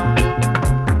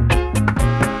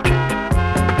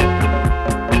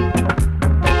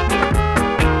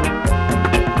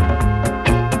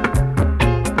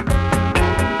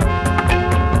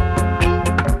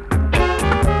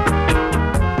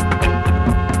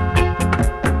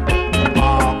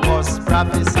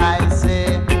 Prophesy, say,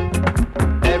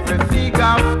 every fig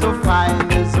have to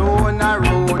find his own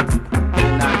road.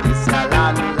 In a this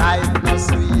land, life no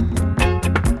sweet.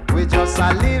 We just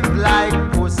a live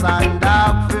like puss and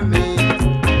dog for meat.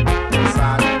 Puss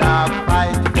and dog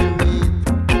fight for meat.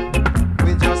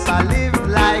 We just a live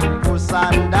like puss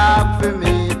and dog for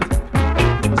meat.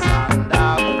 Puss and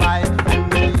dog fight for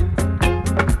meat.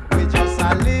 We just a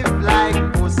live like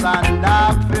puss and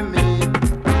dog for meat.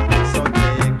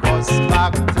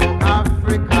 Back to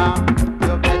Africa,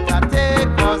 you better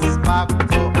take us back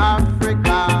to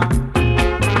Africa.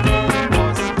 Take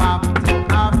us back to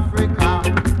Africa,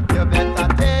 you better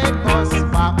take us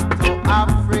back to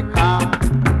Africa.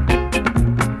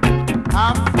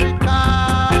 Africa,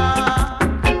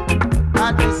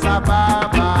 Addis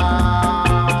Ababa.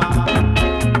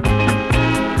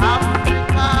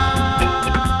 Africa,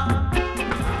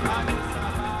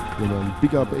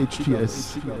 Big up HTS.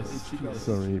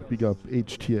 Sorry, big up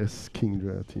HTS King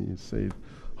Dread. He said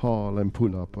Harlem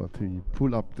pull up, but he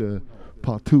pull up the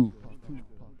part 2.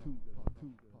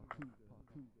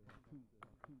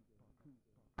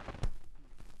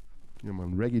 Yeah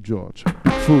man, Reggae George.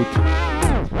 Food.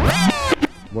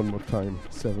 One more time,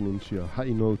 7-inch here. High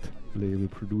Note label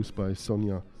produced by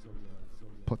Sonia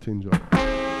Pottinger.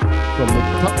 From the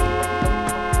top.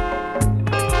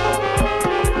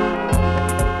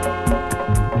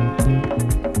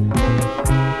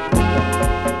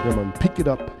 Yeah man, pick it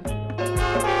up.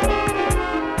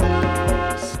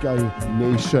 Sky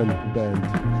Nation Band.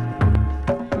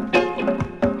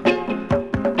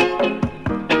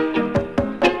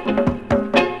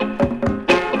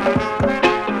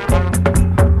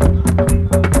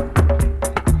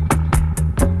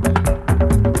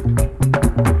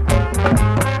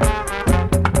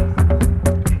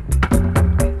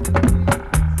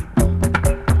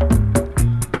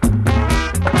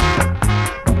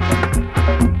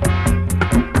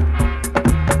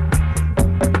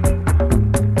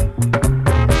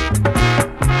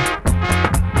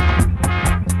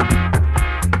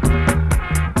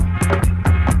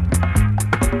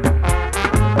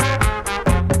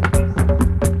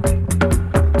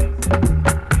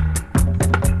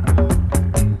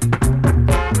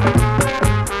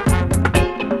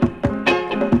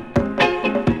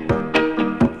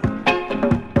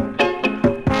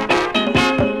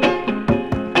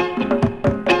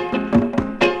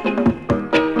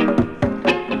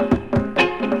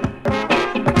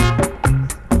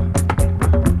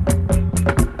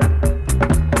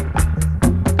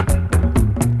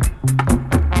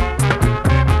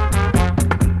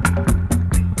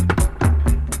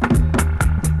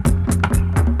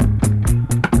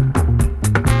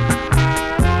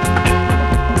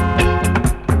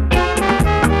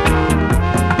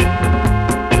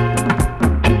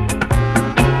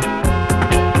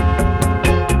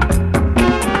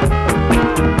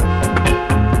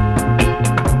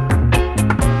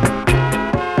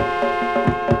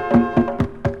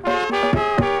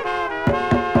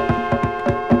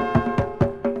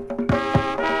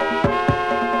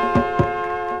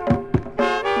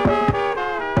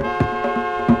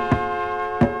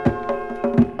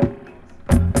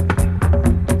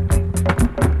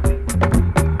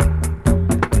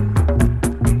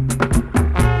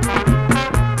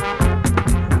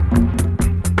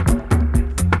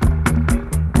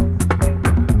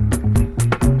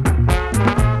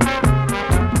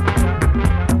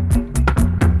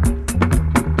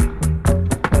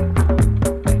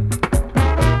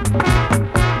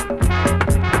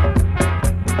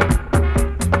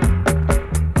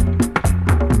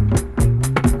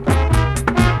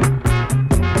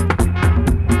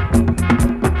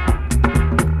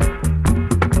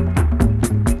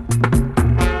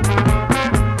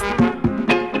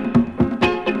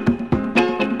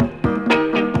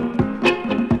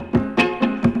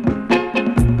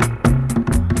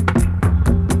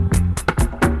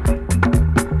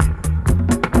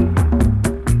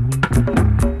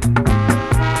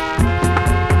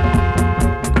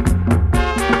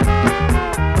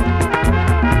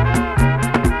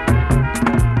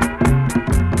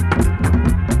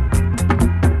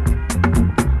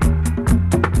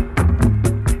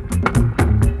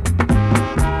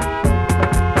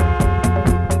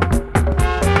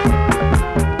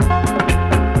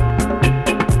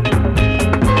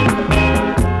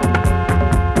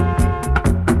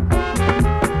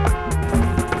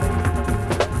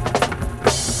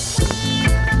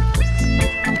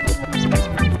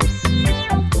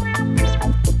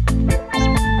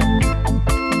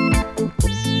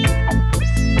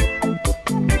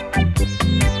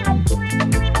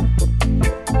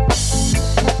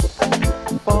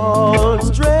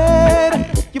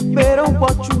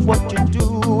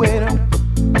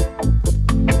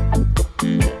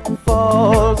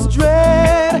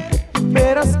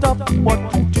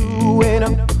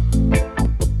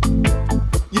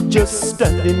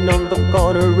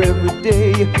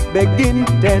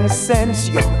 sense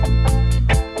you.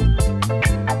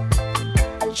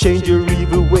 Change your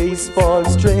evil ways, fall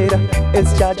straight.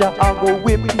 It's Jaja, I go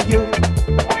whip you.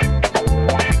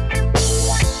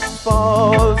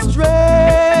 Fall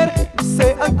straight,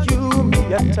 say you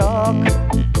me a talk.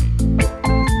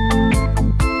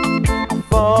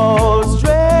 Fall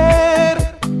straight,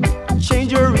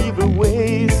 change your evil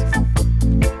ways.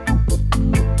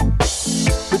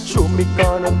 But show me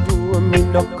gonna do me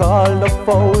no call no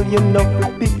foul, you know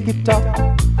we pick it up.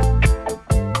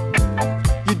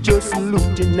 You just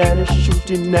looting and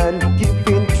shooting and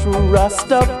giving true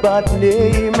Rasta bad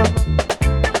name.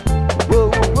 Whoa,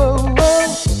 whoa, whoa.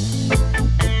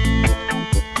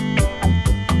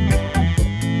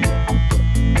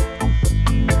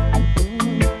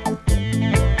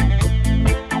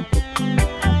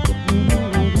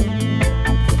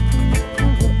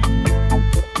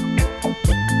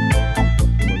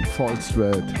 False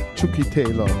Red, Chucky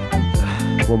Taylor.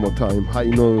 One more time, High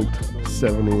Note,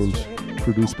 7-inch,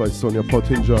 produced by Sonia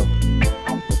Pottinger,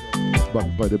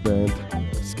 backed by the band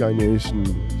Sky Nation,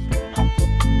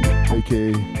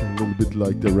 aka a little bit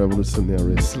like the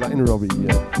Revolutionary Sly and Robbie.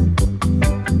 Yeah.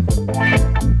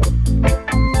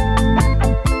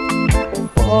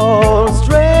 Fall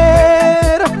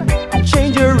straight,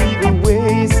 change your evil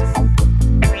ways.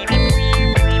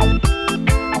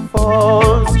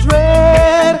 Fall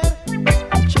straight,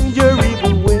 change your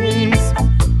evil ways.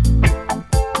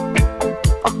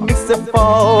 I miss a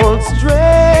fall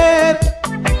straight,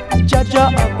 Jaja,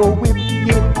 I go with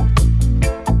you.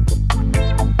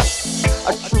 A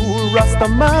true Rasta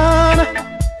man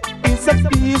is a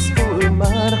peaceful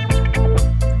man.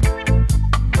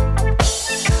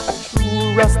 A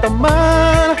true Rasta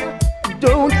man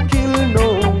don't kill no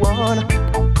one.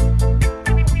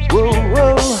 Whoa,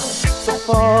 whoa. So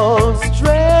fall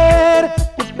straight,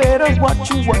 you better watch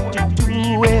what you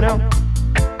doing.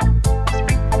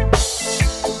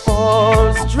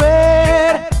 Fall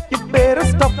straight, you better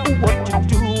stop what you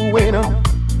doing.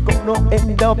 Gonna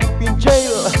end up in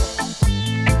jail.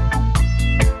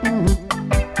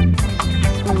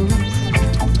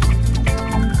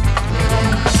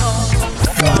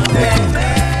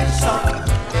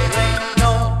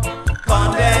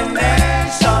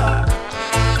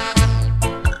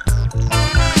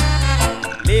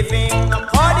 Living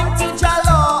according to the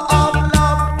law of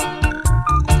love,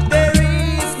 there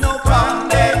is no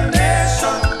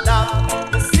condemnation. Love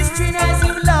your sister as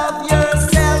you love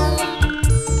yourself.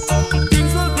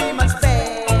 Things will be much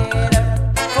better.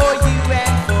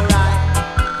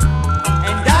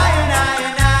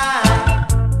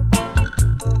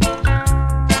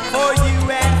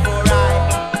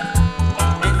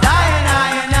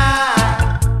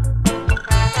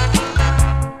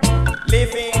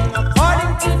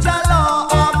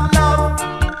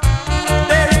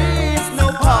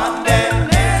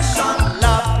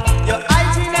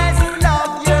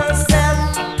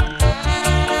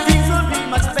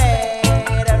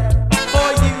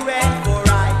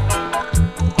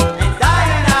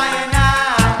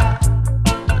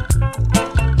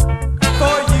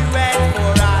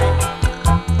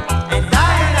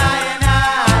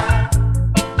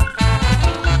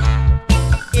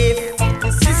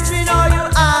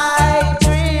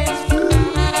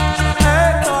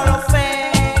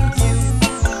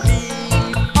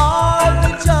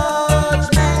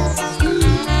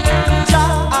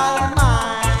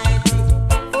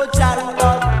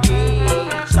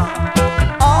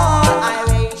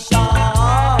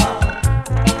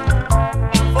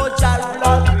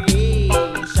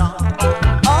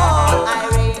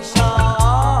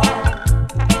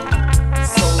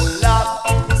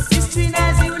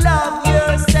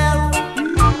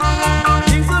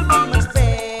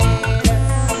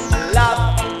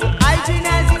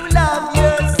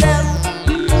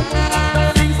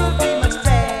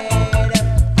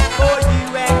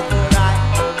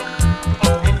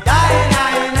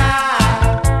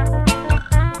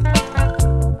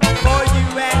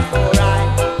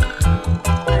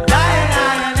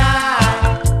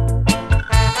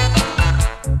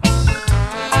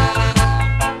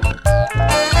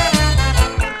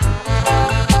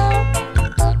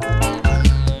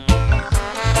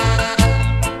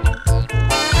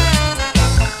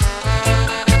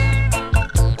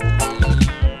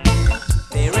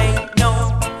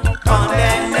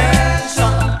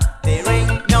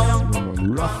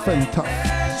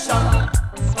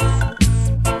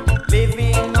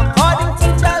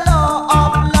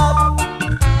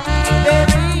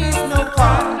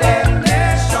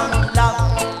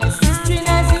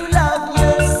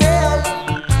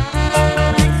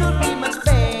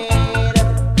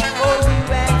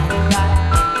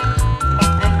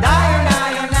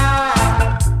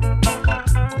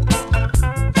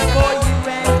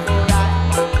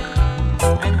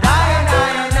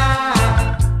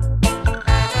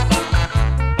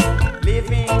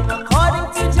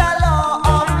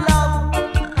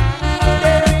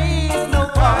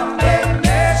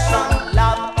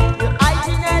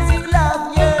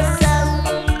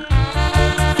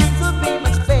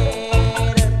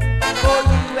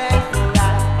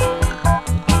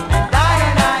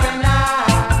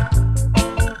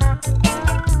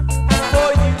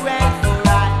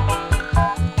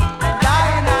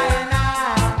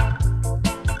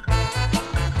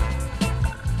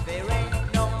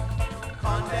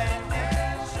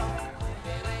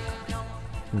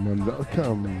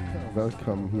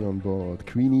 welcome here on board.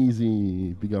 Queen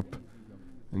Easy, big up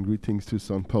and greetings to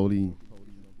St. Pauli.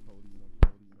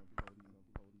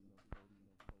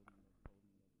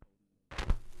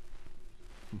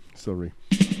 Sorry.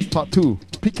 Part 2,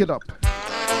 pick it up.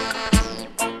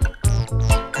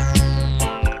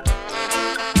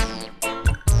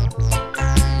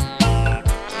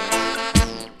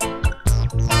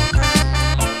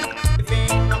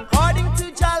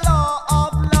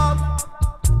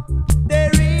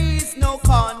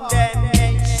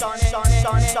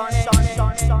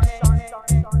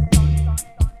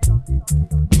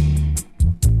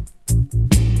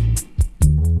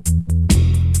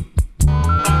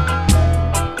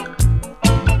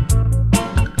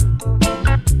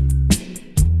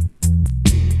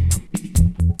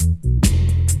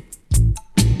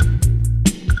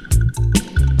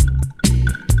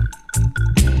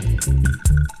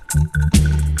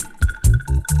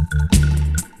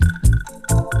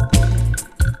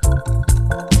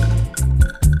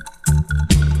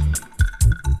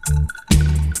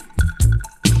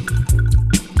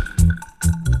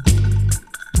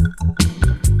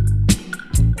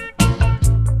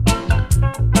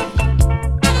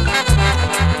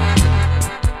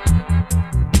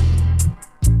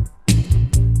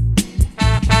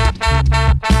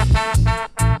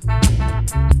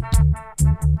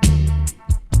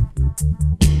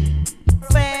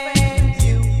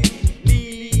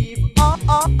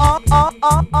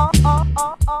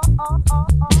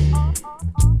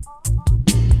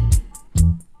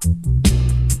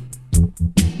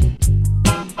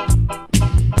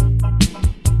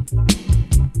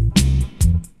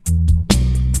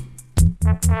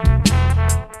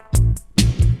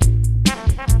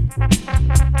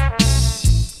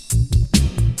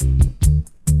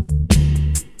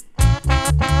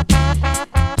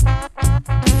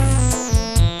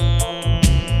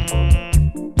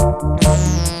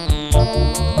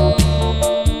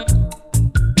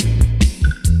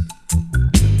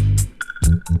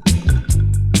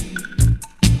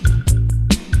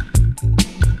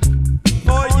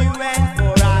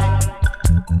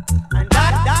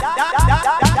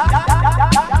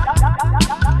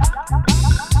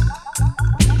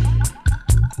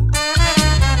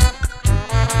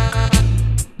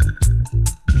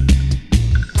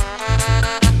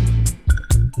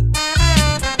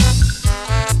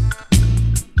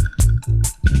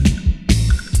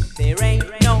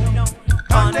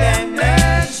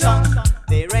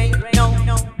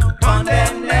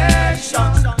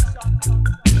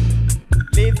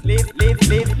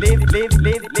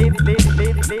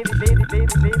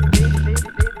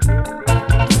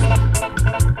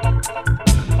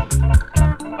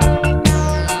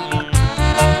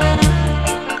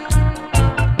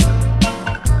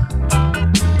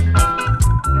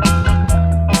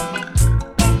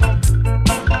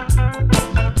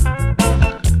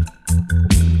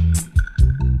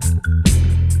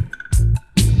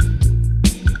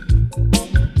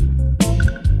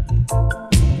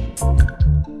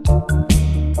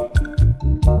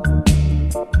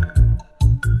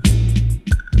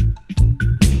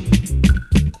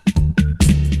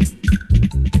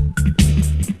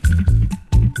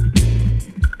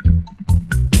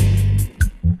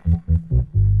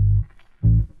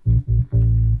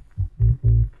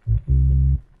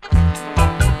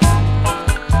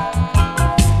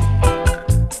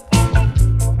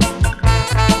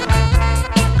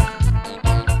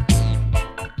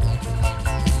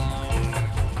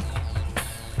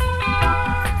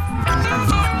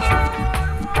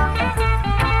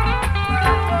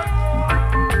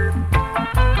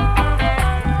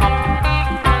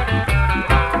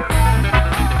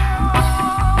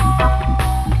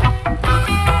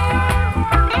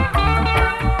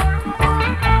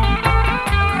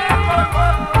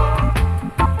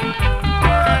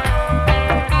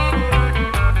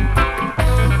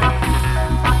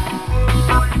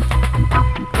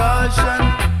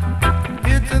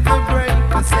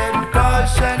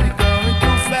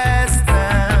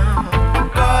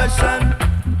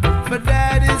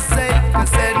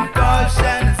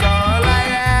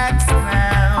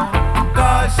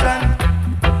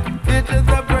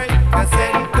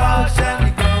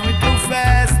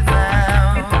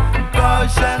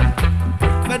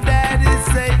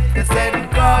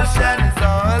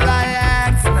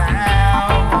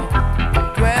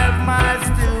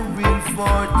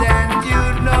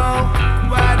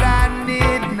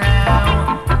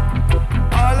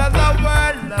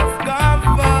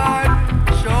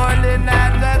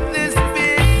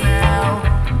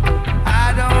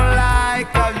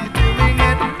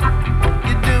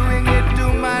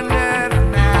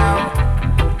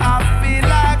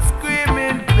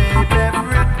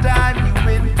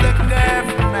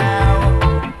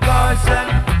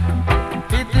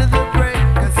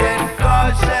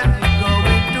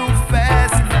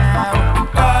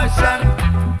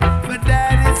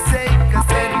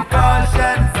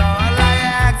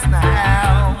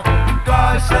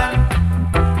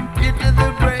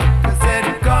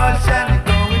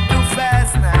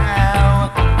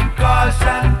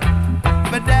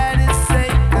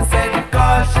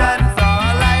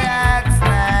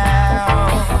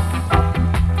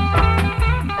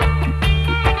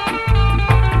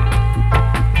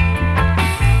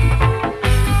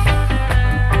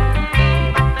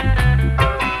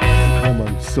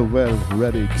 well,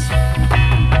 Radix.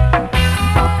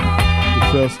 The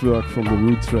first work from the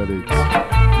Roots Radix.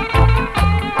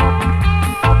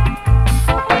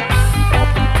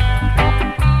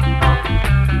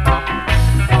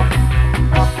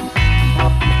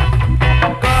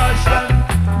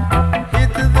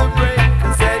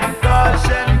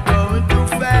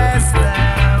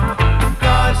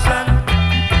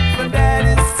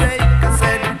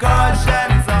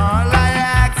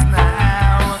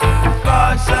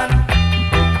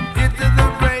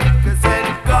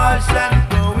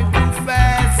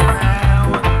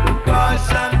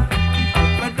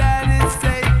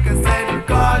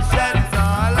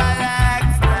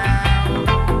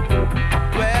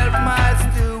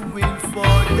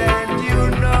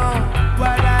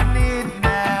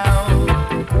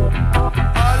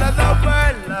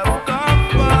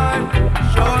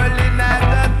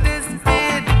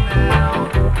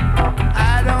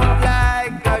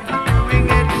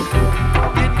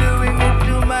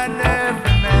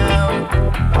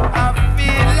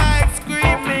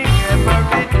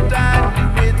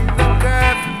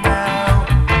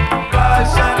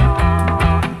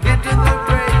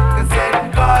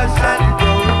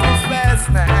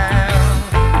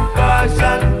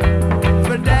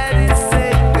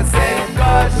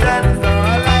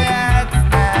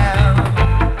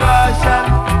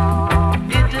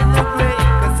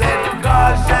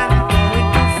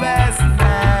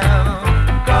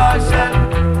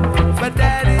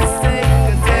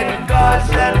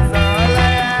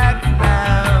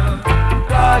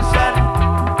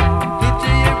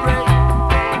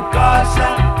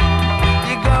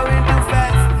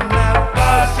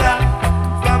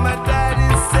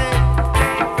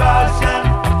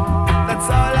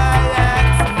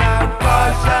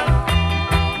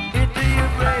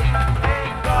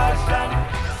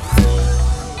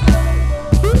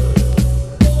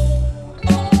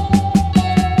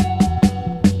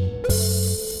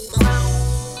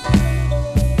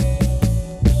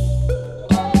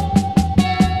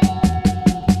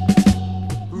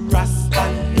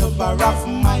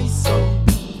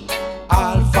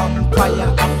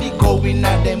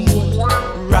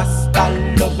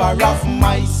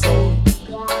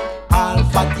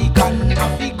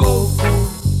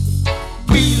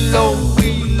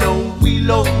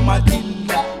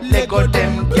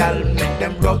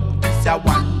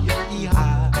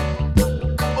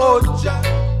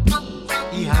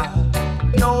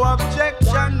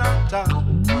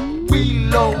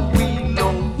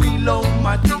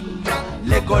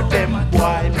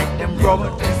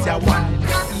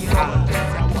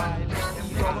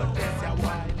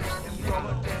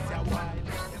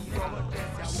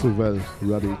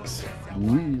 Radix,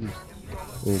 Wheel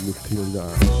och Matilda.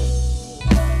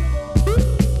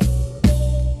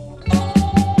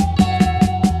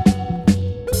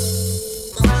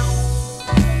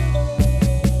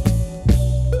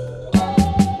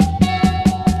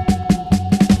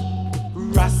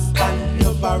 Rasta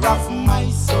lover of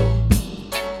my soul,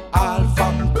 all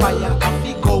vampire and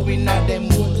be going at them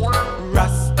moon.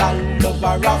 Rasta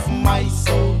lover of my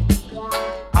soul,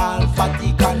 all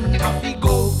Vatican and be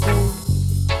go.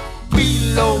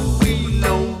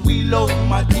 Willow,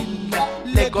 Matilda,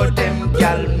 Lego them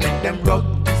gal, make them rock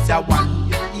this a one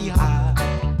year.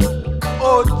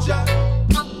 Oja,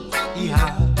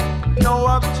 no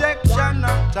objection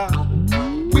at all.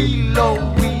 Willow,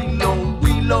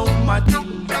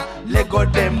 Matilda, Lego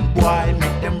them boy,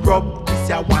 make them rock this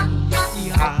a one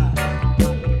year.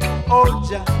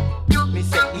 Oja, me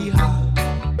say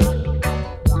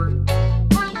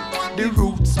the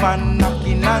roots man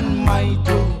knocking on my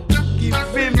door.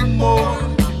 Give him more.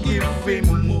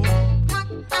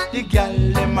 The gal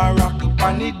them a rock it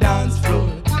on the dance floor.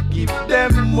 Give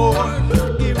them more.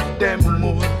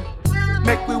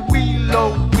 Make we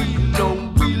willow,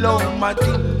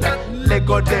 Matilda.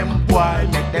 Lego them boy,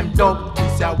 make them dub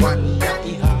this a one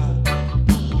year.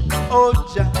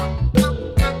 Oja,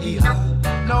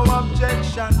 no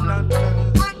objection at all.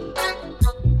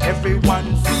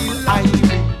 Everyone feel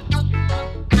irate,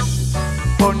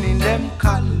 burning them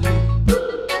colors.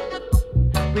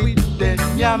 With them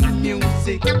your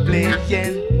music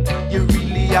playing, you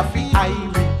really have to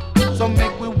irate. So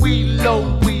make we willow,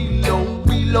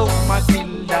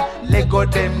 Matilda. Lego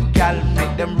them gal,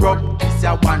 make them rub this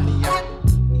a one year.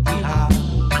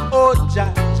 Oh ja,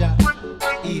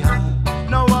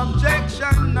 no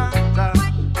objection at all.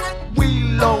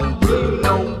 Willow,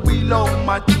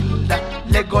 Matilda.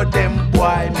 Lego them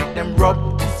boy, make them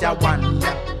rub this a one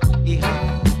year.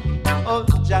 Oh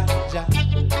ja,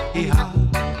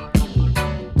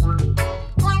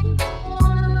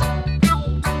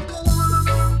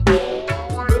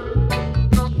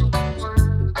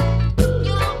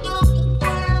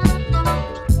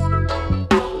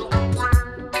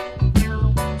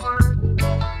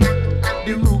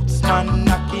 man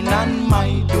knocking on my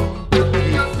door.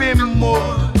 Give him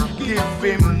more, give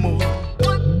him more.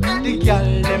 The girl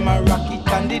them a rock it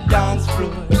on the dance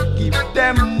floor. Give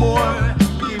them more,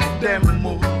 give them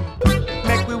more.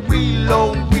 Make we wheel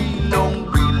on,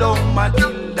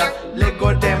 Matilda. Let go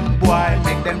them boy,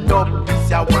 make them dub this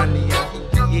ya one year.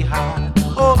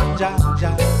 Oh, Jah,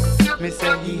 me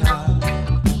say he hard.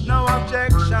 No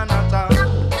objection at all.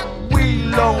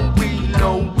 Wheel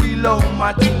on,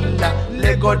 Matilda.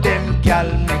 Let go them gal,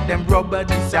 make them rubber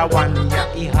this ya one year.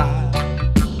 He hard,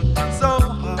 so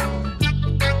hard,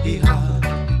 he hard.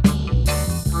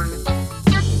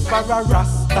 For a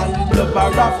Rasta,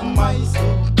 lover of my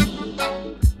soul,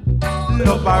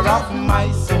 lover of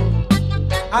my soul.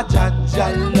 A Jaja,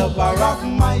 lover of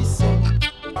my soul.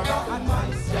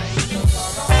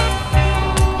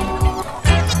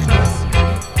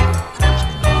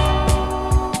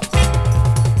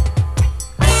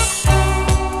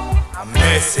 A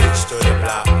message to the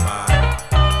black man.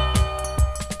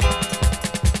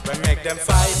 We make them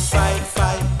fight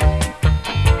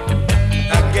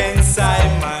against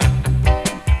Simon.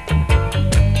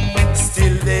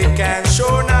 Still they can't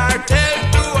show nor tell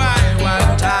to I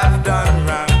what I've done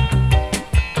wrong.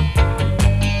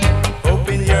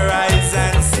 Open your eyes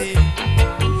and see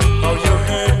how you're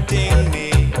hurting me.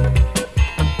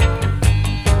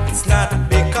 It's not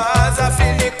because of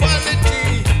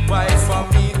inequality, why for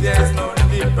me there's no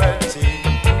liberty.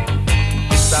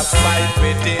 It's a fight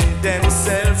within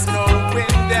themselves,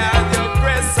 knowing they are the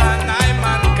oppressor, and I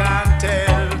man can't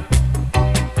tell.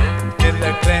 Till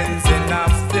the cleansing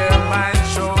of their mind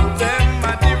show them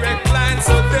a direct line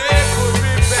so they could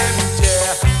repent,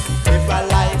 yeah. Live a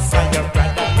life for your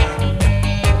brother man,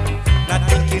 not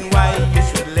thinking why you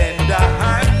should lend a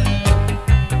hand.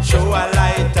 Show a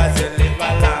light as you live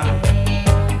along,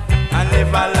 and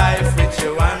live a life which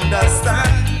you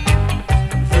understand.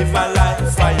 Live a life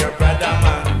for your brother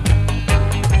man,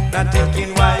 not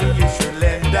thinking why you should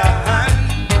lend a hand.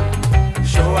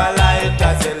 Show a light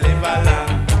as you live along,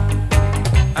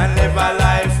 and live a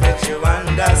life which you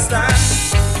understand.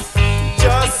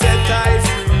 Just set I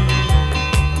free,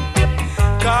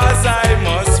 cause I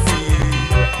must be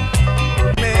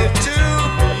made to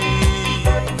be.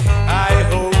 I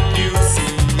hope you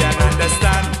see and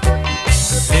understand.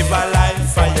 Live a life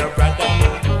for your brother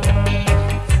man,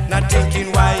 not thinking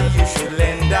why you should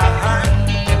lend a hand.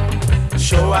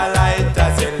 Show a light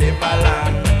as you live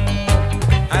along,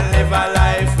 and live a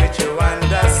life which you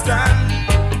understand.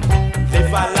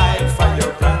 Live a life for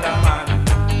your brother man,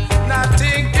 not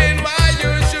thinking why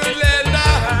you should lend a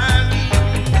hand.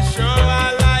 Show a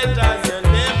light as you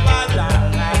live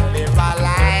along, and live a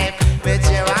life which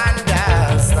you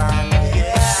understand.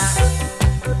 Yeah.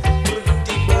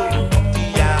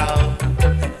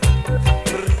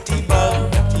 Pretty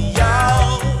booty yow,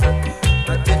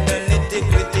 not in the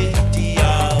nitty-gritty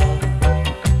yow.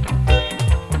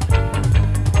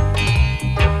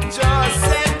 Just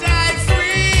set I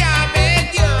free, I beg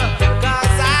you,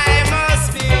 'cause I must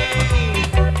be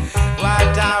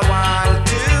what I want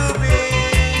to be.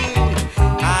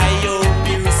 I hope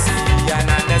you see and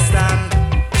understand.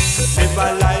 Live a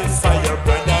life for your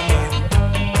brother man,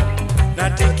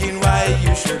 not thinking why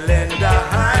you should lend a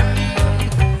hand.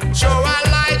 Show a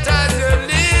light as you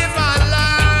live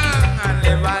along, and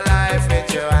live a life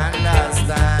which you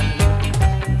understand.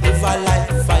 Live a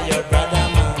life for your brother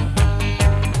man,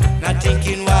 not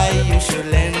thinking why you should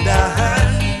lend a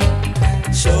hand.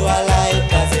 Show a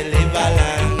light as you live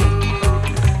along,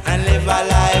 and live a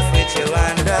life which you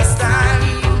understand.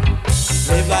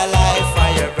 Live a life for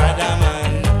your brother man,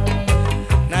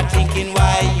 not thinking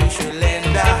why you should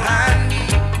lend a hand.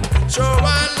 Show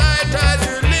a light as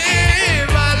you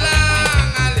live along,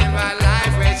 and live a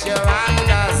life which you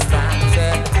understand.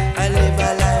 Say, and live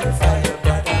a life for your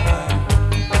brother man.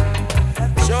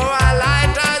 Show a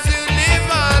light as you live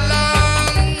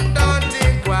along. Don't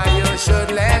think why you should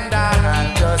lend a hand.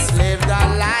 Just live the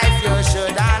life you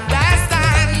should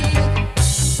understand.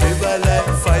 Live a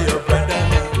life for your brother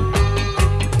man,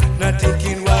 not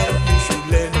thinking why you should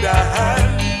lend a hand.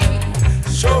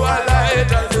 Show a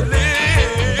light as you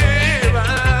live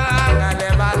along, and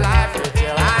live a life which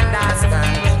you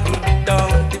understand.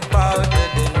 Don't depart to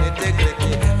the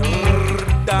nitty-gritty.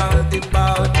 Don't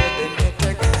depart to the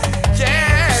nitty-gritty.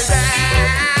 Yeah,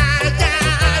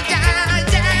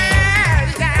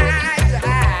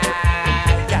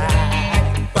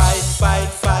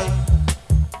 Fight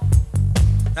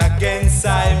against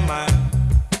Simon.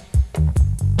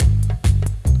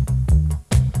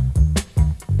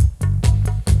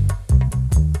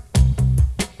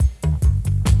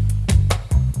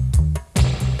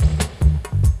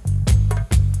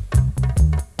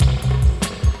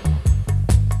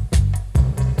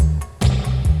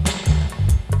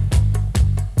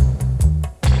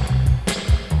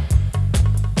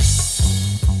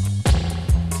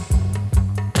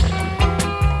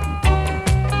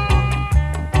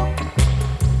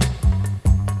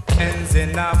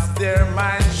 Open up their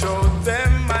mind, show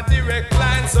them a direct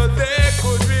line so they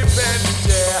could repent,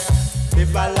 yeah.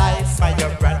 Live a life for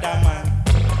your brother, man.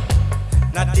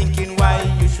 Not thinking why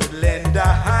you should lend a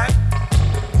hand.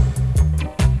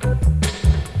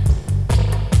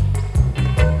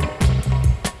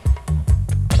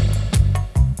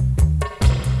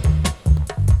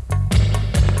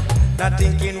 Not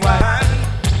thinking why.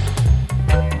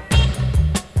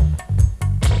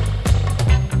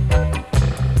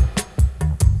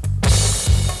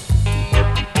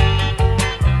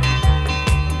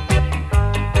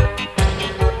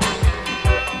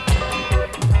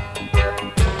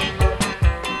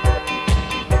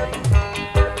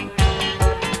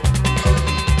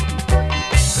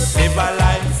 Live a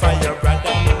life for your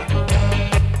brother, man.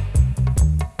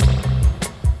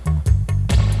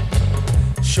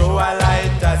 Show a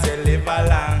light as you live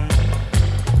along.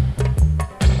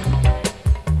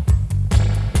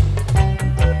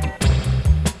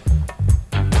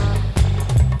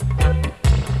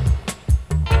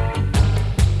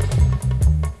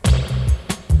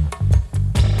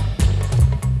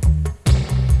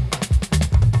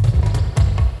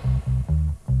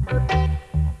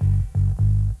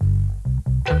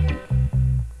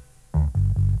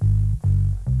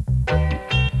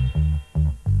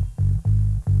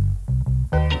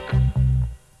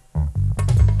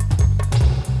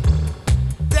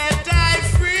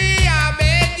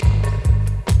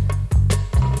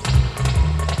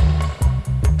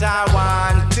 I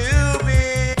want to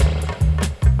be.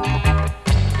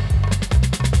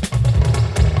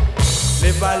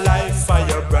 Live a life for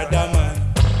your brother, man.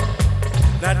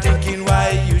 Not thinking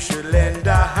why you should lend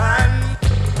a hand.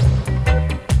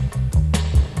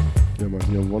 Yeah, man,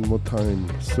 here one more time.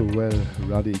 So well,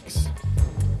 Radix.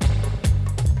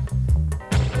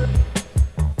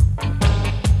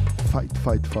 Fight,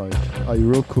 fight, fight.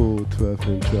 Iroko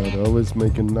 12-inch. They always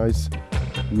make a nice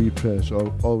repress.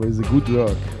 Always a good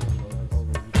work.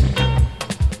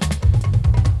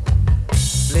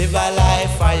 Live a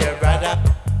life for your brother.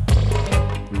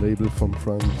 Label from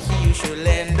France. You should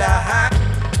lend a hand.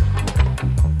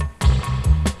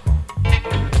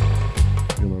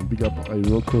 You know, big up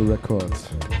Iroko Records.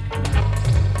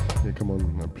 Yeah, come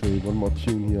on, I play one more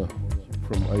tune here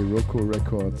from Iroko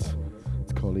Records.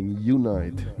 It's calling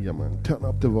Unite. Yeah, man, turn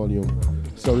up the volume.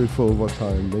 Sorry for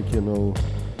overtime. Make you know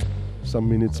some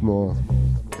minutes more.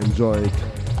 Enjoy it.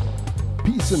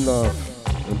 Peace and love.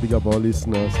 And big up our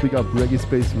listeners. Big up Reggae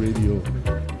Space Radio.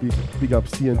 Big up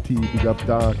CNT. Big up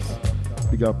Darks.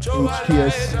 Big up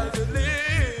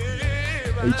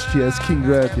HTS King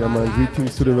Red. Yeah, man.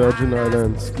 Greetings to the Virgin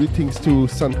Islands. Greetings to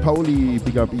St. Pauli.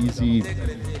 Big up Easy.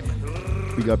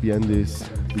 Big up Yandis.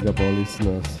 Big up our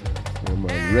listeners. Yeah,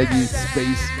 man. Reggae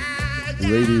Space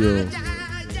Radio.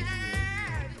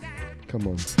 Come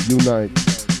on. Unite.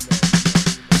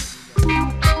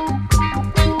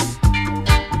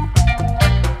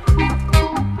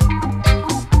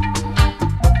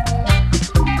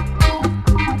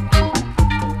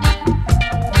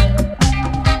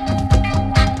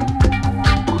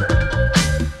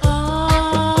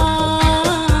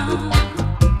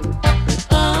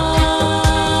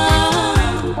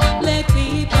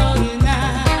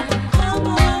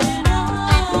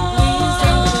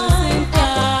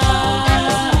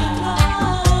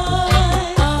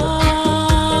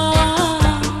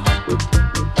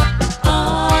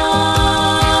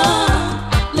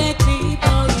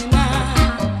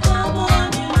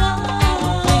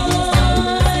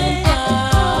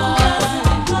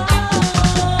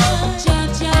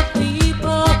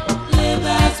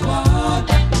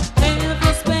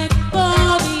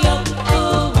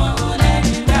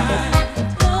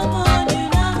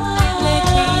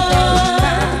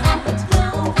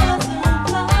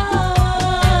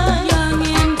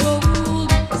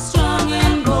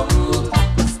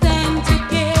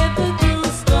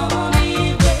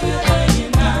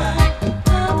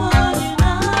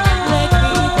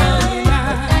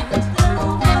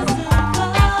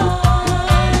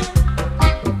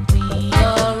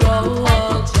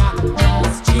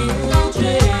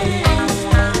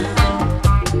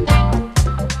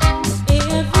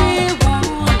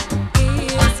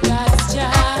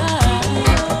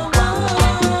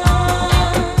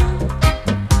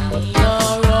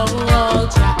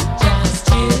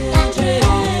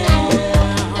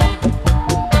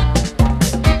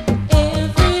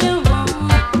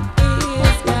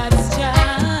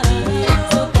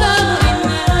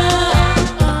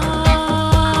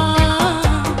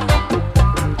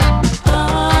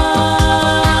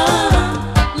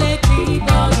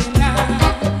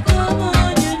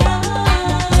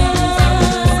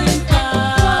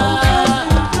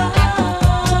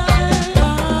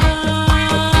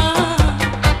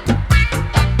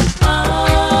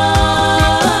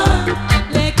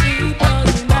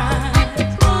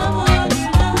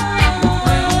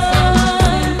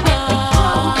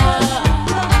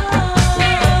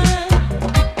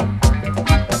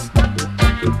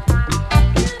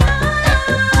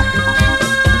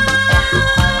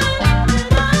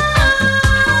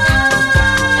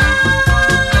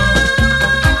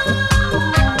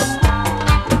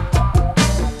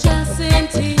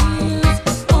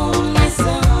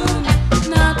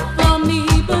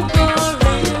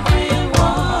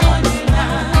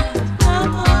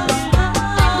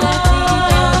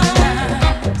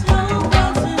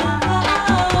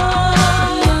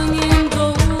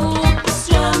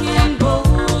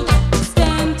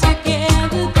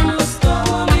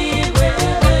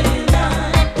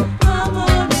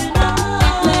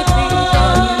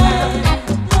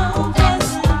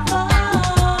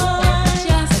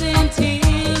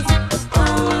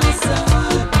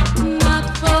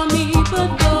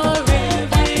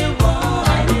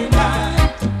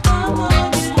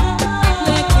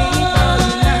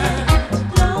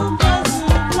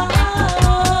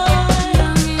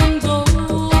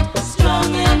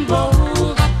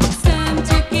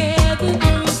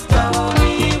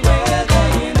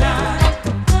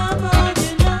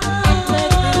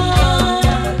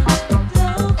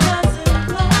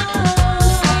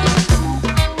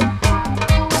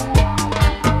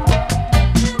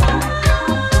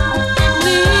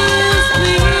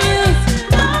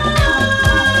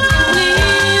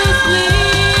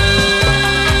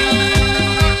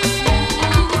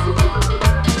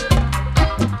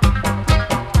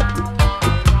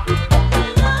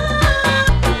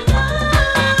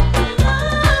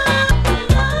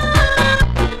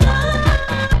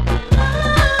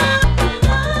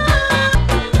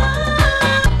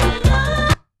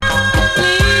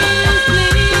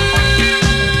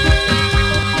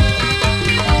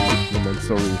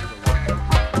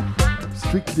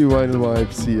 Strictly vinyl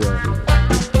vibes here.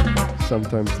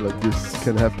 Sometimes like this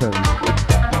can happen.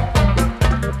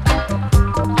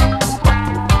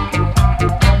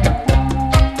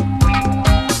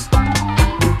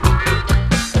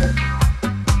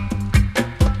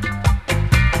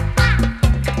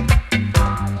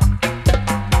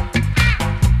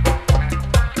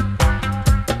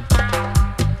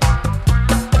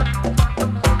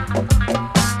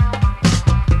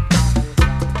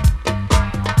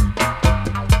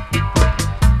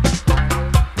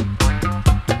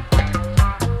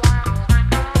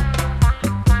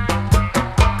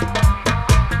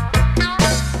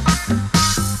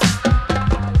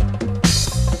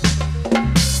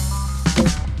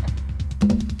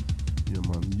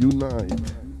 Unite.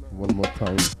 One more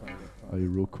time.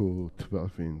 Iroko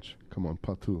 12-inch. Come on,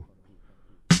 Patu.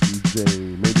 DJ.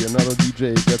 Maybe another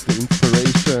DJ. Get the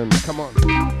inspiration. Come on.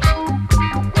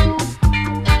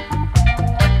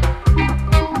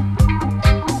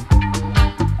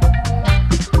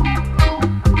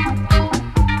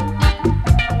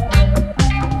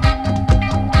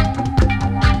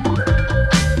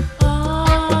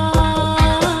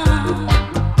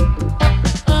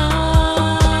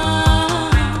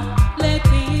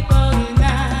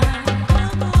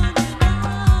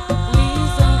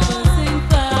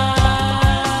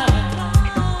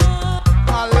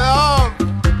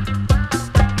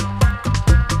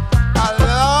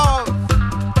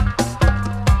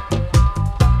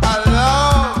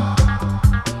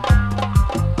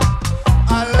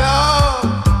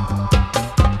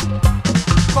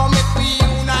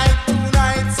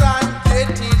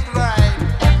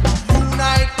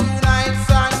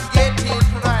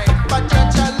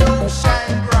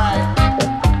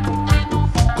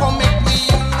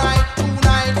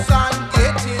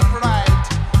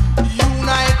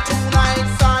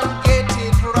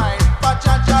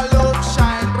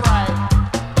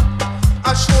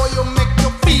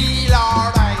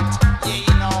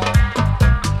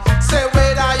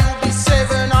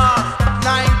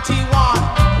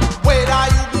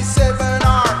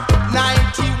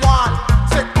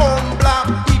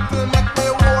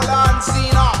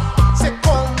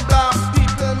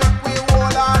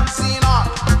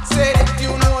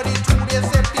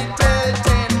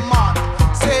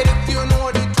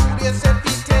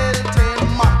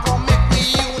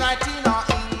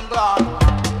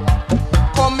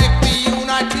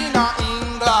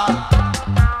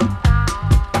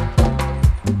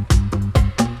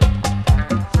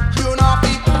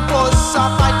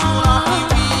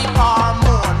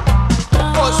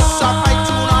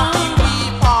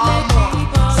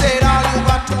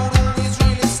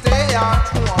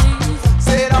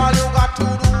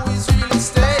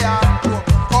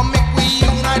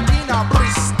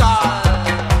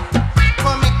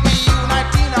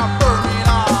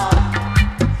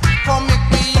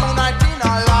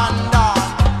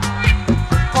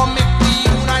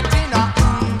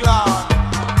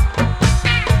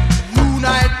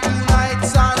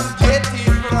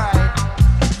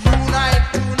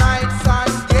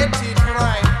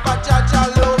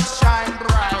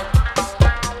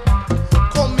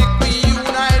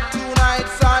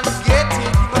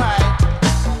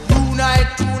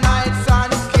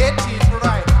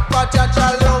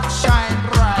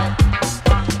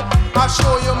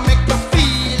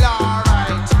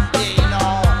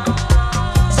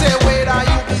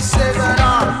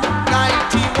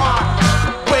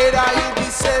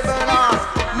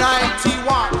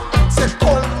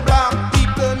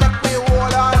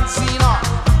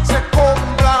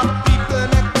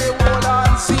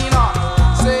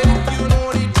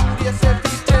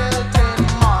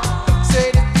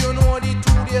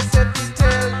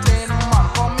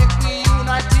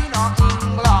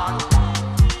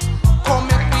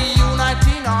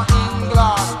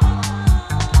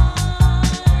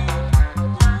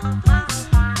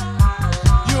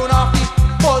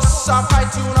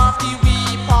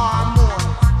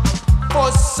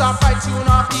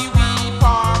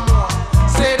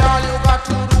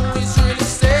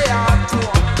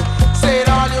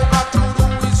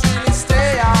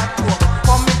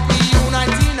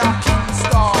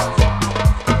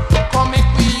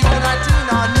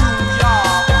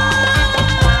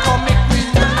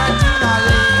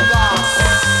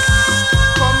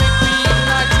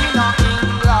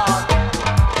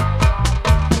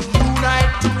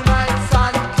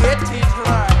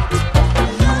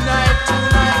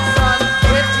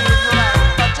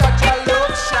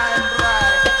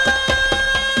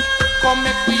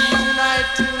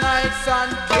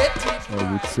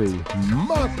 I would say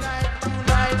mad.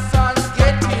 Tonight, son,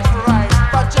 get it right.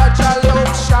 But Jaja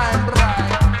love shine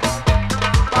bright.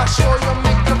 I show you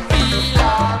make you feel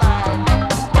alright.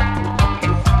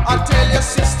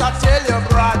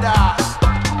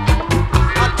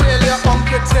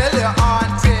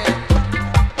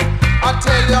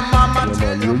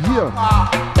 here.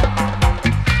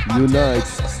 Unite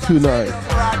tonight.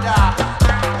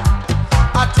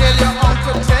 I tell your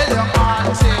uncle, tell your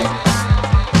auntie.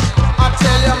 I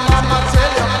tell your mama,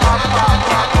 tell your papa.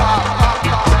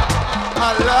 I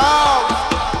love.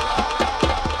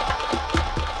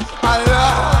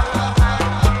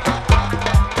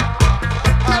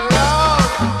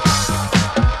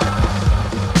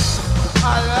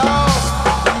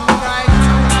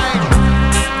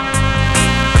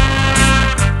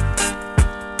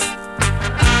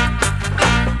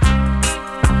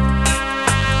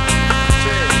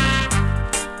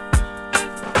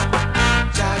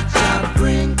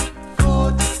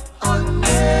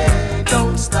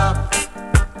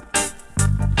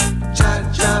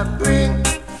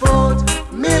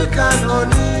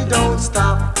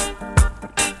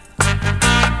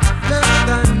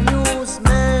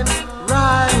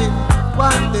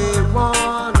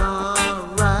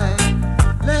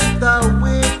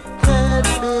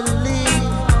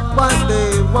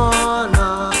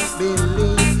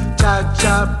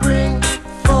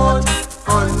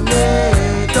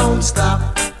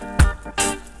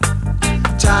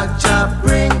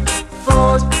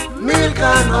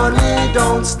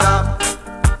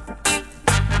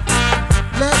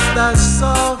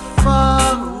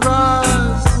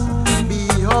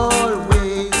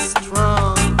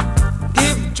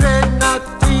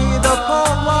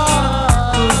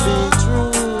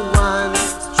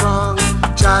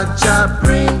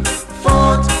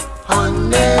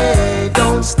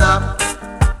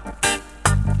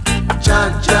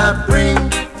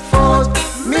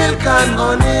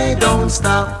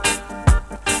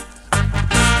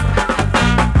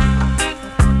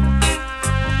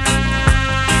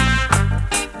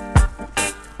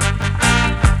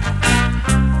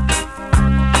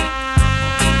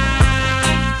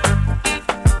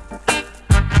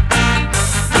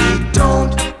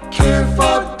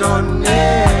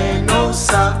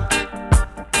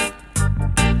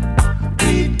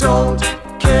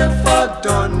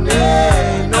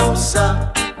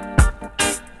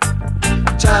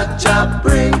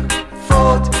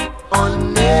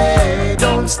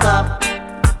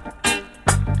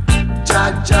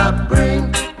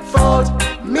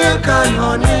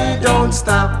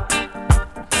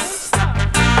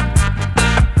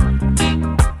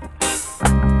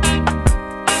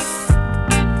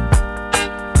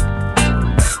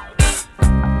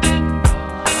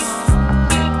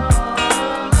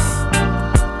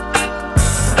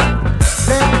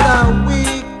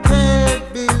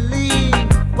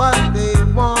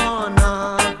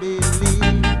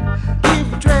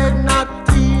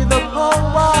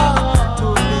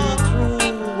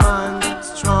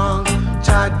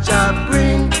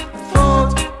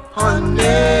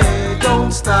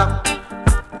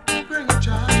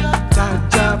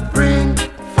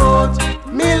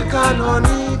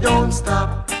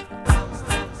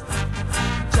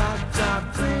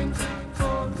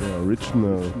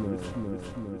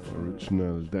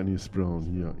 Brown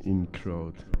here in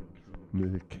crowd,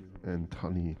 milk and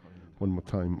honey. One more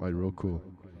time, Iroko,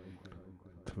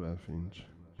 12-inch.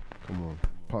 Come on,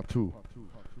 part 2,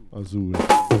 Azul,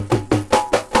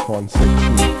 one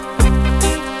section.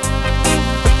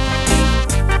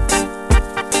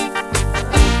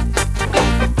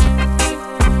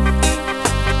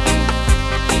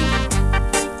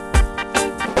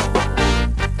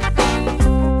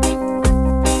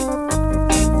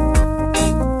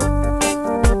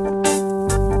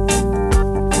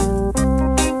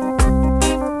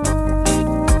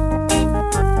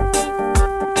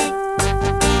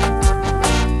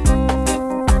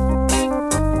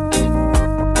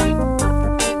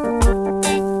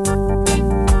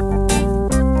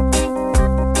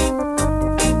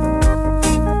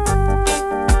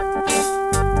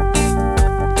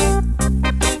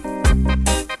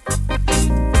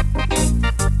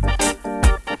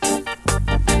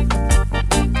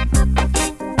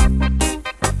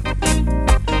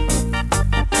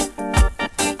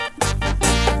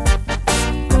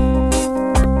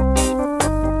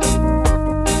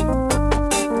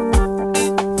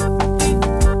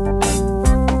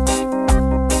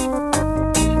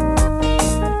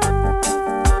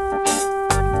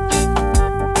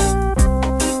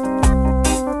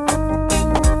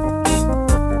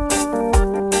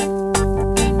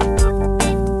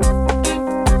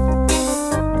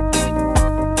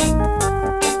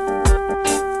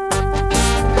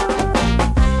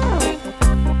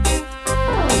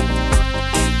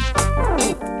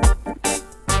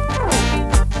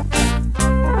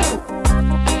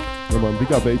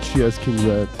 Big up HGS King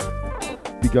Red.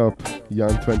 Big up Jan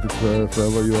 2012,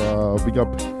 wherever you are. Big up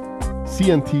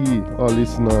CNT, our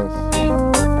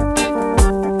listeners.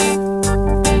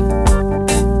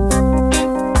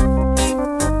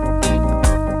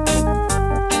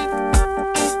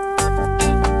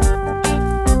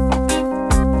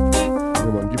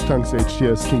 Thanks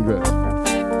HTS Kindred.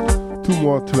 2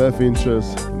 more 12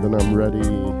 inches, and then I'm ready.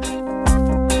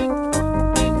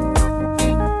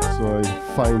 So I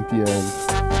find the end.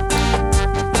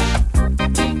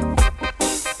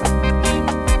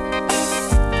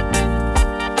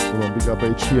 Come on, big up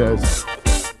HTS,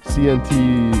 CNT,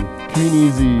 Queen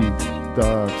Easy,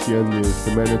 Dark, CNDs,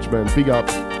 the management, big up.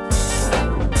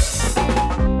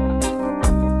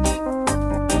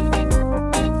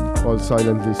 All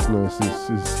silent listeners, this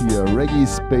is here Reggae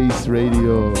Space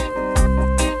Radio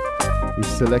with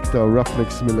selector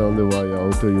Ruffneck Smille on the wire,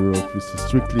 Outer Europe with the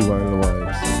strictly vinyl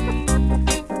vibes.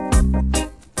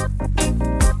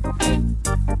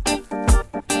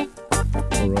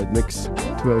 Alright, next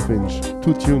 12 inch,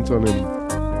 2 tunes on him.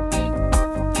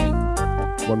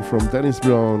 One from Dennis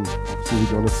Brown, so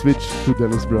we're gonna switch to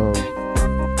Dennis Brown.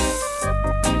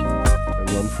 And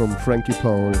one from Frankie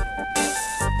Powell.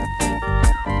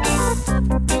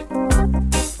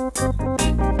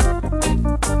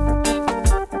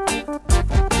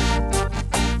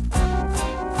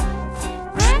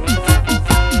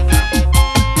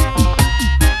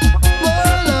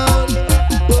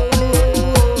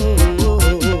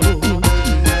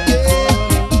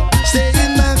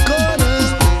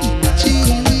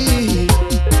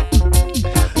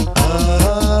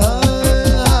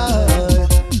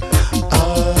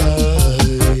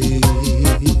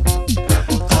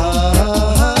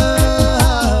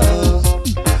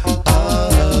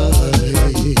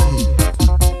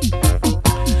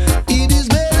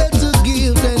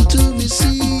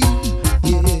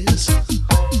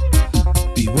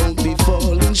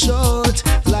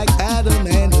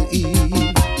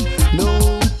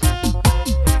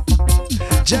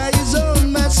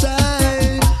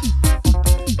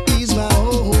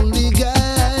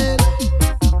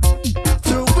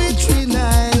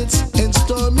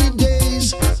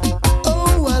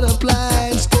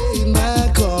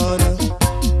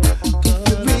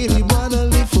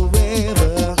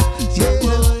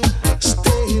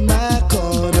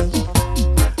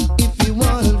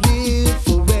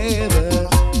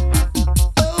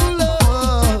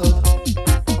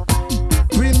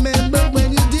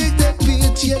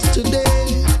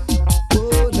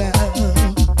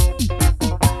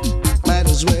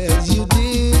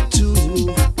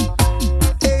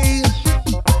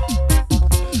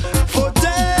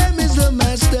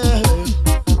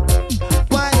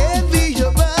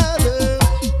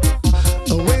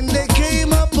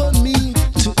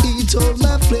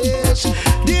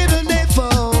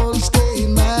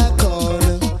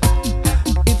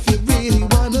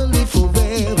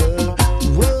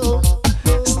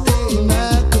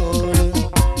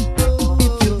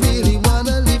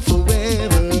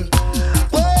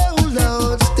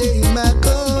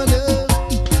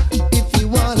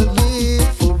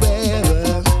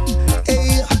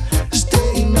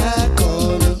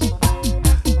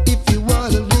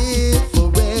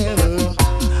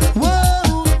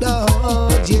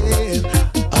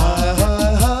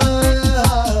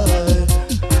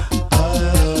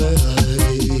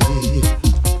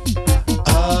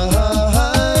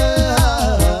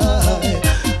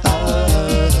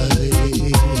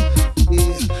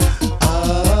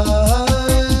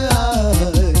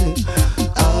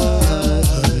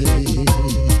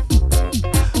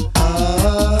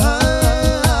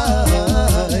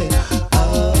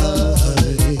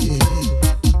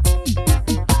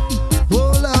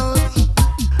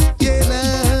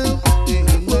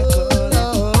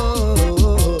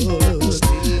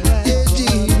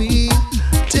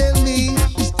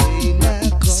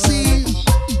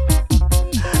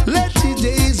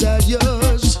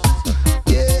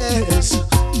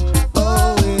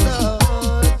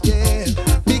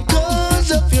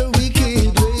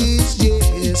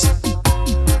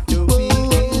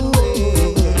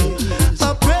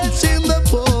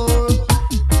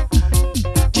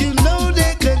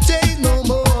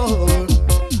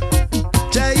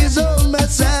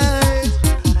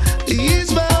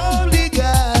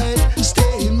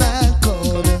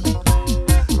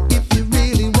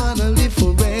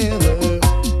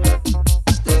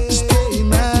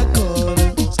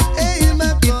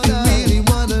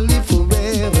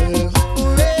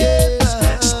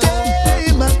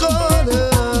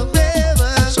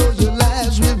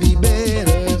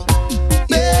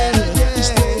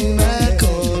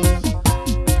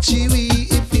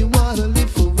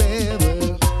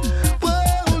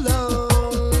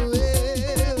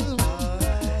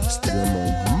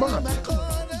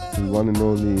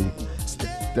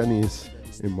 Dennis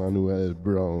Emmanuel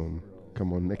Brown.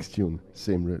 Come on, next tune,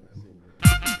 same rhythm.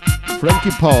 Frankie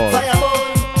Powell. Fireball,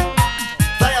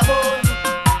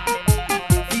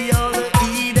 the all the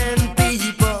Eden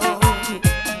people.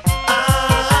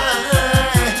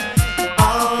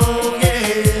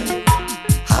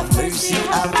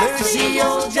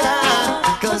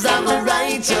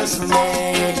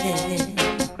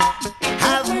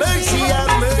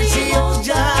 mercy, oh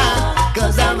Jah,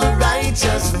 'cause I'm a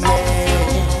righteous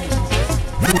man.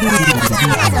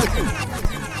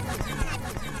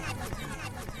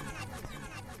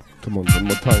 Come on, one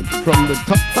more time. From the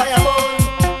top. Fireball,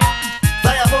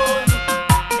 fireball,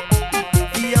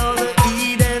 the other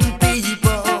Eden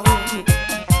people.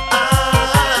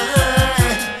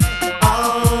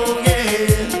 Oh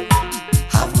yeah.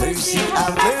 Have mercy,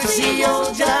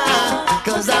 oh Jah,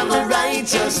 'cause I'm a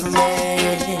righteous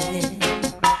man.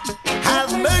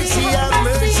 Have mercy,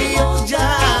 oh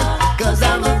Jah, 'cause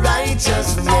I'm a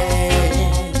righteous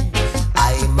man.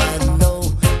 I man know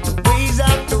the ways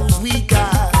of those weak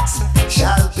hearts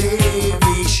shall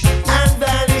perish and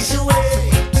vanish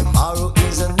away. Tomorrow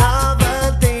is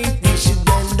another day. We should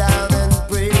bend down and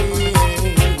pray.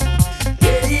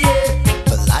 Yeah, yeah.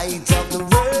 The light of the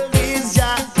world is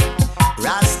Jah,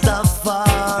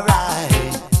 Rastafari.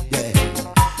 Yeah.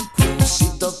 Who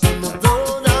sit up in the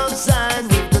throne of Zion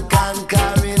with the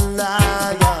conquering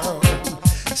lion.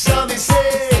 So me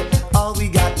say, all we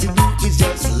got to do is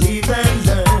just live and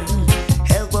learn.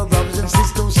 Help our brothers and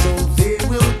sisters so they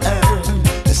will earn.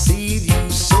 The seed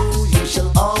you sow, you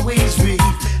shall always reap.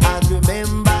 And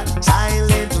remember,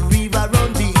 silent river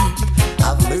run deep.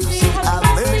 Have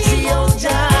mercy, oh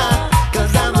Jah,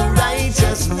 'cause I'm a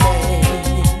righteous man.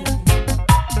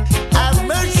 Have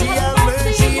mercy,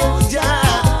 oh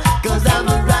Jah, 'cause I'm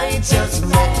a righteous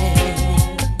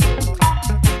man.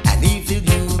 And if you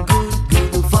do good,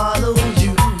 good will follow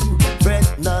you. Fret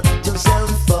not yourself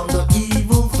from the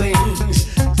evil things.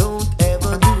 Don't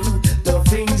ever do the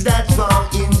things that fall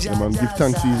in Yeah, man, give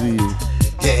thanks easy.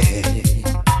 Yeah.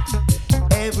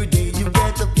 Every day you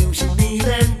get up, you should kneel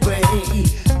and pray.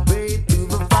 Pray to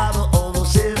the Father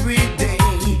almost every day,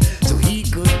 so He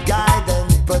could guide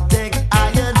and protect I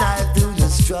and I through the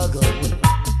struggle.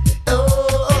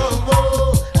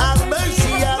 Oh, have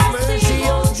mercy,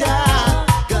 oh Jah,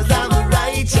 'cause I'm a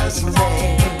righteous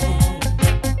man.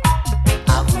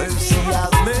 Have mercy,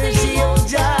 oh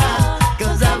Jah,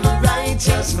 'cause I'm a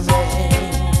righteous man.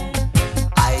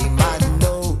 I might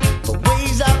know the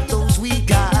ways of those weak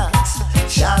hearts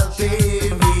shall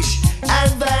perish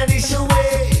and vanish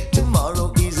away.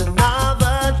 Tomorrow is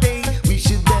another day. We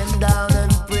should bend down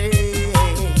and pray.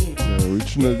 The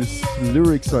original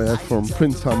lyrics I had from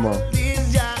Prince Hammer,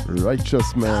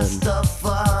 Righteous Man.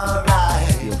 Rastafari.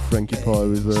 Yeah, Frankie Paul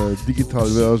with a digital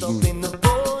version. In the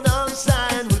throne of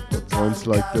Zion with the Sounds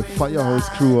like the Firehouse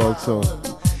crew also.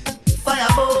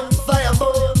 fireball.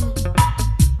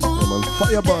 Yeah, man,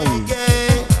 Fireball. Yeah.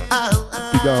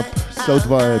 Big up, South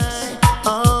Vibes.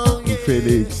 And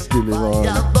Felix, Deliver.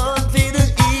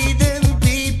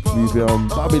 We were on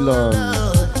Babylon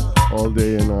all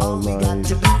day and all night.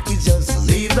 Just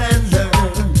live and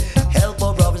learn. Help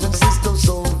our brothers and sisters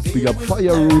so Big up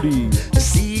Fire Rudy. the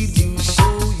seed you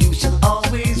sow, you shall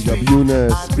always Big up reap.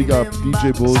 Eunice. Big up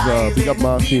DJ Boza. Big up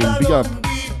Martin. Big up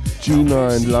Gina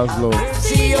and Laszlo.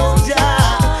 Mercy, oh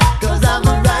Jah, 'cause I'm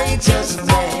a righteous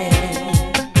man.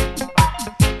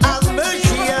 Have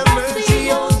mercy,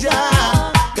 oh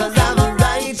Jah, 'cause I'm a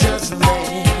righteous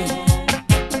man.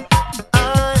 I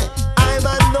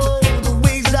might know the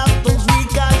ways of those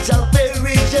weak hearts shall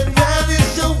perish and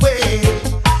vanish away.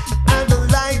 And the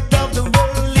light of the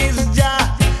world is Jah.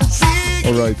 Sing.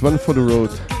 Alright, one for the road.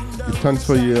 Give thanks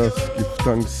for years. Give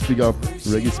thanks. Big up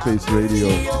Reggae Space Radio.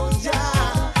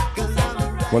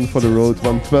 One for the road,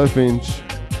 112-inch.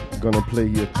 Gonna play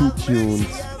here 2 tunes.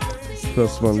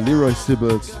 First one, Leroy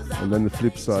Sibbles, and then the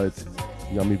flip side,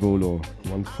 Yami Bolo.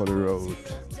 One for the road.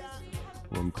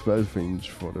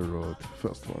 112-inch for the road.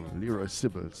 First one, Leroy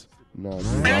Sibbles. Now,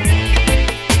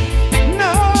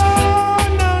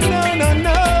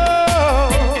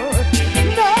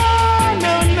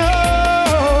 No.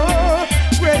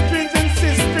 Brethren and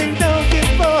sisters, don't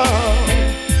give up.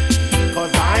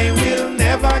 'Cause I will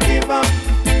never give up.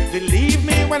 Believe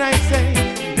me when I say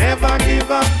never give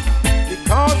up.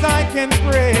 Because I can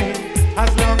pray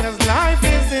as long as life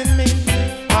is in me.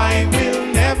 I will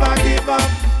never give up.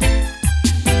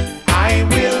 I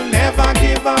will never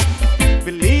give up.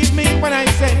 Believe me when I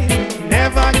say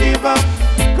never give up.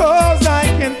 'Cause I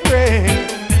can pray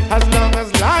as long as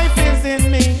life is in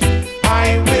me.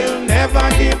 I will never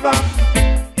give up.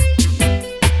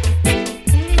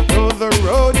 Though the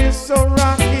road is so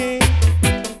rocky,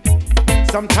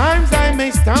 sometimes I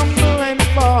may stumble and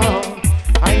fall.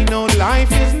 I know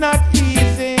life is not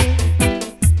easy.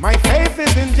 My faith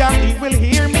is in Jah, He will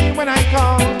hear me when I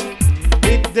call.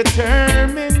 With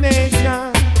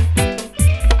determination,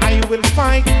 I will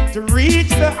fight to reach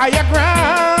the higher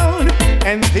ground.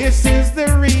 And this is the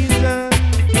reason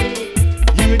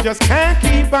you just can't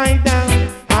keep I down.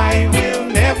 I will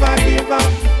never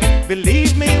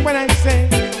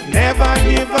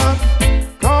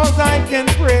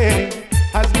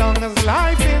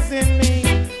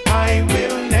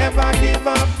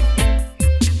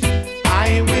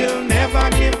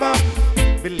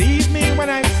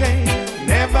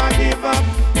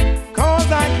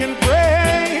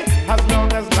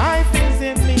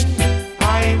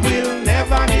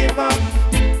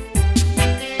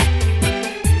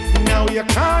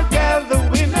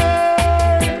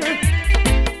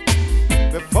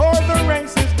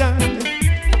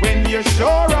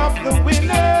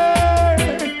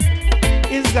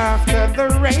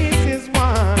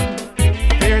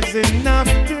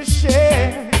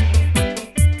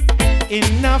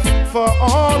enough for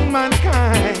all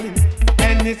mankind,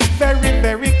 and it's very,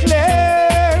 very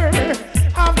clear.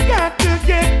 I've got to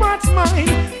get what's mine.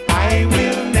 I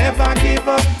will never give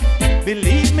up.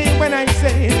 Believe me when I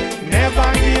say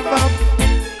never give up.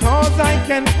 Cause I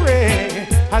can pray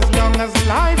as long as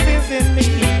life is in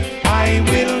me. I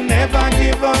will never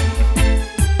give up.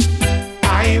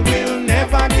 I will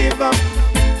never give up.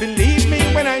 Believe me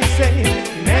when I say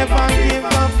never give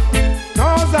up.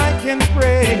 Cause I can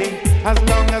pray as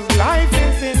long as life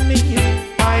is in me.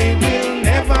 I will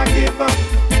never give up.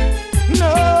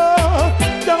 No,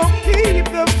 don't keep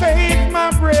the faith,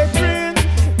 my brethren.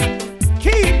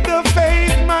 Keep the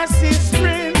faith, my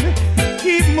sister.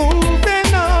 Keep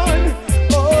moving on.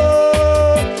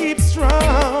 Oh, keep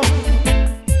strong.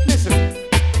 Listen,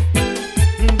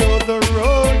 though the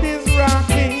road is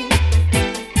rocking,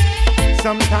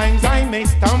 sometimes I may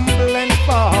stumble and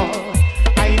fall.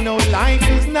 I know life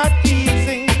is not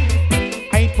easy.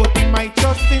 I put my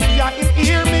trust in Jah, He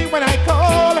hear me when I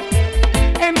call.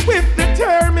 And with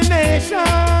determination,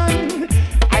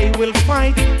 I will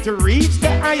fight to reach the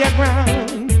higher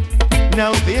ground.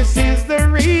 Now this is the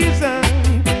reason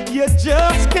you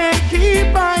just can't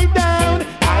keep I down.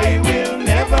 I will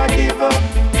never give up.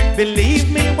 Believe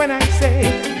me when I say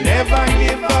never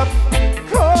give up.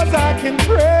 Cause I can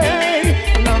pray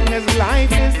long as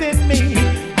life is in me.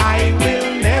 I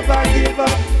will never give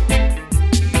up.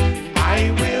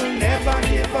 I will never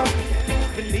give up.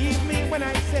 Believe me when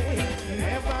I say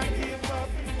never give up.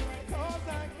 Cause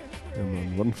I can pray. Yeah,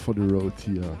 man, one for the road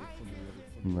here.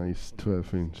 Nice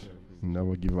 12-inch.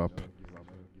 Never give up.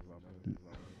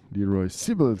 Leroy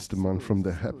Sibbles, the man from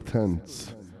the Hep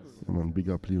Tents. Yeah, man, big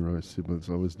up Leroy Sibbles.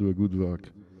 Always do a good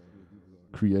work.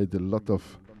 Create a lot of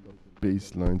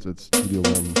bass lines at Studio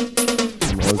One.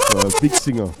 And also a big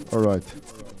singer. Alright.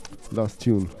 Last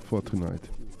tune for tonight.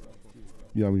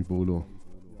 Yami Bolo.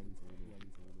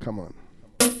 Come on.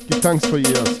 Give thanks for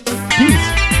years. Peace.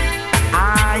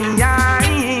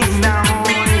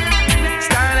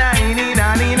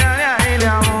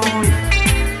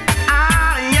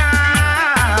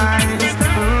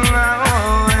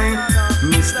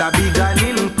 Mr. Big Gun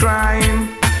in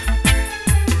crime,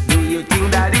 do you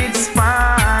think that it's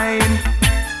fine?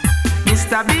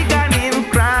 Mr. Big Gun in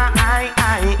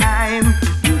crime,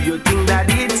 do you think that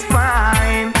it's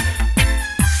fine?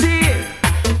 See,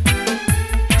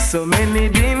 so many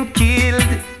been killed,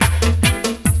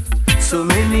 so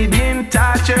many been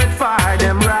tortured for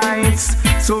them rights,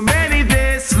 so many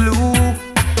they slew,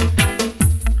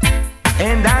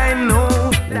 and I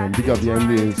know that big up the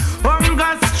Andes.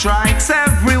 Hunger strikes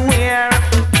everywhere.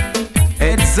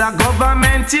 It's a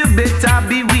government, you better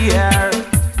beware.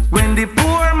 When the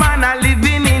poor man are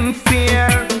living in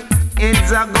fear,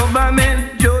 it's a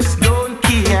government, just don't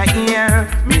care here.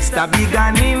 Mr. Big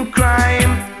Gun in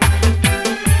crime,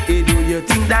 hey, do you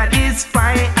think that is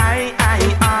fine?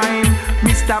 I'm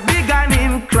Mr. Big Gun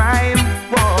in crime,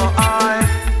 boy.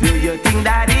 Do you think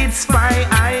that it's fine?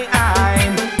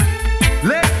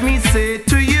 Let me say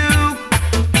to you,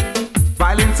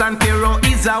 violence and terror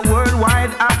is a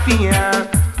worldwide affair.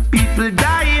 People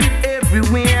dying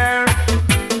everywhere.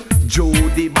 Joe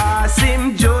the boss,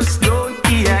 him just don't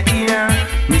care here.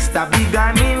 Mr. Big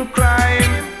Gun in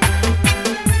crime,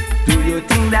 do you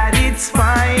think that it's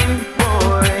fine,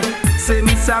 boy? Say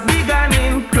Mr. Big Gun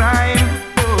in crime,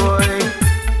 boy.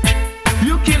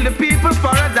 You kill the people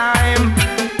for a dime.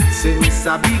 Say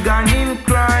Mr. Big Gun in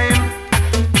crime,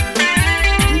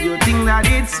 do you think that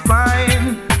it's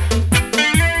fine?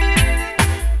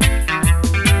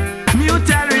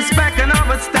 Mutual respect and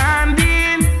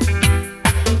understanding.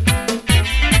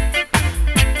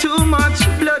 Too much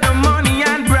blood and money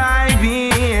and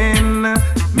bribing.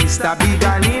 Mr. Big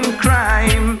Gun in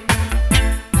crime,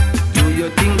 do you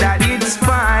think that it's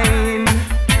fine?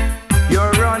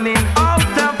 You're running out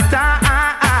of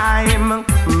time.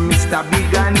 Mr.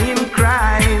 Big Gun in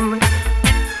crime,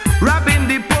 robbing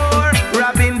the poor,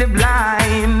 robbing the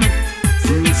blind.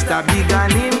 Mr. Big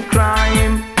Gun in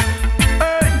crime,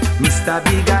 Mr.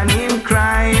 Big Gun in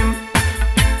crime.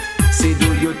 Say,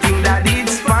 do you think that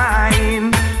it's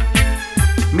fine?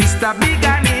 Mr. Big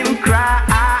Gun in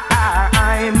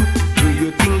crime, do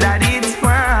you think that it's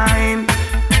fine?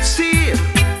 See,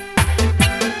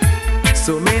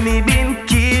 so many been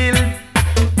killed,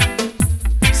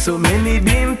 so many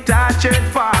been tortured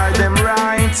for them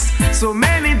rights, so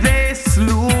many they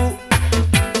slew,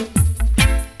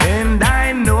 and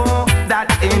I know that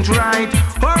ain't right.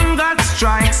 Hunger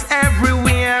strikes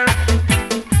everywhere.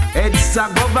 It's a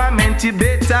government, you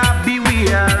better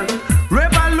beware.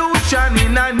 Revolution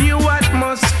in a new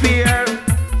atmosphere.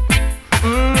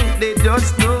 They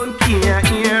just don't care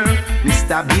here.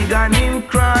 Mr. Mr. Big and in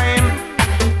crime.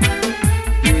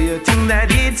 Do you think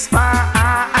that it's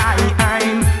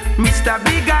fine? Mr.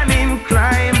 Big and in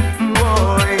crime,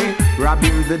 boy,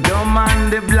 robbing the dumb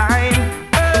and the blind.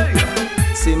 Hey,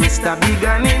 say Mr. Big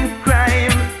and in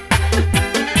crime.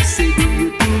 Say, do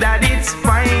you think that it's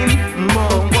fine,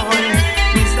 boy?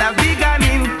 Mr. Big and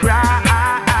in crime.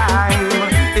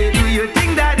 Hey, do you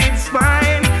think that it's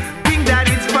fine? Think that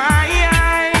it's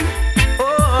fine,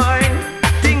 boy?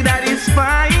 Think that it's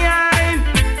fine?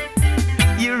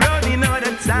 You're running out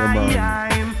of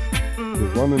time. The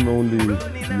one and only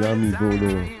Yami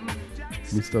Bolo,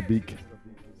 Mr. Big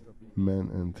Man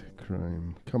and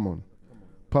Crime. Come on.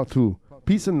 Part 2.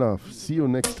 Peace and love. See you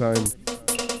next time.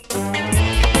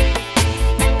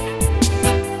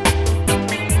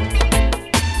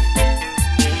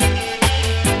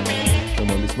 Come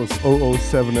on, this was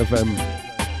 007 FM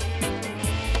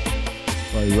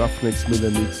by Ruffneck,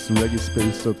 Smille Mix,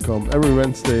 reggaespace.com. Every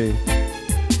Wednesday,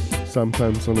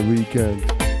 sometimes on the weekend.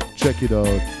 Check it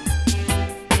out.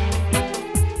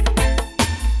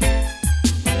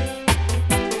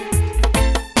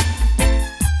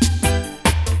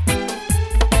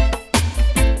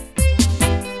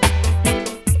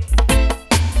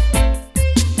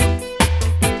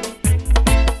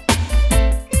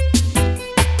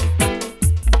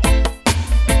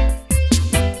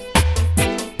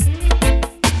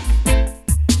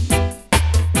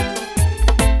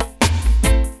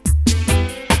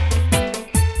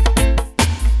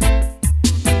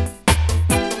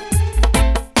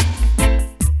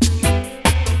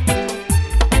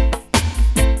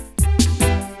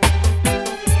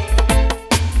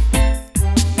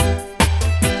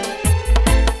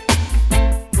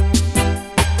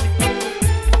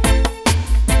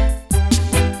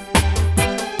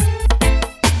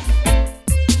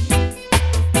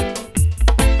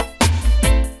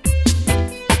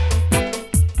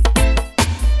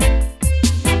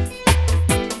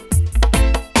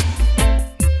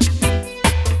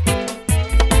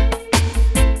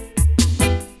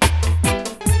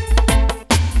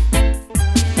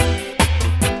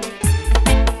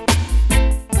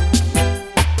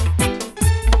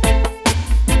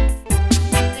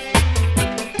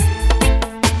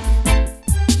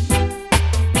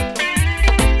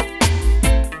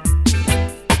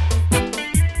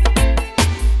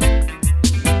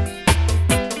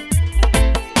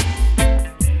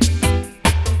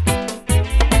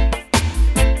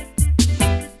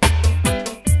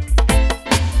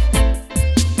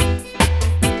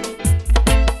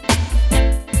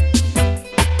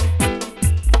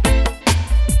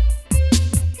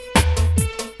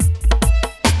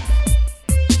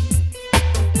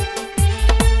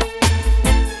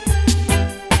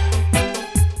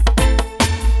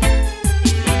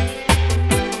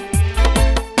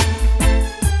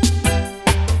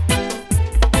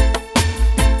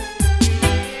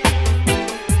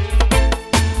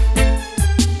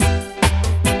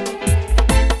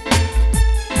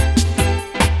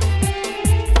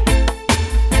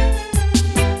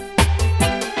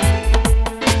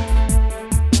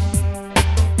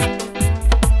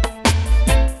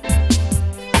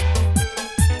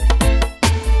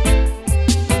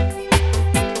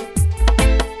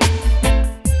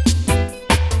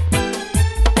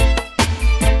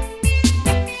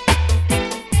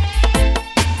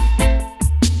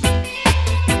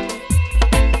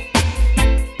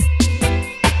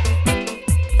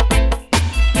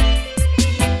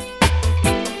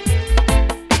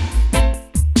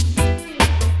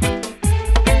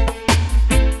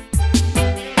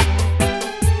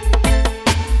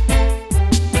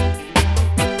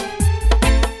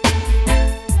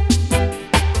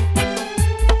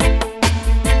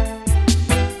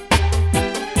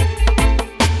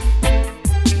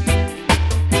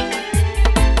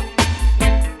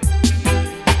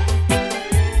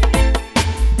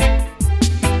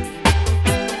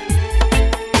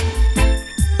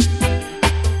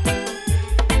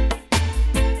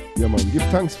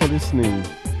 Thanks for listening.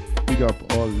 Big up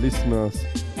all listeners.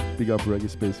 Big up Reggae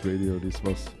Space Radio. This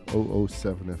was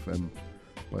 007 FM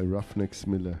by Ruffneck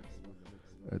Smille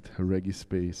at Reggae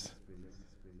Space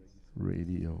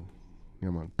Radio. Yeah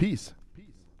man, peace.